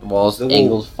wall. The wall's The wall-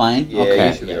 angled fine? Yeah, okay.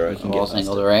 you should be alright. The You can wall's get past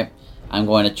angled alright. I'm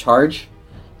going to charge.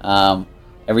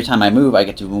 Every time I move, I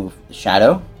get to move the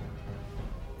shadow.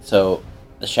 So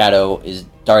the shadow is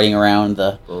darting around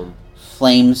the Boom.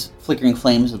 flickering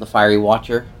flames of the Fiery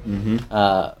Watcher,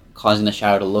 Mm-hmm. causing the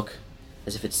shadow to look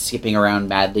as if it's skipping around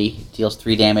madly. Deals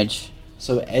 3 damage.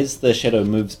 So as the shadow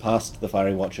moves past the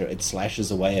Fiery Watcher, it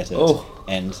slashes away at it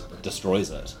and destroys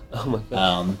it. Oh my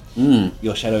god.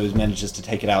 Your shadow manages to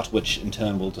take it out, which in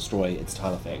turn will destroy its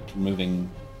tile effect,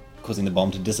 causing the bomb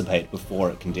to dissipate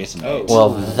before it can detonate. Well,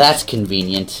 that's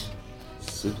convenient.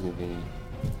 Super convenient.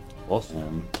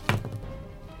 Awesome.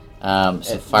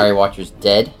 So Fiery Watcher's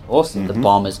dead. Awesome. The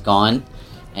bomb is gone,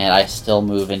 and I still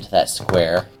move into that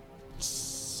square.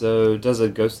 So does a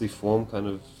ghostly form kind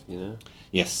of,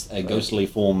 Yes, a ghostly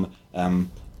form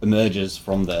emerges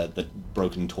from the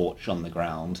broken torch on the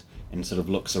ground and sort of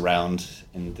looks around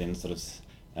and then sort of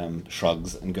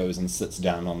shrugs and goes and sits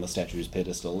down on the statue's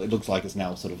pedestal. It looks like it's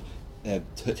now sort of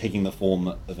taking the form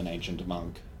of an ancient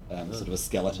monk, sort of a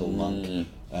skeletal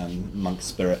monk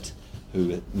spirit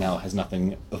who now has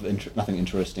nothing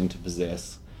interesting to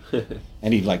possess.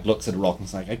 And he looks at a rock and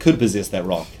is like, I could possess that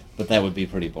rock, but that would be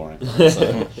pretty boring.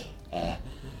 So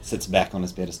sits back on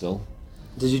his pedestal.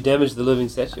 Did you damage the living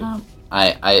statue?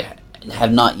 I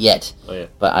have not yet. Oh yeah.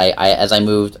 But I as I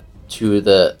moved to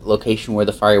the location where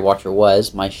the Fiery Watcher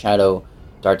was, my shadow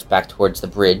darts back towards the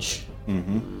bridge.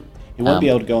 Mm-hmm. He won't be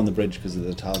able to go on the bridge because of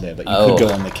the tile there, but you could go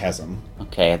on the chasm.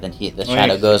 Okay, then the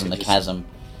shadow goes in the chasm.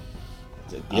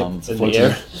 Yep, it's a in floating,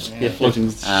 the air.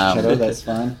 floating shadow, that's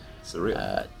fine.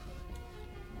 Surreal.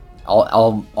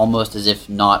 Almost as if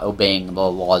not obeying the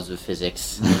laws of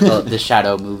physics, the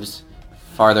shadow moves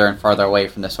farther and farther away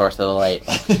from the source of the light.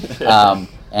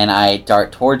 And I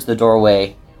dart towards the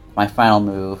doorway, my final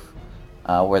move,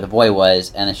 where the boy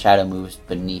was, and the shadow moves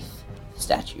beneath the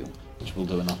statue. Which will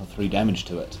do another 3 damage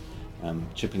to it,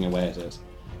 chipping away at it.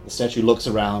 The statue looks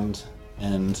around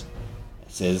and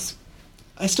says,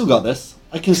 I still got this.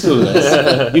 I can still do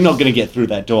this. You're not going to get through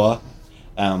that door.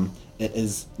 It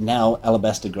is now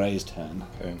Alabaster Grey's turn.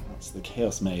 Okay. What's the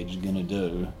Chaos Mage going to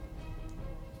do?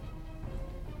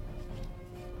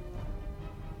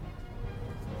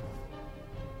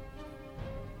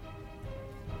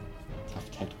 Tough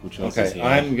tactical choices Okay, here.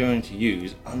 I'm going to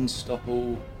use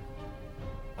Unstoppable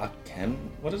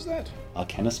What is that?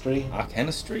 Arcanistry?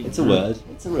 Arcanistry? It's a word.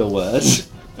 It's a real word.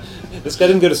 This guy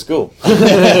didn't go to school.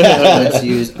 Let's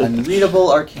use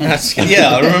Unreadable Arcana. Yeah,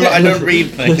 I remember I don't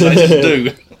read things, I just do.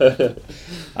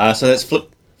 So that's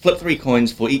flip 3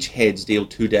 coins. For each heads, deal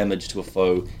 2 damage to a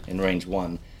foe in range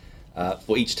 1.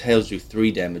 For each tails, do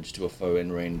 3 damage to a foe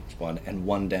in range 1, and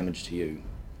 1 damage to you.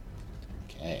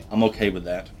 Okay. I'm okay with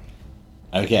that.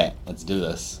 Okay, let's do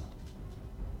this.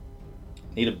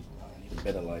 I need a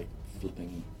better,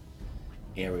 flipping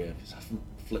area, because I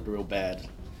flip real bad.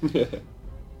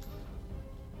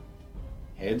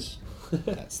 Heads.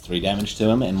 That's 3 damage to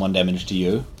him and 1 damage to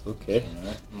you. Okay.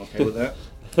 Alright, I'm okay with that.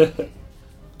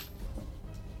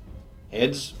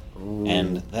 Heads.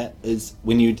 And that is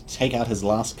when you take out his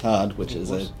last card, which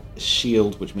is a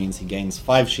shield, which means he gains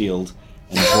 5 shield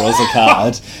and draws a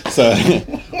card. So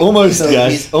almost, So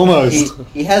guys, almost.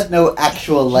 He has no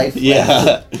actual life Yeah,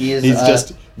 left. He is, he's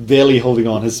just barely holding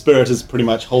on. His spirit is pretty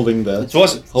much holding the. So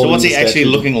what's he actually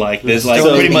looking like? There's still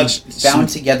pretty being much bound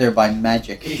together by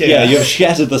magic. Yeah, you've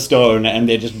shattered the stone, and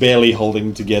they're just barely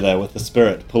holding together with the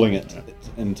spirit pulling it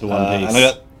into one piece.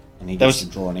 And he that gets was-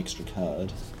 to draw an extra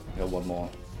card. got one more.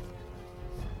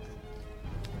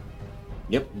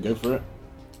 Yep, go for it.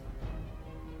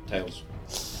 Tails.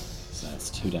 So that's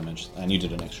 2 damage, and you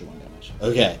did an extra 1 damage.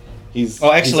 Okay, he's.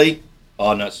 Oh, actually,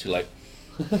 oh no, it's too late.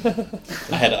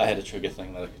 I had a trigger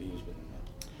thing that I could use, but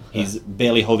He's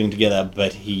barely holding together,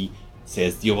 but he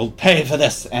says, "You will pay for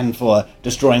this and for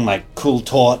destroying my cool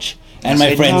torch and my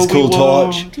said, friend's "No, we cool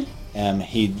torch." won't.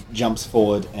 He jumps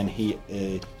forward and he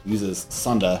uses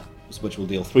Sunder, which will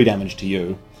deal 3 damage to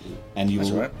you, and you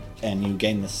That's will, right. and you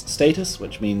gain this status,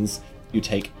 which means you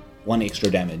take 1 extra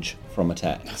damage from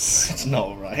attacks. that's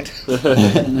not right.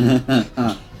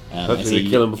 Hopefully As we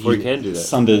kill him before he can do that.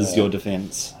 Sunders your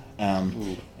defense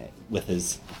with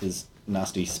his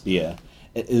nasty spear.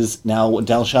 It is now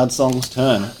Dalshad Song's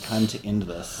turn. Time to end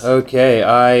this. Okay,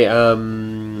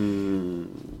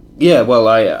 yeah, well,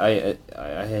 my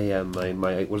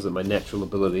what is it? My natural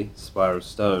ability, Spire of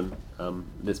Stone,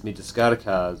 lets me discard a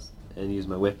card and use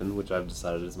my weapon, which I've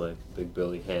decided is my big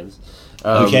burly hands.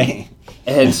 Okay.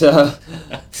 And so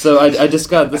I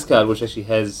discard this card, which actually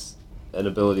has an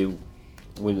ability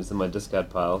when it's in my discard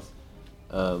piles.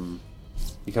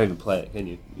 You can't even play it, can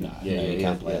you? No, you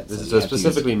can't play it, This so is you have to use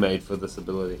specifically made for this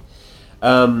ability.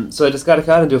 So I discard a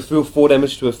card and do a 4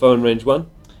 damage to a foe in range 1. That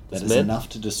This is man. enough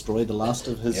to destroy the last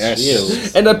of his Yes.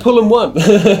 shields. And I pull him 1.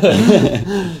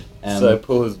 So I Um,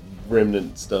 pull his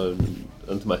remnant stone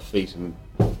onto my feet and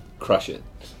crush it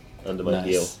under my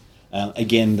heel.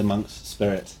 Again, the monk's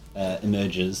spirit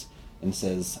emerges and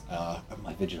says,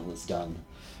 "My vigil is done."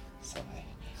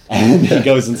 And he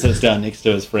goes and sits down next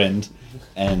to his friend,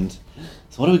 and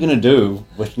so what are we gonna do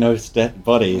with no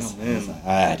bodies? Oh, man. He's like,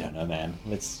 I don't know, man.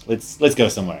 Let's go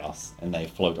somewhere else. And they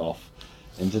float off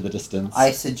into the distance.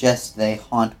 I suggest they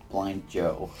haunt Blind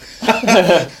Joe.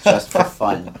 Just for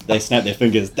fun. They snap their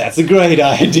fingers. That's a great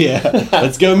idea.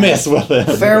 Let's go mess with him.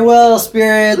 Farewell,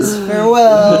 spirits.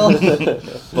 Farewell.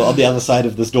 Well, on the other side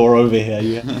of this door over here,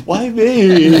 you why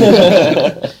me?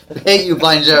 Hate you,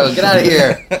 Blind Joe. Get out of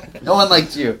here. No one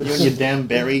likes you. You and your damn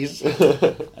berries.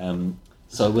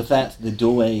 So with that, the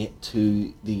doorway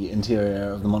to the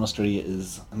interior of the monastery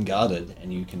is unguarded,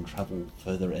 and you can travel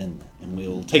further in. And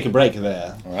we'll take a break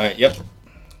there. All right. Yep.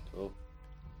 Cool.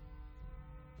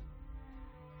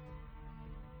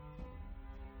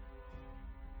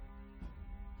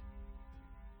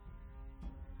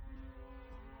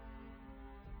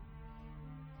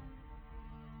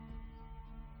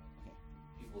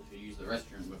 People should use the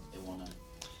restroom if they want to.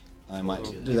 I might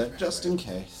Oh. do that just in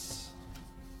case.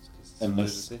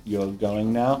 Unless you're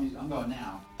going now? I'm going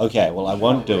now. Okay, well, I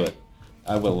won't do it.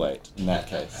 I will wait, in that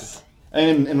case.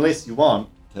 And unless you want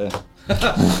to...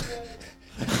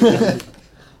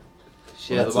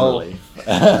 Share That's the a bowl. relief.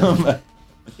 Have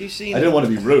you seen? I didn't want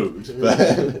to be rude, but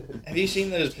Have you seen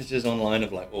those pictures online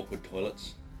of like awkward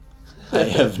toilets? I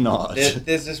have not. There's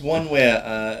this one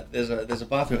where there's a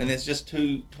bathroom and there's just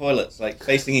two toilets like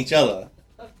facing each other.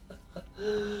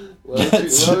 Why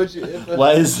would you ever?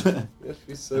 Why is... You have to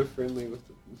be so friendly with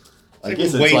them. I It's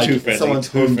guess way it's like too friendly, someone's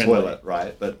too home friendly. toilet,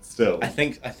 right? But still. I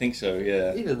think so.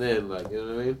 Yeah. Even then, like, you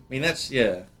know what I mean? I mean that's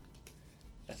a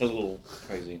little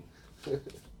crazy.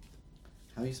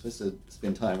 How are you supposed to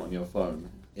spend time on your phone,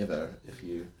 ever, if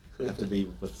you have to be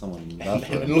with someone in the And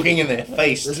bathroom? looking in their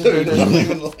face too. Not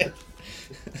even like.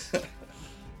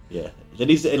 Yeah, there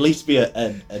needs to at least be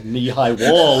a knee-high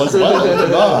wall as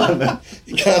well. Come on.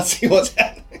 You can't see what's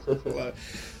happening. Like,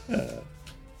 Oh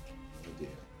dear.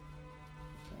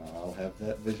 I'll have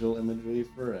that visual imagery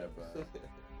forever.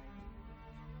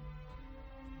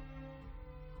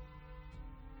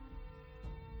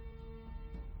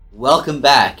 Welcome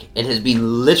back. It has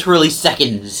been literally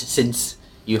seconds since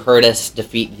you heard us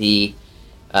defeat the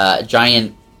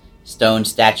giant stone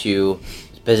statue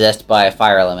possessed by a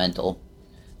fire elemental.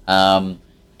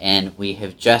 And we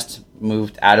have just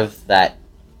moved out of that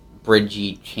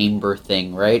bridgey chamber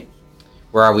thing, right?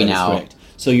 Where are we That is now? correct.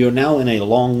 So you're now in a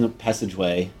long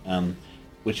passageway,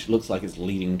 which looks like it's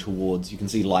leading towards... You can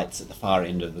see lights at the far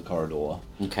end of the corridor.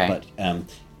 Okay. But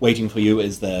waiting for you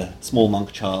is the small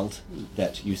monk child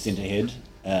that you sent ahead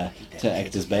to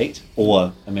act as bait.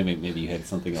 Or maybe you had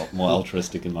something more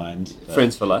altruistic in mind. but-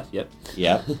 Friends for life, yep.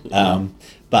 Yeah.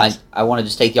 But I want to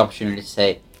just take the opportunity to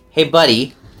say, hey,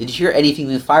 buddy, did you hear anything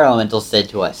the fire elemental said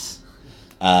to us?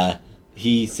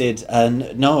 he said,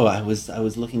 "No, I was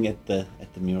looking at the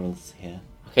murals here."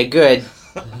 Okay, good.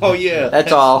 oh yeah.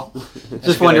 That's all. a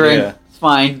Just good wondering. idea. It's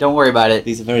fine. Don't worry about it.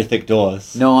 These are very thick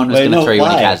doors. No one was Wait, going to no, throw you in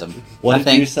a why? chasm. What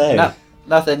Nothing. did you say? No,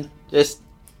 nothing. Just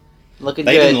looking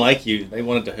They good. didn't like you. They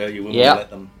wanted to hurt you when Yep. we let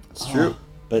them. It's true.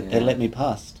 But they Yeah. let me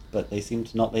past. But they seem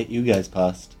to not let you guys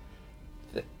past.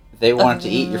 They wanted to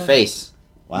eat your face.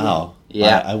 Wow.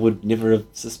 Yeah. I would never have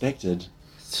suspected.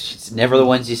 It's never the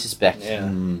ones you suspect. Yeah.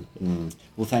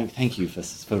 Well, thank you for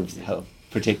help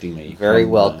protecting me. Very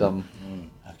from, welcome.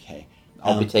 Okay.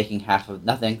 I'll be taking half of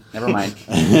nothing. Never mind.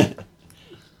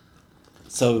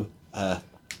 So, I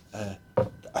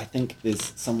think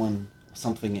there's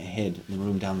something ahead in the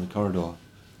room down the corridor.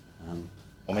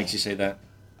 What makes you say that?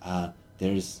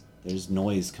 There's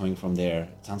noise coming from there.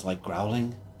 It sounds like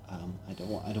growling. I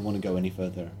don't want to go any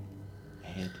further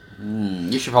ahead.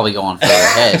 You should probably go on further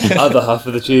ahead. Other half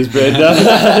of the cheese bread.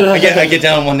 I get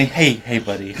down on one knee. Hey,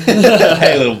 buddy.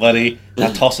 Hey, little buddy.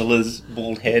 Now Tossela's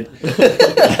bald head.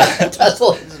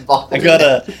 Tussle is bald. I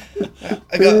got.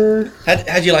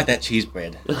 How'd you like that cheese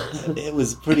bread? It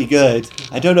was pretty good.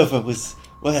 I don't know if it was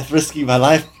worth risking my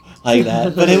life like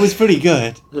that, but it was pretty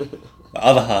good. The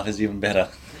other half is even better.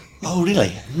 Oh,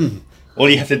 really? All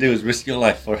you have to do is risk your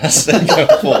life for us and go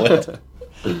forward.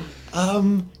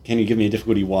 Can you give me a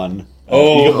difficulty 1? You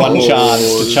Oh. get one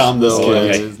chance to charm this no kid. way,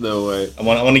 Okay. There's no way. I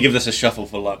want to give this a shuffle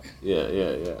for luck. Yeah.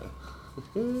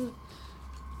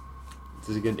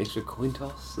 Does he get an extra coin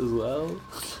toss as well?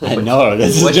 I know,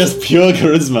 this is What's- just pure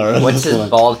charisma. on What's this his one.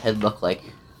 bald head look like?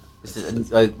 Is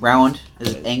it round?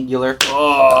 Is it angular?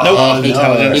 Oh, Nope. he,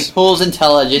 Intelligence. he pulls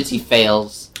intelligence. He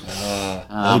fails.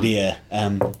 Oh dear.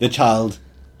 The child.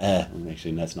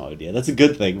 Actually, that's not oh dear. That's a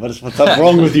good thing. What's up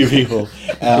wrong with you people?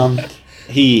 The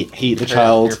Here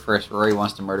child. first, Rory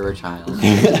wants to murder a child.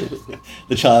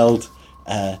 The child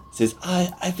says,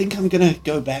 I think I'm gonna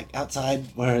go back outside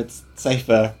where it's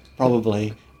safer,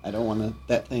 probably. I don't want to,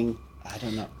 that thing, I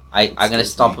don't know. I'm going to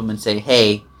stop him and say,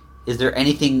 hey, is there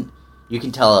anything you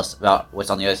can tell us about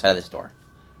what's on the other side of this door?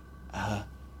 I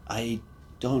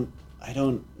don't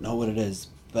know what it is,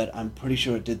 but I'm pretty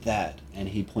sure it did that. And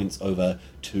he points over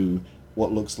to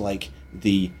what looks like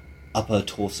the upper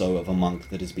torso of a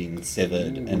monk that has been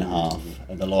severed in half.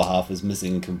 And the lower half is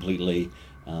missing completely.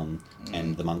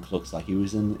 And the monk looks like he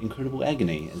was in incredible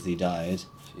agony as he died.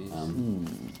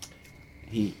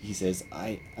 He says,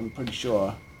 I'm pretty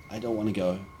sure I don't want to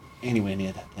go anywhere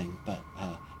near that thing, but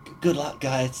good luck,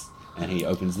 guys. And he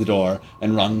opens the door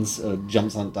and runs,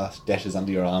 jumps on, dashes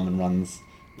under your arm and runs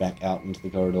back out into the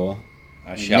corridor.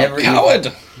 I shout,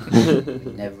 coward!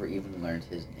 Never even learned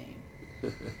his name.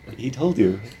 He told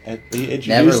you. He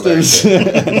Never introduced us.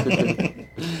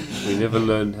 We never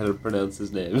learned how to pronounce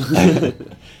his name.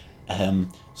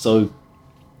 So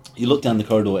you look down the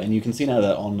corridor and you can see now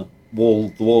that on the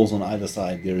walls on either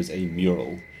side there is a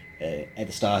mural. At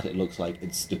the start it looks like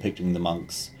it's depicting the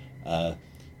monks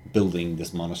building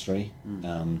this monastery.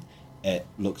 It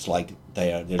looks like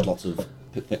there's lots of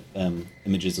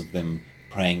images of them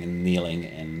praying and kneeling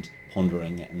and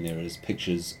pondering, and there is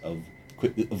pictures of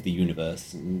the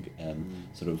universe and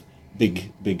sort of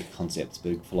big concepts,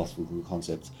 big philosophical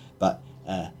concepts. But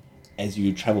as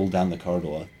you travel down the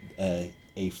corridor, a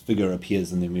figure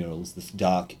appears in the murals, this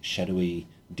dark, shadowy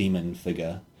demon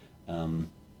figure, and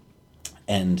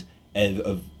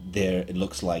there it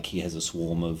looks like he has a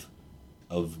swarm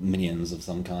of minions of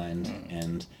some kind,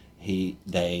 and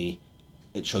it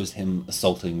shows him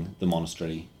assaulting the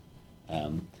monastery.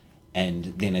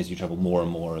 And then as you travel, more and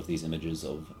more of these images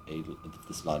of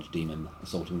this large demon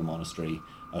assaulting the monastery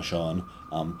are shown,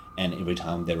 and every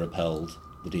time they're repelled,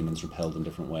 the demon's repelled in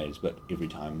different ways, but every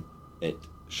time it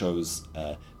shows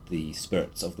the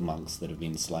spirits of the monks that have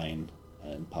been slain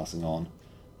and passing on.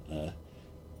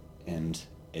 And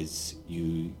as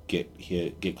you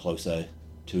get closer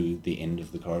to the end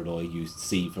of the corridor, you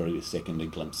see for a second a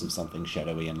glimpse of something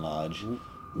shadowy and large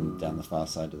down the far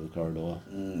side of the corridor.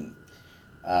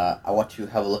 I want to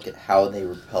have a look at how they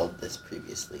repelled this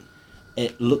previously.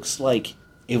 It looks like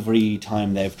every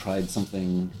time they've tried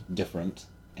something different,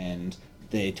 and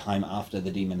the time after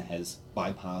the demon has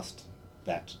bypassed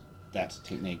that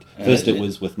technique. First it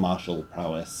was with martial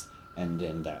prowess, and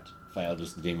then that failed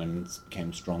as the demons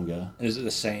became stronger. Is it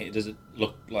the same? Does it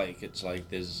look like it's like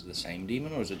there's the same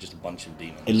demon, or is it just a bunch of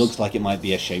demons? It looks like it might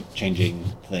be a shape-changing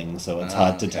thing, so it's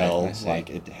hard to tell. Like,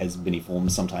 it has many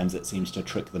forms. Sometimes it seems to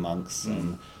trick the monks,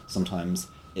 and sometimes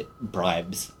it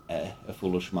bribes a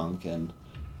foolish monk. And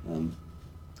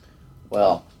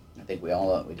well, I think we all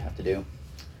know what we'd have to do.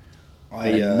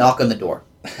 I knock on the door.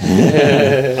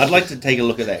 I'd like to take a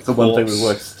look at that. It's the one thing corpse that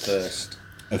works. first.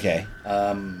 okay,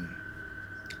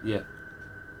 Yeah.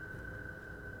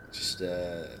 Just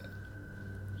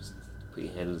Put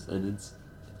your hand in his innards.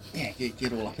 yeah,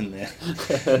 get all up in there.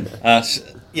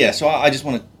 So I just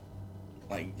want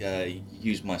to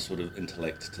use my sort of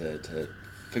intellect to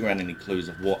figure out any clues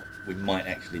of what we might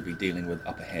actually be dealing with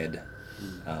up ahead,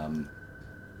 and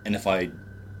if I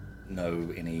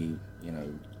know any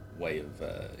way of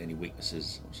any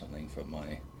weaknesses or something from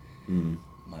my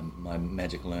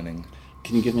magic learning.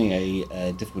 can you give me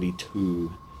a difficulty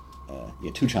 2?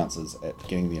 2 chances at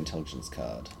getting the intelligence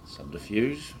card.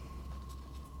 Subterfuge.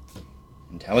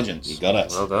 Intelligence. You got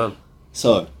it. Well done.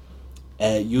 So,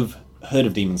 you've heard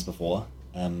of demons before.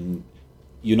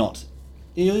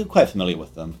 You're quite familiar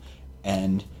with them,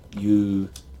 and you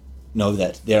know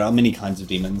that there are many kinds of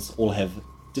demons. All have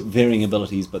varying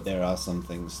abilities, but there are some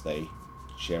things they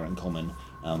share in common.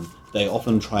 They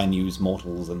often try and use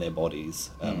mortals in their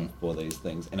bodies for these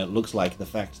things, and it looks like the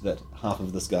fact that half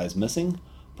of this guy's missing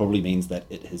probably means that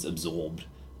it has absorbed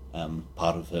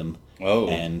part of him. Oh.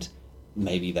 And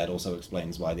maybe that also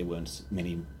explains why there weren't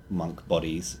many monk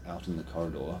bodies out in the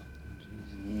corridor.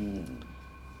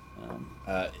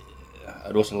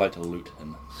 I'd also like to loot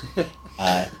him.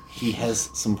 He has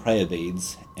some prayer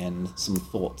beads and some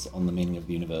thoughts on the meaning of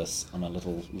the universe on a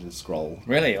little scroll.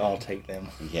 Really? I'll take them.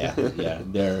 Yeah,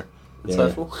 they're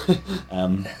Insightful.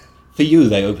 for you.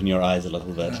 They open your eyes a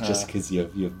little bit, just because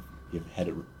you've had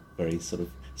a very sort of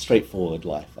straightforward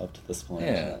life up to this point.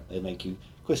 Yeah. They make you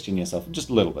question yourself just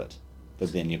a little bit,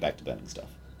 but then you're back to burning stuff.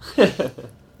 Okay.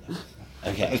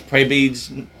 Those prayer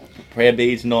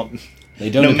beads, not.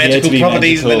 They don't No appear magical to be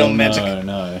properties, they're not magical. magic.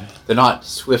 No. They're not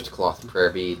swift cloth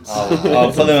prayer beads.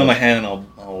 I'll put them in my hand and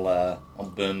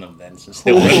I'll burn them then. So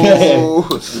still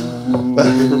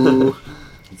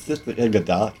It's It's just a good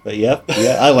dark, but yeah.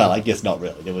 Oh, well, I guess not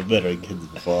really. They were murdering kids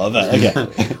before, but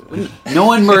okay. No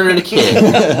one murdered a kid.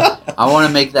 I want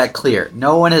to make that clear.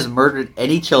 No one has murdered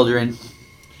any children.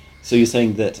 So you're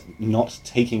saying that not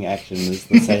taking action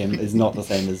is not the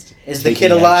same as Is the taking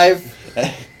kid alive?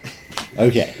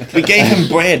 Okay. We gave him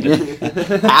bread.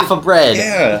 Half a bread.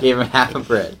 Yeah. Gave him half a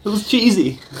bread. It was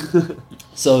cheesy.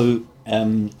 So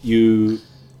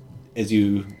as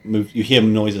you move, you hear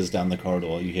noises down the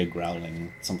corridor. You hear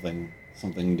growling. Something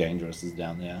dangerous is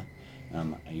down there.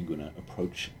 Are you gonna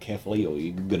approach carefully, or are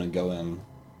you gonna go in,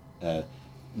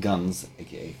 guns,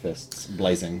 aka fists,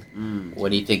 blazing?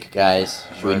 What do you think, guys?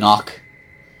 Should we Right. knock?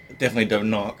 Definitely don't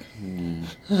knock.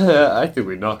 I think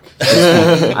we knock.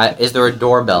 Is there a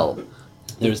doorbell?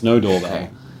 There is no doorbell.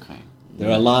 Okay.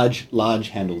 There are large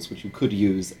handles which you could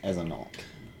use as a knock.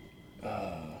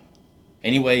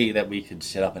 Any way that we could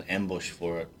set up an ambush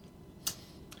for it?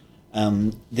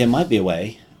 There might be a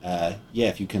way.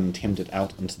 If you can tempt it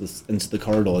out into the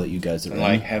corridor that you guys are And in.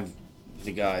 like have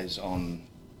the guys on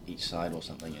each side or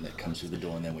something, and it comes through the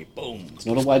door, and then we boom. It's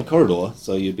not a wide corridor,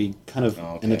 so you'd be kind of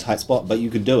Oh, in a okay. tight spot, but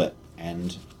you could do it,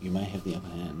 and you may have the upper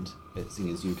hand, seeing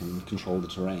as you can control the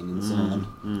terrain and so on.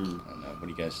 I don't know. What do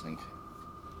you guys think?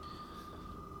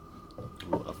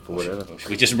 For whatever. Or should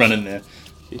we just run in there?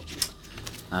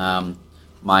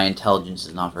 My intelligence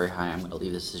is not very high. I'm going to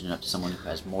leave this decision up to someone who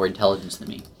has more intelligence than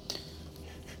me.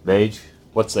 Mage,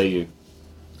 what say you?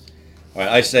 All right,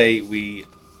 I say we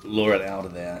lure it out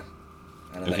of there,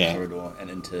 out of Okay. that corridor,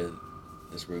 and into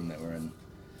this room that we're in.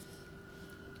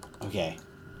 Okay,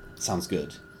 sounds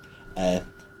good.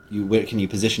 Where can you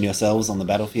position yourselves on the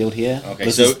battlefield here? Okay,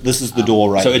 this so- is the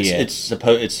door right so here.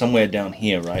 it's somewhere down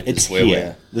here, right? It's Is where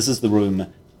here. This is the room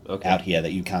Okay. out here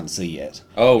that you can't see yet.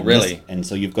 Oh, And really? and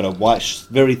so you've got a white,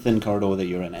 very thin corridor that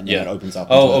you're in, and then Yeah. it opens up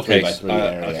Oh, into a okay. 3x3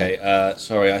 area. Okay.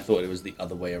 Sorry, I thought it was the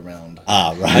other way around.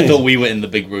 Ah, right. I thought we were in the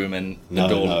big room and the No,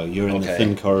 door. no, you're in the Okay.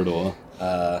 thin corridor.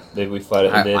 Maybe we fight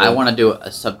it in there. I then? want to do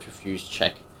a subterfuge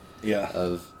check Yeah.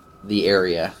 of the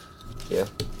area. Yeah.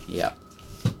 Yeah.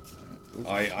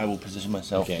 I will position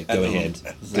myself. Okay, at go the- ahead.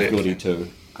 at the- 42.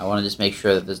 I want to just make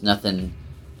sure that there's nothing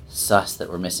sus that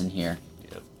we're missing here.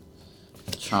 Yep.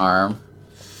 Charm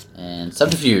and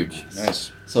subterfuge.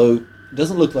 Nice. So it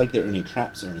doesn't look like there are any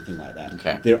traps or anything like that.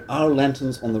 Okay. There are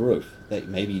lanterns on the roof that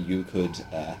maybe you could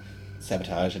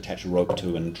sabotage, attach a rope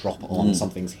to, and drop on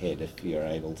something's head if you're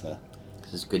able to.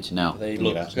 This is good to know. They Bring it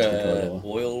look out into the corridor.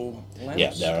 oil lamps.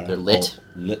 Yeah, there are. They're lit?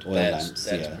 Lit oil That's lamps.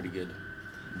 that's Yeah. pretty good.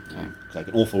 Okay. It's like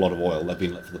an awful lot of oil. They've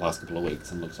been lit for the past couple of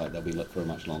weeks, and looks like they'll be lit for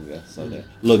much longer. So they're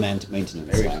low maintenance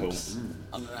Very lamps.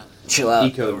 I'm gonna chill out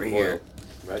Eco over here.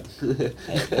 right?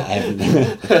 I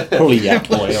haven't. Probably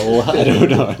yak oil. I don't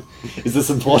know. Is this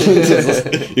important? Is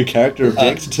this, your character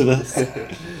object to this?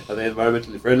 Are they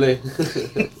environmentally friendly?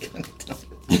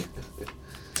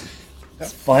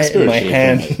 Fire in my Spiritually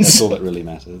friendly, That's hands. all that really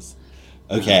matters.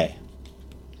 Okay.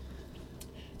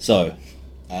 So,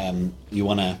 you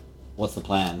wanna? What's the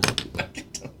plan? Are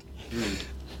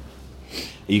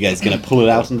you guys gonna pull it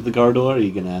out into the corridor? Or are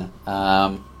you gonna?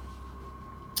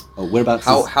 Oh, whereabouts?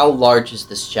 How large is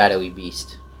this shadowy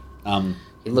beast? Is,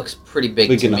 He looks pretty big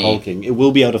big to and me. hulking. It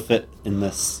will be able to fit in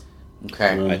this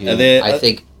Okay. room Are here. there I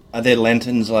think are there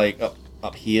lanterns like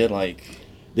up here like?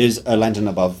 There's a lantern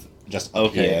above, just up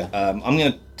Okay. here. I'm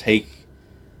gonna take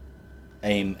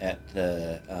aim at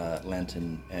the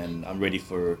lantern, and I'm ready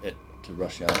for it to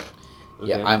rush out.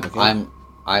 yeah, Okay. I'm Take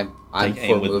for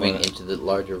aim with moving my- into the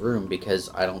larger room because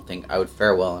I don't think I would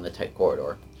fare well in a tight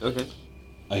corridor. Okay.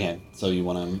 Okay, so you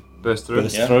want Burst through.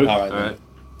 Burst Yeah. through? All right. Alright.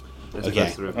 Let's Okay.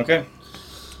 burst through. Okay.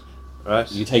 Right.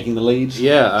 to? You taking the lead?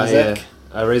 Yeah, Isaac?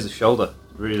 I raise a shoulder,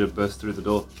 ready to burst through the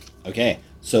door. Okay,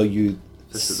 so you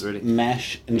Fist is ready.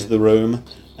 smash into Yeah. the room.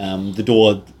 The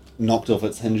door knocked off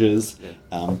its hinges,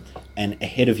 Yeah. and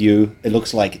ahead of you, it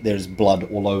looks like there's blood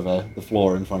all over the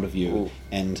floor in front of you. Ooh.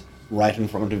 And right in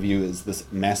front of you is this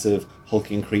massive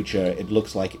hulking creature. It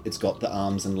looks like it's got the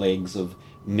arms and legs of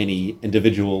many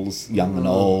individuals, young and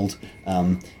old.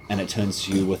 And it turns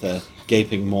to you with a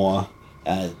gaping maw.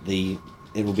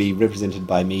 It will be represented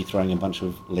by me throwing a bunch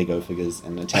of Lego figures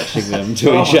and attaching them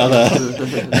to each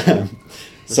other.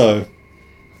 So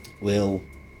we'll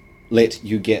let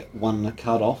you get one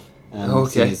card off. Okay.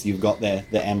 Seeing as you've got the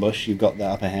ambush, you've got the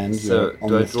upper hand. So, you're on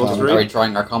do I this draw time. three? Are we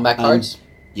drawing our combat cards?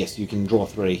 Yes, you can draw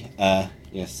 3.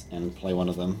 Yes, and play one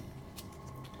of them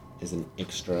as an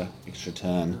extra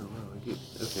turn. Oh, wow,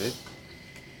 okay.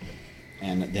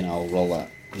 And then I'll roll out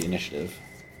the initiative.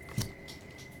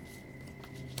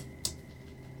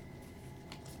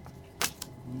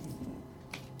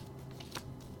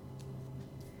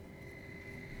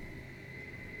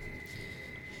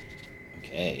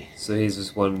 Okay. So he's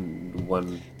just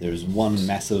one. There's one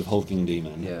massive hulking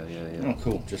demon. Yeah. Oh,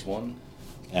 cool. Just one.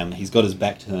 He's got his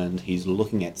back turned. He's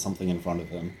looking at something in front of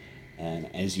him,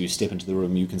 and as you step into the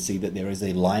room, you can see that there is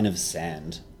a line of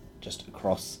sand just in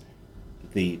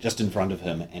front of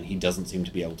him, and he doesn't seem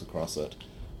to be able to cross it.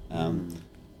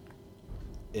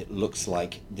 It looks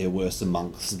like there were some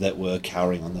monks that were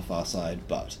cowering on the far side,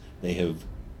 but they have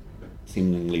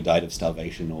seemingly died of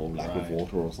starvation or lack of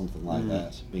water or something like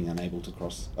that, being unable to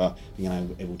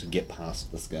get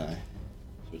past this guy.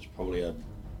 So it's probably a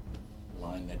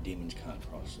line that demons can't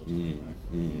cross. Or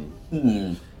something,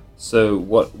 right? So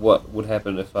what would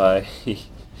happen if I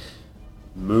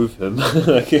move him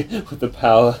with the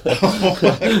power?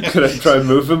 Could I try and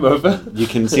move him over? You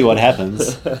can see what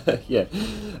happens. Yeah.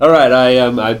 All right.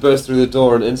 I burst through the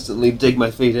door and instantly dig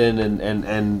my feet in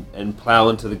and plow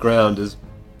into the ground as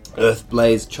earth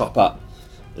blades chop up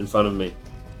in front of me.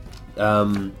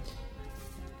 I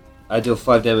deal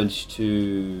 5 damage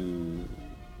to.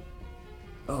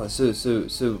 Oh,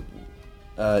 so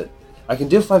I can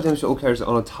deal 5 damage to all characters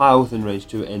on a tile within range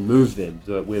 2 and move them.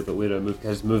 But where do I move? Can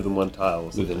I just move them one tile?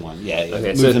 Or something? Within one, yeah. Okay,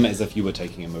 move so them as if you were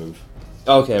taking a move.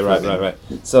 Okay, right.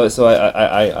 So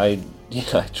I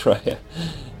try.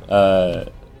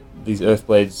 These earth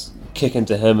blades kick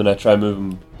into him, and I try and move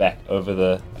him back over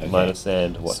the line of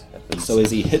sand. What happens? So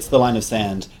as he hits the line of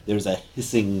sand, there's a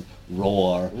hissing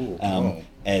roar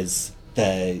as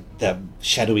the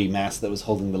shadowy mass that was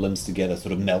holding the limbs together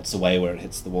sort of melts away where it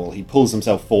hits the wall. He pulls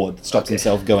himself forward, stops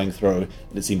himself going through,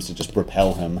 and it seems to just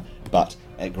propel him, but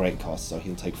at great cost. So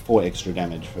he'll take 4 extra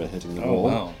damage for hitting the wall.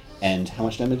 Wow. And how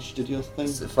much damage did your thing?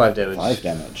 5 damage. 5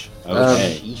 damage.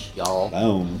 Okay. Sheesh, y'all.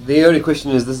 Boom. The only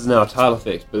question is, this is now a tile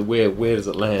effect, but where does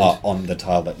it land? On the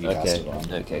tile that you cast it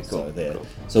on. Okay, cool. So there. Cool.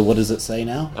 So what does it say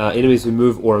now? Enemies who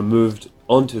move or are moved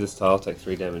onto this tile take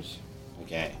 3 damage.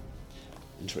 Okay.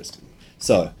 Interesting.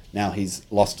 So, now he's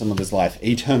lost some of his life.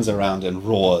 He turns around and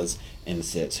roars and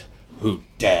says, "Who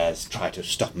dares try to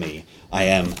stop me? I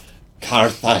am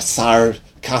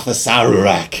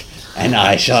Karthasarurak, and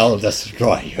I shall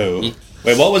destroy you."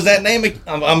 Wait, what was that name?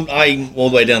 I'm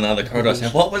all the way down the other corridor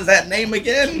saying, what was that name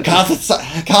again?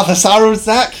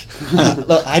 Karthasarurak?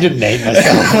 Look, I didn't name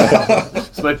myself.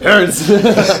 It's my parents.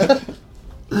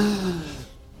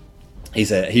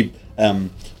 He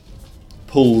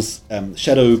pulls,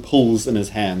 Shadow pulls in his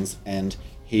hands, and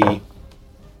he... That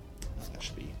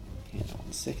should be here,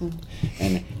 1 second.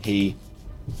 And he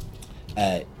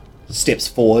steps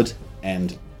forward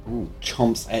and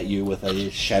chomps at you with a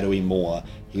shadowy maw.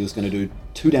 He was going to do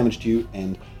 2 damage to you,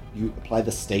 and you apply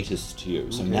the status to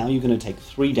you. So now you're going to take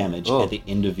 3 damage at the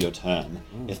end of your turn,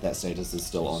 if that status is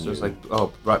still on So you. it's like,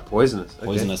 poisonous. Okay.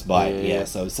 Poisonous bite, Yeah.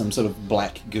 So some sort of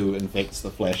black goo infects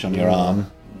the flesh on your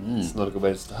arm. It's not a good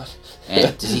way to start.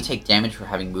 And does he take damage for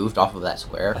having moved off of that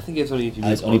square? I think it's only if you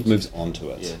It only moves onto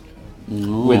it.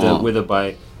 Yeah. Whether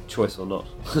by choice or not.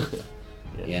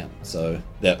 Yeah, so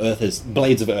the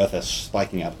blades of earth are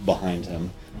spiking up behind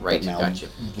him. Right, but now gotcha.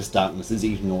 this darkness is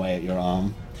eating away at your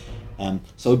arm.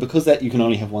 So because that you can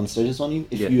only have 1 status on you,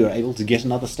 if you are able to get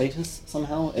another status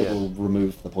somehow, it will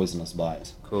remove the poisonous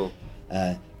bite. Cool.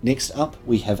 Next up,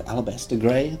 we have Alabaster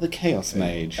Grey, the Chaos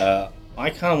Mage. I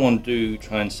kind of want to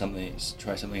try something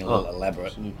a little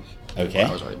elaborate. Okay.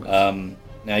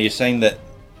 Now you're saying that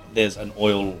there's an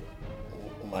oil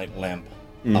lamp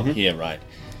up here, right?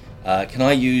 Can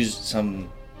I use some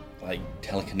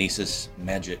telekinesis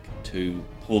magic to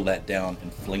pull that down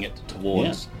and fling it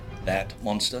towards that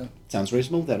monster? Sounds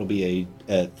reasonable. That'll be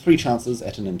a 3 chances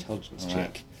at an intelligence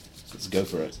check. Let's go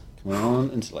for it. Come on,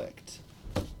 intellect.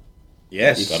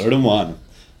 Yes. You got it in 1.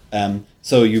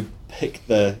 So you pick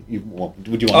would you want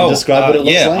to describe what it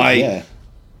looks like?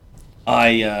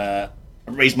 I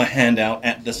raise my hand out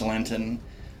at this lantern,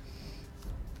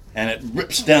 and it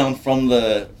rips down from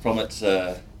its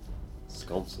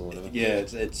Sconce or whatever. yeah,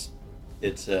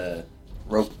 it's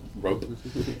rope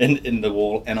in the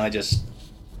wall, and I just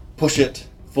push it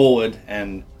forward,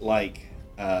 and like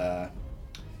a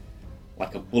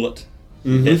bullet,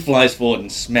 it flies forward and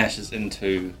smashes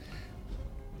into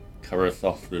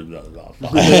Karthasarurak.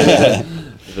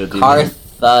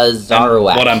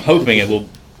 What I'm hoping it will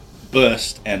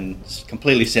burst and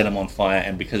completely set him on fire,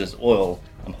 and because it's oil,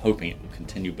 I'm hoping it will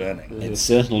continue burning. It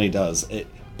certainly does. It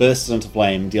bursts into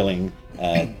flame, dealing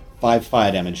 5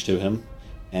 fire damage to him,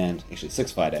 and actually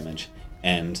 6 fire damage,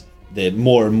 and the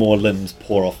more and more limbs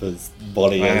pour off his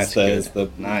body as the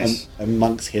Nice. a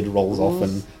monk's head rolls off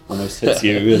and almost hits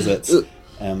you as it's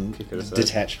aside.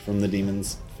 detached from the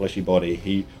demon's fleshy body.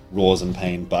 He roars in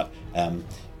pain, but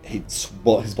his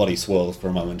body swirls for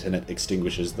a moment and it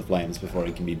extinguishes the flames before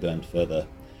he can be burnt further.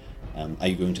 Are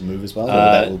you going to move as well, or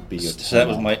that will be your turn? So that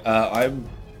was my.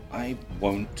 I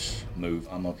won't move.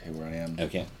 I'm okay where I am.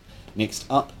 Okay. Next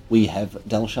up, we have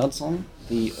Dalshadsong,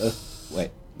 the Earth.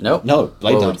 Wait. Nope. No,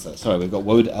 Blade Wode. Dancer. Sorry, we've got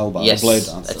Wode Albar, Yes, the Blade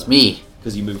Dancer. that's me.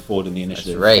 Because you moved forward in the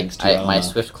initiative. That's right. Thanks to your My armor.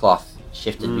 swift cloth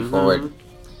shifted me forward.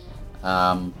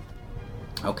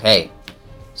 Okay.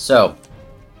 So,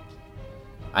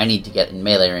 I need to get in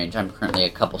melee range. I'm currently a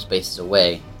couple spaces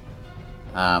away.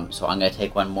 So I'm going to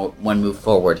take one move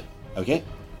forward. Okay.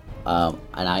 And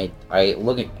I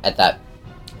look at that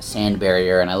sand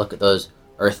barrier, and I look at those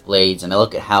earth blades, and I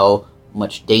look at how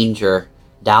much danger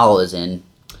Dal is in,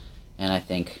 and I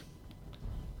think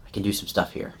I can do some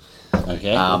stuff here.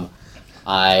 Okay.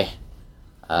 I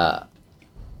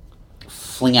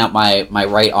fling out my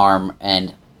right arm,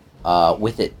 and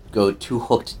with it go 2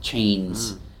 hooked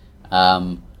chains.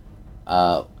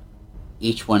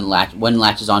 Each one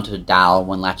latches onto Dal,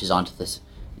 one latches onto this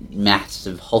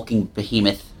massive hulking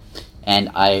behemoth, and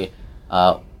I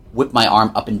whip my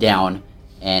arm up and down,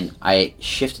 and I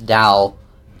shift Dal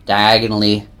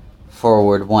diagonally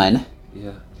forward 1,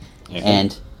 Yeah. Okay.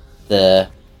 and the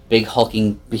big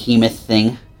hulking behemoth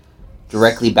thing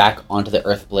directly back onto the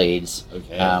earth blades.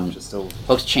 Okay. Just all.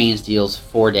 Hooked chains deals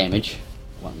 4 damage,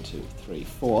 1, 2, 3,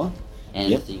 4. and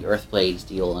Yep. the earth blades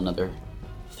deal another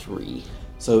 3.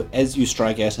 So as you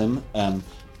strike at him,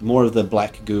 more of the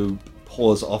black goo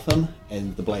pours off him,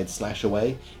 and the blades slash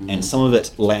away, and some of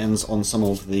it lands on some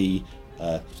of the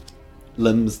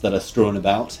limbs that are strewn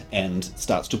about, and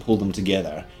starts to pull them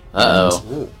together. Uh-oh.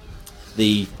 And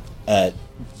the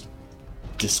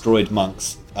destroyed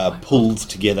monks are pulled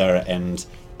together, and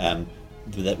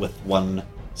with one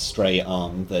stray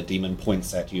arm, the demon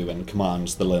points at you and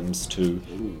commands the limbs to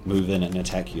move in and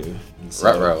attack you. And so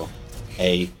Ruh-roh.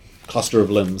 a cluster of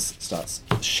limbs starts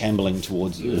shambling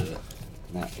towards you. Ugh.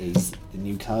 And that is the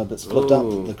new card that's flipped up,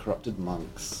 Ooh. the Corrupted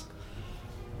Monks.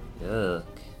 Yuck.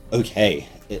 Okay,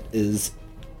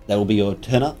 that will be your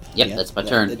turn up. Yep, that's my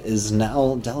turn. It is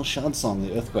now Dalshadsong,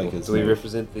 the Earthquakers. Do we move.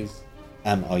 represent these?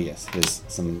 Oh yes, there's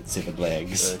some severed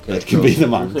legs Okay, that can cool. be the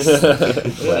monks.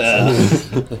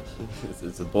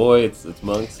 It's a boy. It's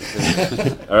monks.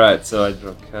 All right. So I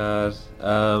draw a card.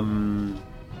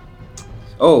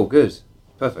 Oh, good.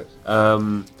 Perfect.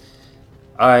 I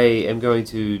am going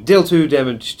to deal 2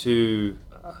 damage to.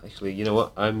 Actually, you know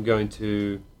what? I'm going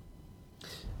to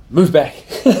move back.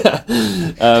 Just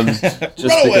Run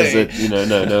because away!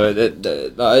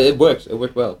 it worked. It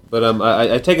worked well. But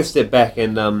I take a step back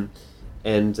and I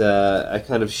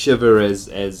kind of shiver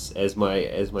as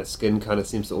my skin kind of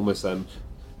seems to almost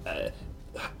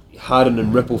harden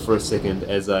and ripple for a second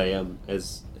as I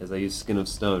use Skin of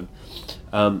Stone.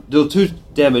 Deal 2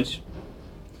 damage.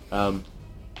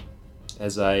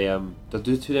 As I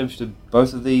do 2 damage to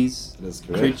both of these That is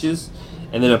correct. creatures,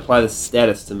 and then apply the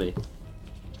status to me.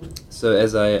 So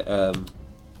as I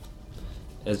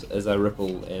as I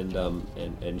ripple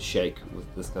and shake with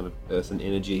this kind of earthen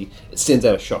energy, it sends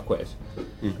out a shockwave.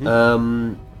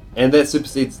 Mhm. And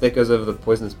that goes over the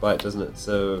poisonous bite, doesn't it?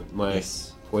 So my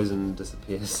Yes. poison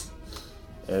disappears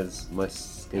as my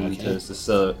skin Okay. turns to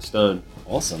stone.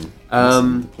 Awesome.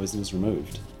 Um, The poison is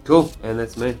removed. Cool, and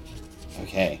that's me.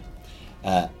 Okay.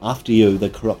 After you, the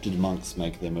Corrupted Monks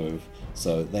make their move.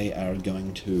 So they are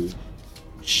going to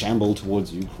shamble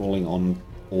towards you, crawling on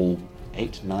all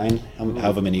 8, 9,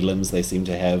 however many limbs they seem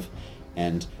to have.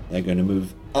 And they're going to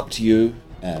move up to you,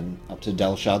 up to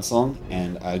Dalshadsong,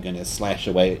 and are going to slash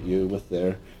away at you with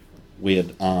their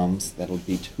weird arms. That'll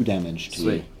be 2 damage to you.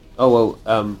 Sweet. Oh,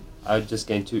 well, I just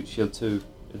gained shield 2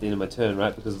 at the end of my turn,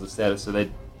 right? Because of the status, so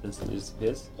they instantly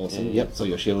disappears. Awesome. Yeah. Yep. So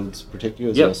your shields protect you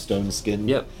as Yep. your stone skin.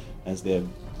 Yep. As their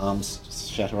arms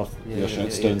shatter off Yeah, your yeah,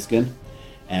 stone yeah. skin.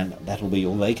 And that'll be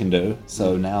all they can do.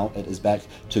 So now it is back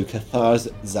to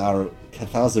Catharzarak,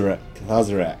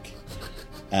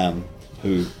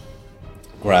 who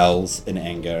growls in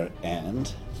anger,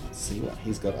 and let's see what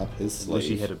he's got up his Wish he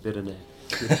sleeve. had a bitter name.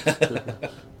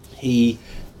 He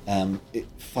it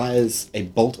fires a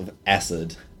bolt of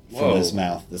acid from Whoa. his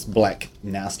mouth, this black,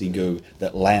 nasty goo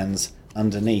that lands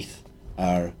underneath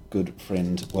our good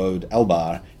friend Wode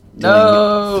Albar, dealing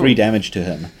No! 3 damage to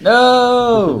him.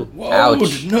 No! Whoa,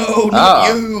 Ouch. no, not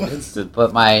Oh. you! Instant.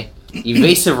 But my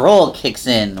evasive roll kicks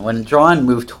in. When drawn,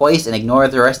 move twice and ignore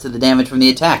the rest of the damage from the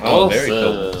attack. Oh, very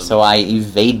cool. Awesome. So I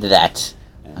evade that.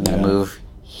 I'm gonna move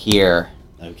here.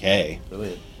 Okay.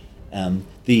 Brilliant.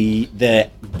 The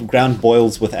ground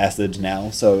boils with acid now,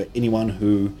 so anyone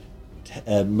who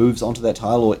moves onto that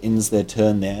tile or ends their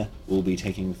turn there will be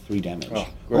taking 3 damage. Oh,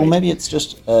 or great. maybe it's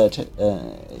just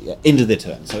end of their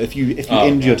turn. So if you Oh,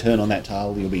 end your okay. turn on that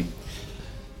tile, you'll be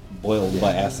boiled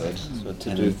by acid what to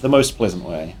in do. the most pleasant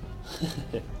way.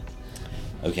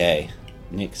 Okay,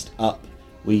 next up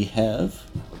we have...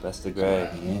 Bester Grey.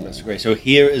 Yeah, That's great. So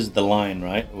here is the line,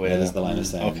 right? Where that is the line of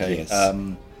sound, Okay. yes.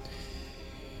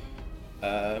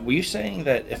 Were you saying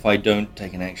that if I don't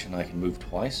take an action, I can move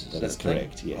twice? That is the thing?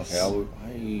 correct, yes. Okay,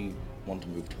 I want to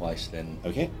move twice then.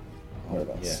 Okay. Oh,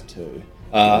 Whereabouts? yeah. Two.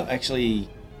 Actually,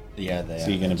 yeah, they So are.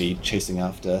 you're going to be chasing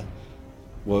after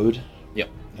Woad? Yep.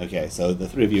 Okay, so the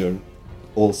three of you are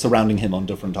all surrounding him on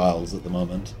different tiles at the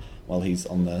moment while he's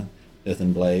on the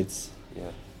earthen blades. Yeah.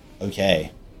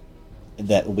 Okay.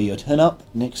 That will be your turn up.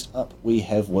 Next up, we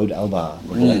have Woad Albar, the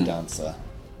Blade Dancer.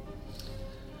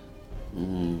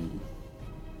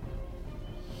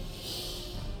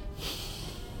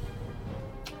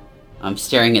 I'm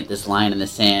staring at this line in the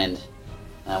sand,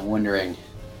 and I'm wondering,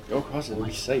 Go across it, it'll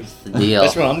be safe. the deal.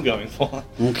 That's what I'm going for.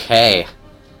 Okay.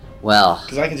 Well,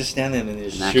 Because I can just stand there and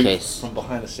just In that shoot case. from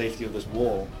behind the safety of this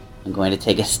wall. I'm going to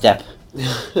take a step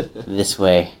this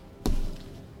way.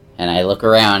 And I look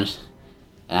around,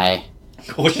 and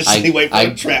Cautiously wait for I-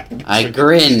 the trap to be I triggered.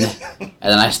 grin, and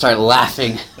then I start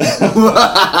laughing.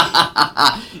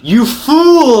 You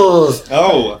fools!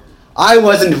 Oh, I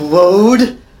wasn't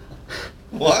Woad.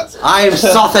 what? I am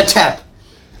Sothatep.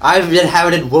 I've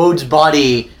inhabited Woad's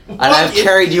body, and I've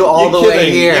carried you all the You're way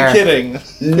kidding, here. You're kidding.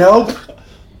 Nope.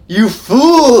 You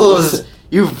fools!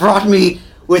 You've brought me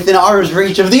within arm's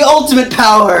reach of the ultimate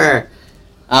power!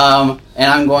 And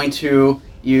I'm going to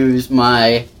use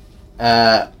my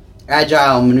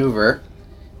agile maneuver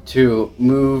to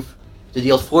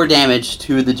deal 4 damage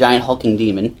to the giant hulking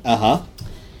demon Uh-huh.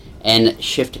 and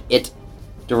shift it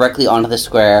directly onto the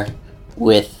square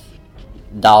with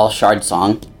Dal Shard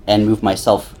Song and move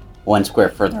myself 1 square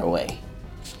further away.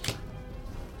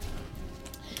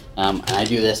 And I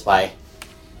do this by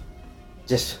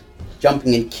just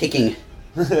jumping and kicking.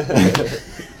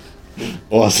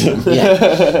 Awesome. Yeah.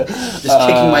 Just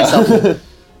kicking myself.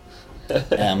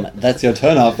 That's your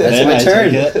turn up. That's then, my I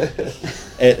turn. take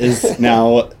It is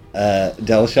now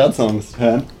Del Shadsong's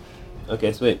turn.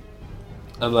 Okay, sweet.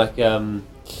 I'm like, well,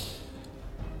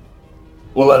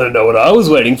 I don't know what I was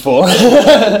waiting for.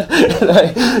 And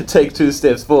I take 2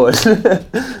 steps forward.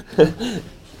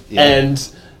 Yeah.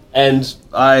 And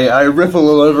I ripple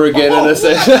all over again and I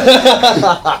say,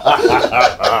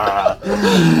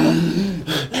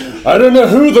 I don't know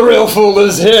who the real fool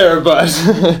is here, but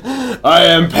I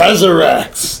am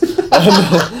Pazarax.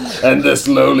 And this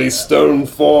lowly stone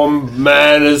form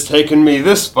man has taken me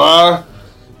this far.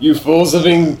 You fools have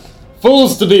been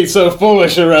fools to be so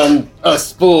foolish around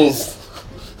us fools.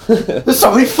 There's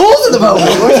so many fools at the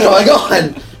moment. What's going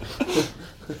on?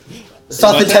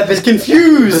 Sothatep is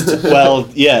confused. Well,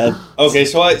 yeah. Okay,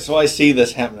 so I see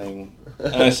this happening,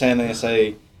 and I stand there and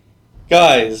say,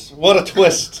 "Guys, what a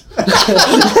twist!"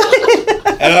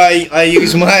 And I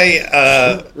use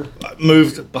my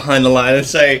move behind the line and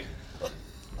say,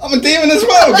 "I'm a demon as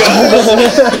well, guys!"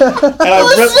 And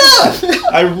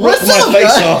I rip my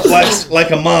face off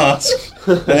like a mask.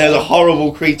 And there's a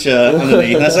horrible creature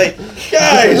underneath. And I say,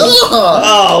 "Guys,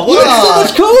 oh, what You're so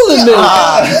much cooler than me.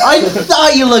 I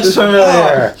thought you looked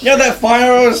familiar. You know that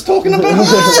fire I was talking about?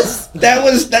 Yes. That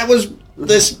was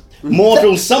this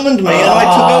mortal summoned me and I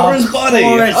took over his body.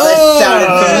 That sounded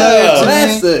familiar to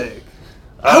me. Classic.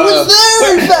 I was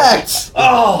there, in fact.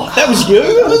 Oh, that was you?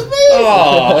 That was me.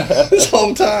 Oh, this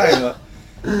whole time.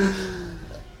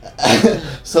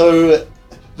 So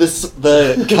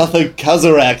the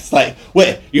Kazarak's like,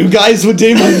 wait, you guys were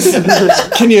demons?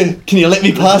 Can you let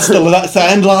me pass that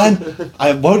sand line?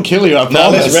 I won't kill you, I Now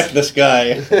let's promise. wreck this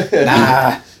guy.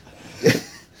 Nah.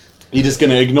 You're just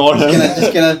gonna ignore him.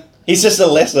 Just gonna. He's just a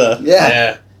lesser.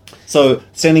 Yeah. So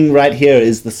standing right here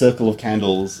is the circle of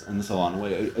candles and so on.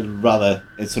 Rather,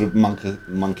 it's sort of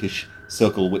monkish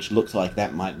circle, which looks like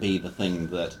that might be the thing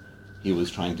that he was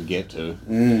trying to get to.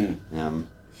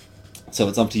 So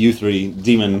it's up to you three,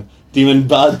 demon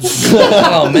buds.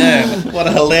 Oh man, what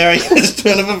a hilarious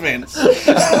turn of events.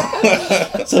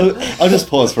 So I'll just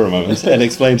pause for a moment and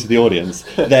explain to the audience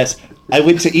that I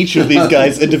went to each of these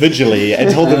guys individually and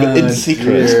told them in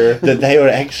secret that they were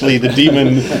actually the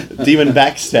demon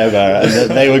backstabber and that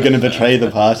they were going to betray the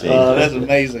party. Oh, that's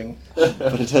amazing.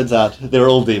 But it turns out they're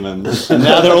all demons. And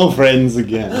now they're all friends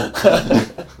again.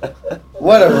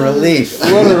 What a relief.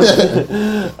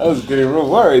 I was getting real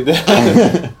worried there.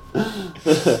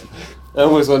 I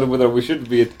always wondered whether we should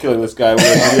be killing this guy when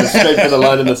we're going straight for the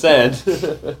line in the sand.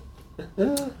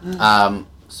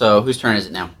 So whose turn is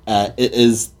it now?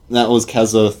 That was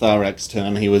Kazo Tharak's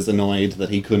turn. He was annoyed that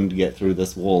he couldn't get through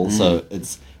this wall, so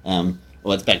it's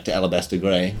back to Alabaster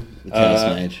Grey, the Chaos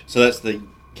Mage. So that's the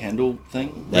candle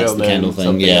thing. That's Real the name, candle thing.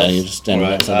 something Yeah, else. you're just standing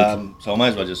Alright, outside. so I might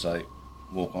as well just like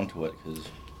walk onto it because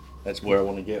that's where I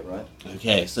want to get, right?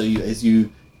 Okay, so as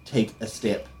you take a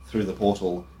step through the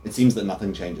portal, it seems that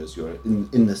nothing changes. You're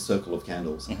in this circle of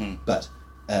candles. Mhm. But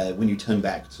when you turn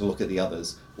back to look at the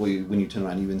others, when you turn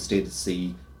around, you instead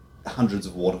see hundreds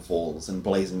of waterfalls and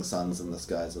blazing suns in the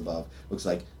skies above. Looks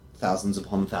like thousands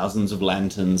upon thousands of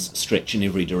lanterns stretch in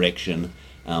every direction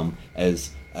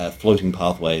as floating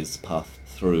pathways path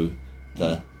through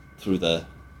the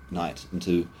night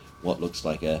into what looks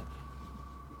like a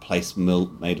place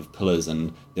made of pillars,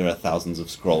 and there are thousands of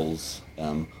scrolls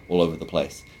all over the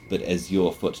place. But as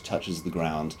your foot touches the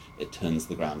ground, it turns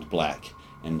the ground black,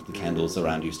 and the candles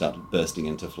around you start bursting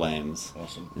into flames.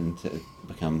 Awesome. And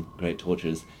become great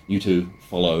torches. You two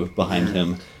follow behind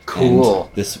him. Cool.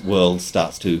 And this world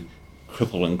starts to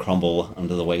cripple and crumble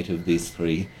under the weight of these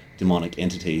three demonic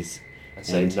entities. I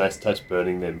say, And- nice touch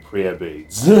burning them prayer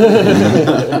beads.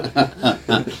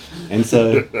 And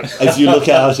so, as you look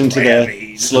out into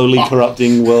the slowly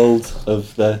corrupting world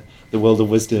of the world of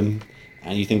wisdom,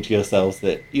 and you think to yourselves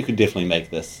that you could definitely make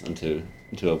this into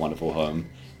a wonderful home.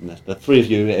 And the three of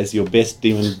you, as your best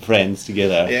demon friends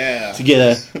together, Yeah.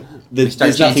 there's Start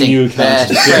nothing chanting, you can't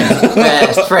best friends,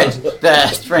 best friends,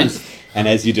 best friends. And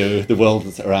as you do, the world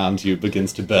around you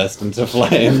begins to burst into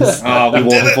flames. Oh, The we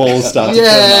did it! waterfalls start Yay! to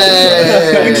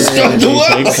turn up. We destroyed the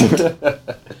world!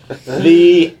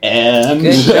 The end.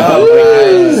 Good job,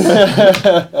 guys.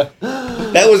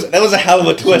 That was a hell of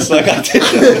a twist. Like I did.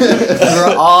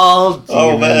 We're all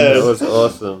Oh, man. That was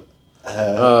awesome.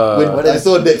 What I a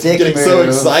saw Nick dick getting so move.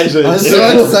 excited. I was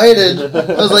so excited.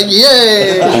 I was like,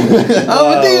 yay! I'm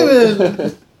a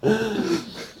demon!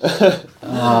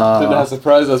 Didn't know how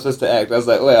surprised I was supposed to act. I was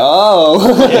like, wait,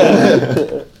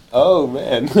 oh! Oh,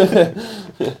 man.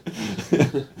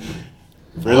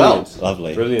 Brilliant.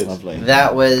 Lovely. Brilliant. Lovely.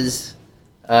 That was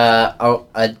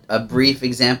a brief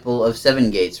example of Seven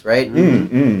Gates, right?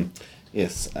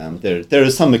 Yes, there are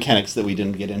some mechanics that we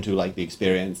didn't get into, like the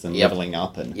experience and Yep. leveling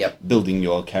up and Yep. building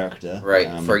your character.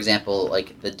 Right. For example,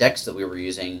 like the decks that we were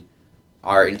using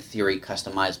are in theory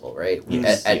customizable, right?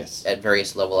 Yes, At yes. at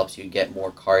various level ups, you get more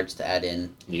cards to add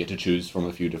in. You get to choose from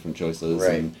a few different choices.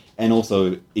 Right. And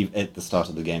also, at the start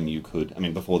of the game,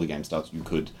 before the game starts, you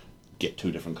could get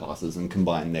two different classes and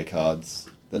combine their cards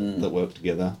that work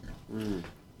together.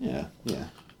 Yeah, yeah.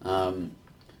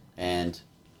 And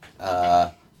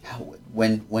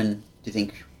when do you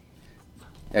think?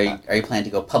 Are you planning to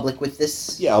go public with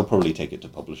this? Yeah, I'll probably take it to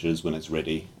publishers when it's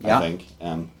ready, Yeah. I think.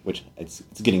 Which it's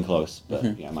getting close, but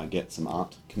Mhm. yeah, I might get some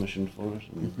art commissioned for it,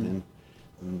 and then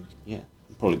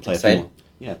probably play Excited.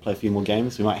 play a few more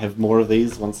games. We might have more of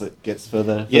these once it gets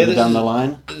further Yeah, this down is- the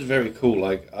line. This is very cool.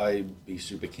 Like I'd be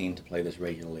super keen to play this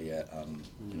regularly at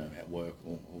at work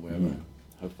or wherever.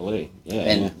 Hopefully, yeah.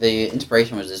 And yeah. the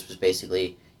inspiration was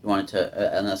basically you wanted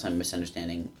to, unless I'm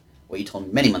misunderstanding what you told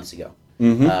me many months ago.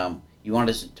 Mhm. You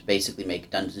wanted us to basically make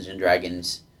Dungeons and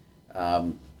Dragons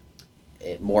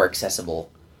more accessible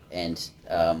and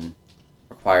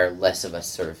require less of a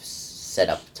sort of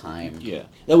setup time. Yeah,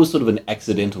 that was sort of an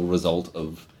accidental result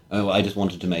of. I just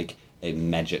wanted to make a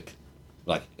magic,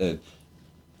 like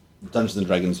Dungeons and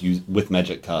Dragons with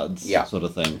magic cards, Yeah. sort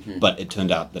of thing. Mhm. But it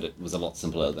turned out that it was a lot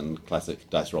simpler than classic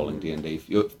dice rolling D&D.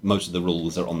 Most of the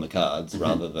rules are on the cards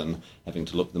rather than having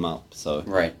to look them up. So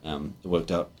Right. it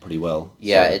worked out pretty well.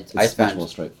 Yeah, So I it's much found- more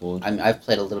straightforward. I've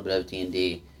played a little bit of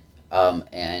D&D,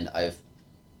 and I've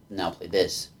now played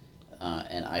this,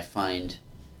 and I find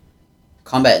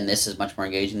combat in this is much more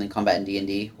engaging than combat in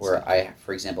D&D, where I,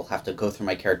 for example, have to go through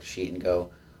my character sheet and go,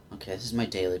 okay, this is my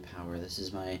daily power, this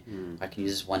is my, I can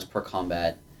use this once per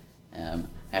combat, I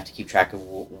have to keep track of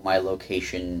my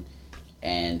location,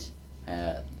 and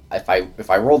if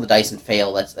I roll the dice and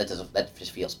fail, that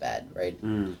just feels bad, right?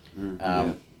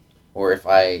 Or if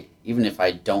I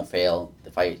don't fail,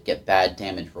 if I get bad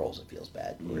damage rolls, it feels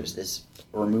bad. Whereas this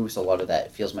removes a lot of that.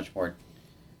 It feels much more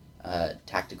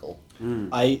tactical.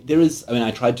 I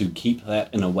tried to keep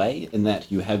that in a way, in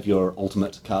that you have your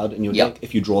ultimate card in your Yep. deck.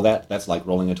 If you draw that, that's like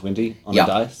rolling a 20 on Yep.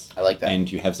 the dice. I like that.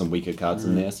 And you have some weaker cards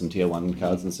in there, some tier 1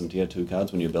 cards and some tier 2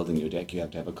 cards. When you're building your deck, you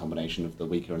have to have a combination of the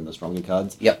weaker and the stronger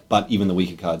cards. Yep. But even the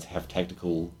weaker cards have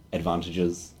tactical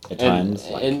advantages at times.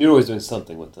 And you're always doing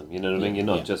something with them, you know what I mean? Yeah, You're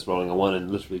not yeah. just rolling a 1 and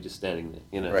literally just standing there,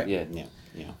 you know? Right.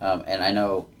 Yeah. And I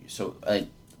know, so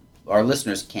our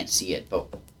listeners can't see it, but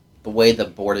the way the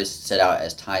board is set out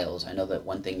as tiles, I know that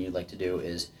one thing you'd like to do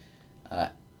is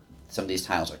some of these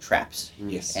tiles are traps.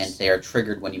 Yes. And they are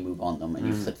triggered when you move on them, and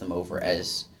you flip them over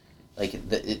as,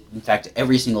 in fact,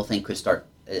 every single thing could start,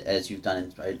 as you've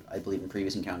done, I believe, in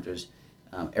previous encounters,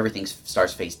 everything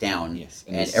starts face down. Yes,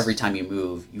 And every time you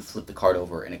move, you flip the card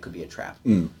over, and it could be a trap.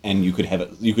 And you could have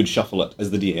it. You could shuffle it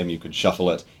as the DM. You could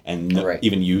shuffle it, and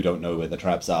even you don't know where the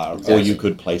traps are. Exactly. Or you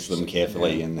could place them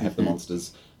carefully and have the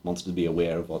monsters be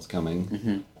aware of what's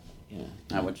coming.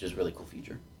 Which is a really cool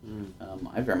feature.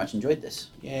 I very much enjoyed this.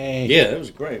 Yay! Yeah, that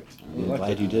was great. I'm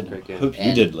glad you did. Great game. Hope you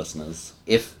And- did, listeners.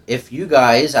 If you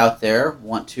guys out there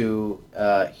want to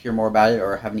hear more about it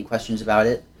or have any questions about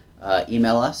it,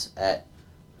 email us at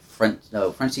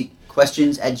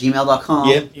frontseatquestions@gmail.com.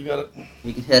 Yeah, you got it.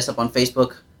 You can hit us up on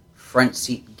Facebook, Front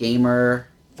Seat Gamer,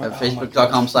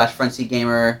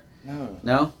 facebook.com/frontseatgamer.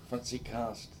 No? Front Seat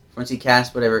Cast. Front Seat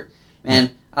Cast, whatever.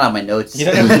 Man, I don't have my notes. You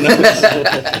don't have the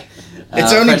notes?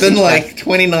 It's only Front been Seat like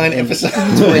 29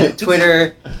 episodes.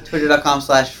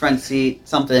 Twitter.com/Front Seat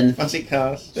something. Front Seat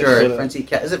Cast. Sure, Front Seat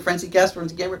Cast. Is it Front Seat Cast, Front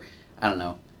Seat Gamer? I don't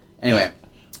know. Anyway.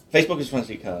 Facebook is Front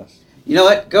Seat Cast. You know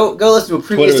what? Go listen to a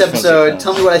previous Twitter is episode. Front Seat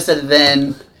Tell me what I said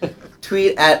then.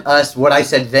 Tweet at us what I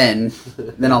said then.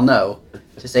 Then I'll know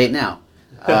to say it now.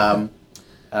 I'd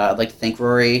like to thank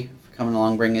Rory for coming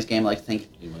along, bringing his game. I'd like to thank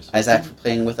Isaac for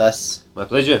playing with us. My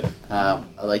pleasure. I'd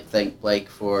like to thank Blake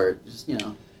for just,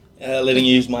 Letting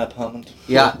you use my apartment.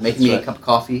 making me a cup of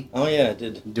coffee, Oh, yeah, I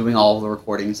did. doing all the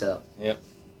recording. So Yep.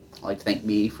 I'd like to thank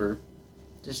me for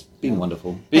just Being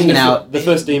wonderful. Being Hanging the, out. the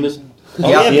first demon. Oh,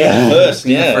 yeah, being Yeah. the first,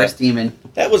 being yeah. the first demon.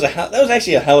 That was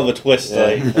actually a hell of a twist. Yeah.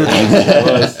 Like. It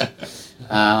was.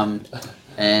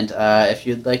 And if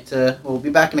you'd like to, we'll be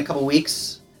back in a couple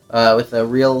weeks with a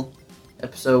real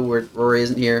episode where Rory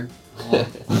isn't here.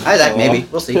 Isaac, maybe.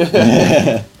 We'll see.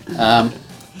 And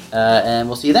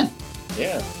we'll see you then.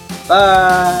 Yeah.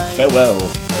 Bye. Farewell.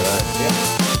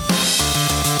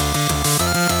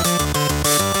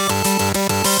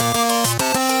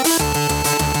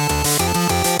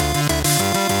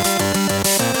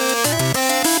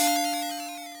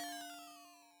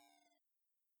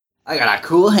 I got a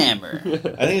cool hammer. I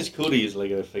think it's cool to use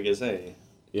Lego figures, eh?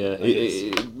 Yeah,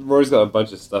 Like Rory's got a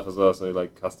bunch of stuff as well, so he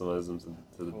like customize them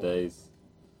to the days.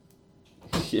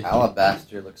 Yeah.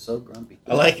 Alabaster looks so grumpy.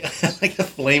 I like the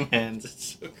flame hands.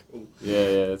 It's so cool.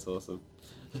 Yeah, that's awesome.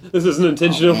 This isn't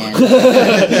intentional. Oh, man.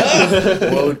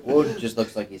 Woad just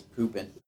looks like he's pooping.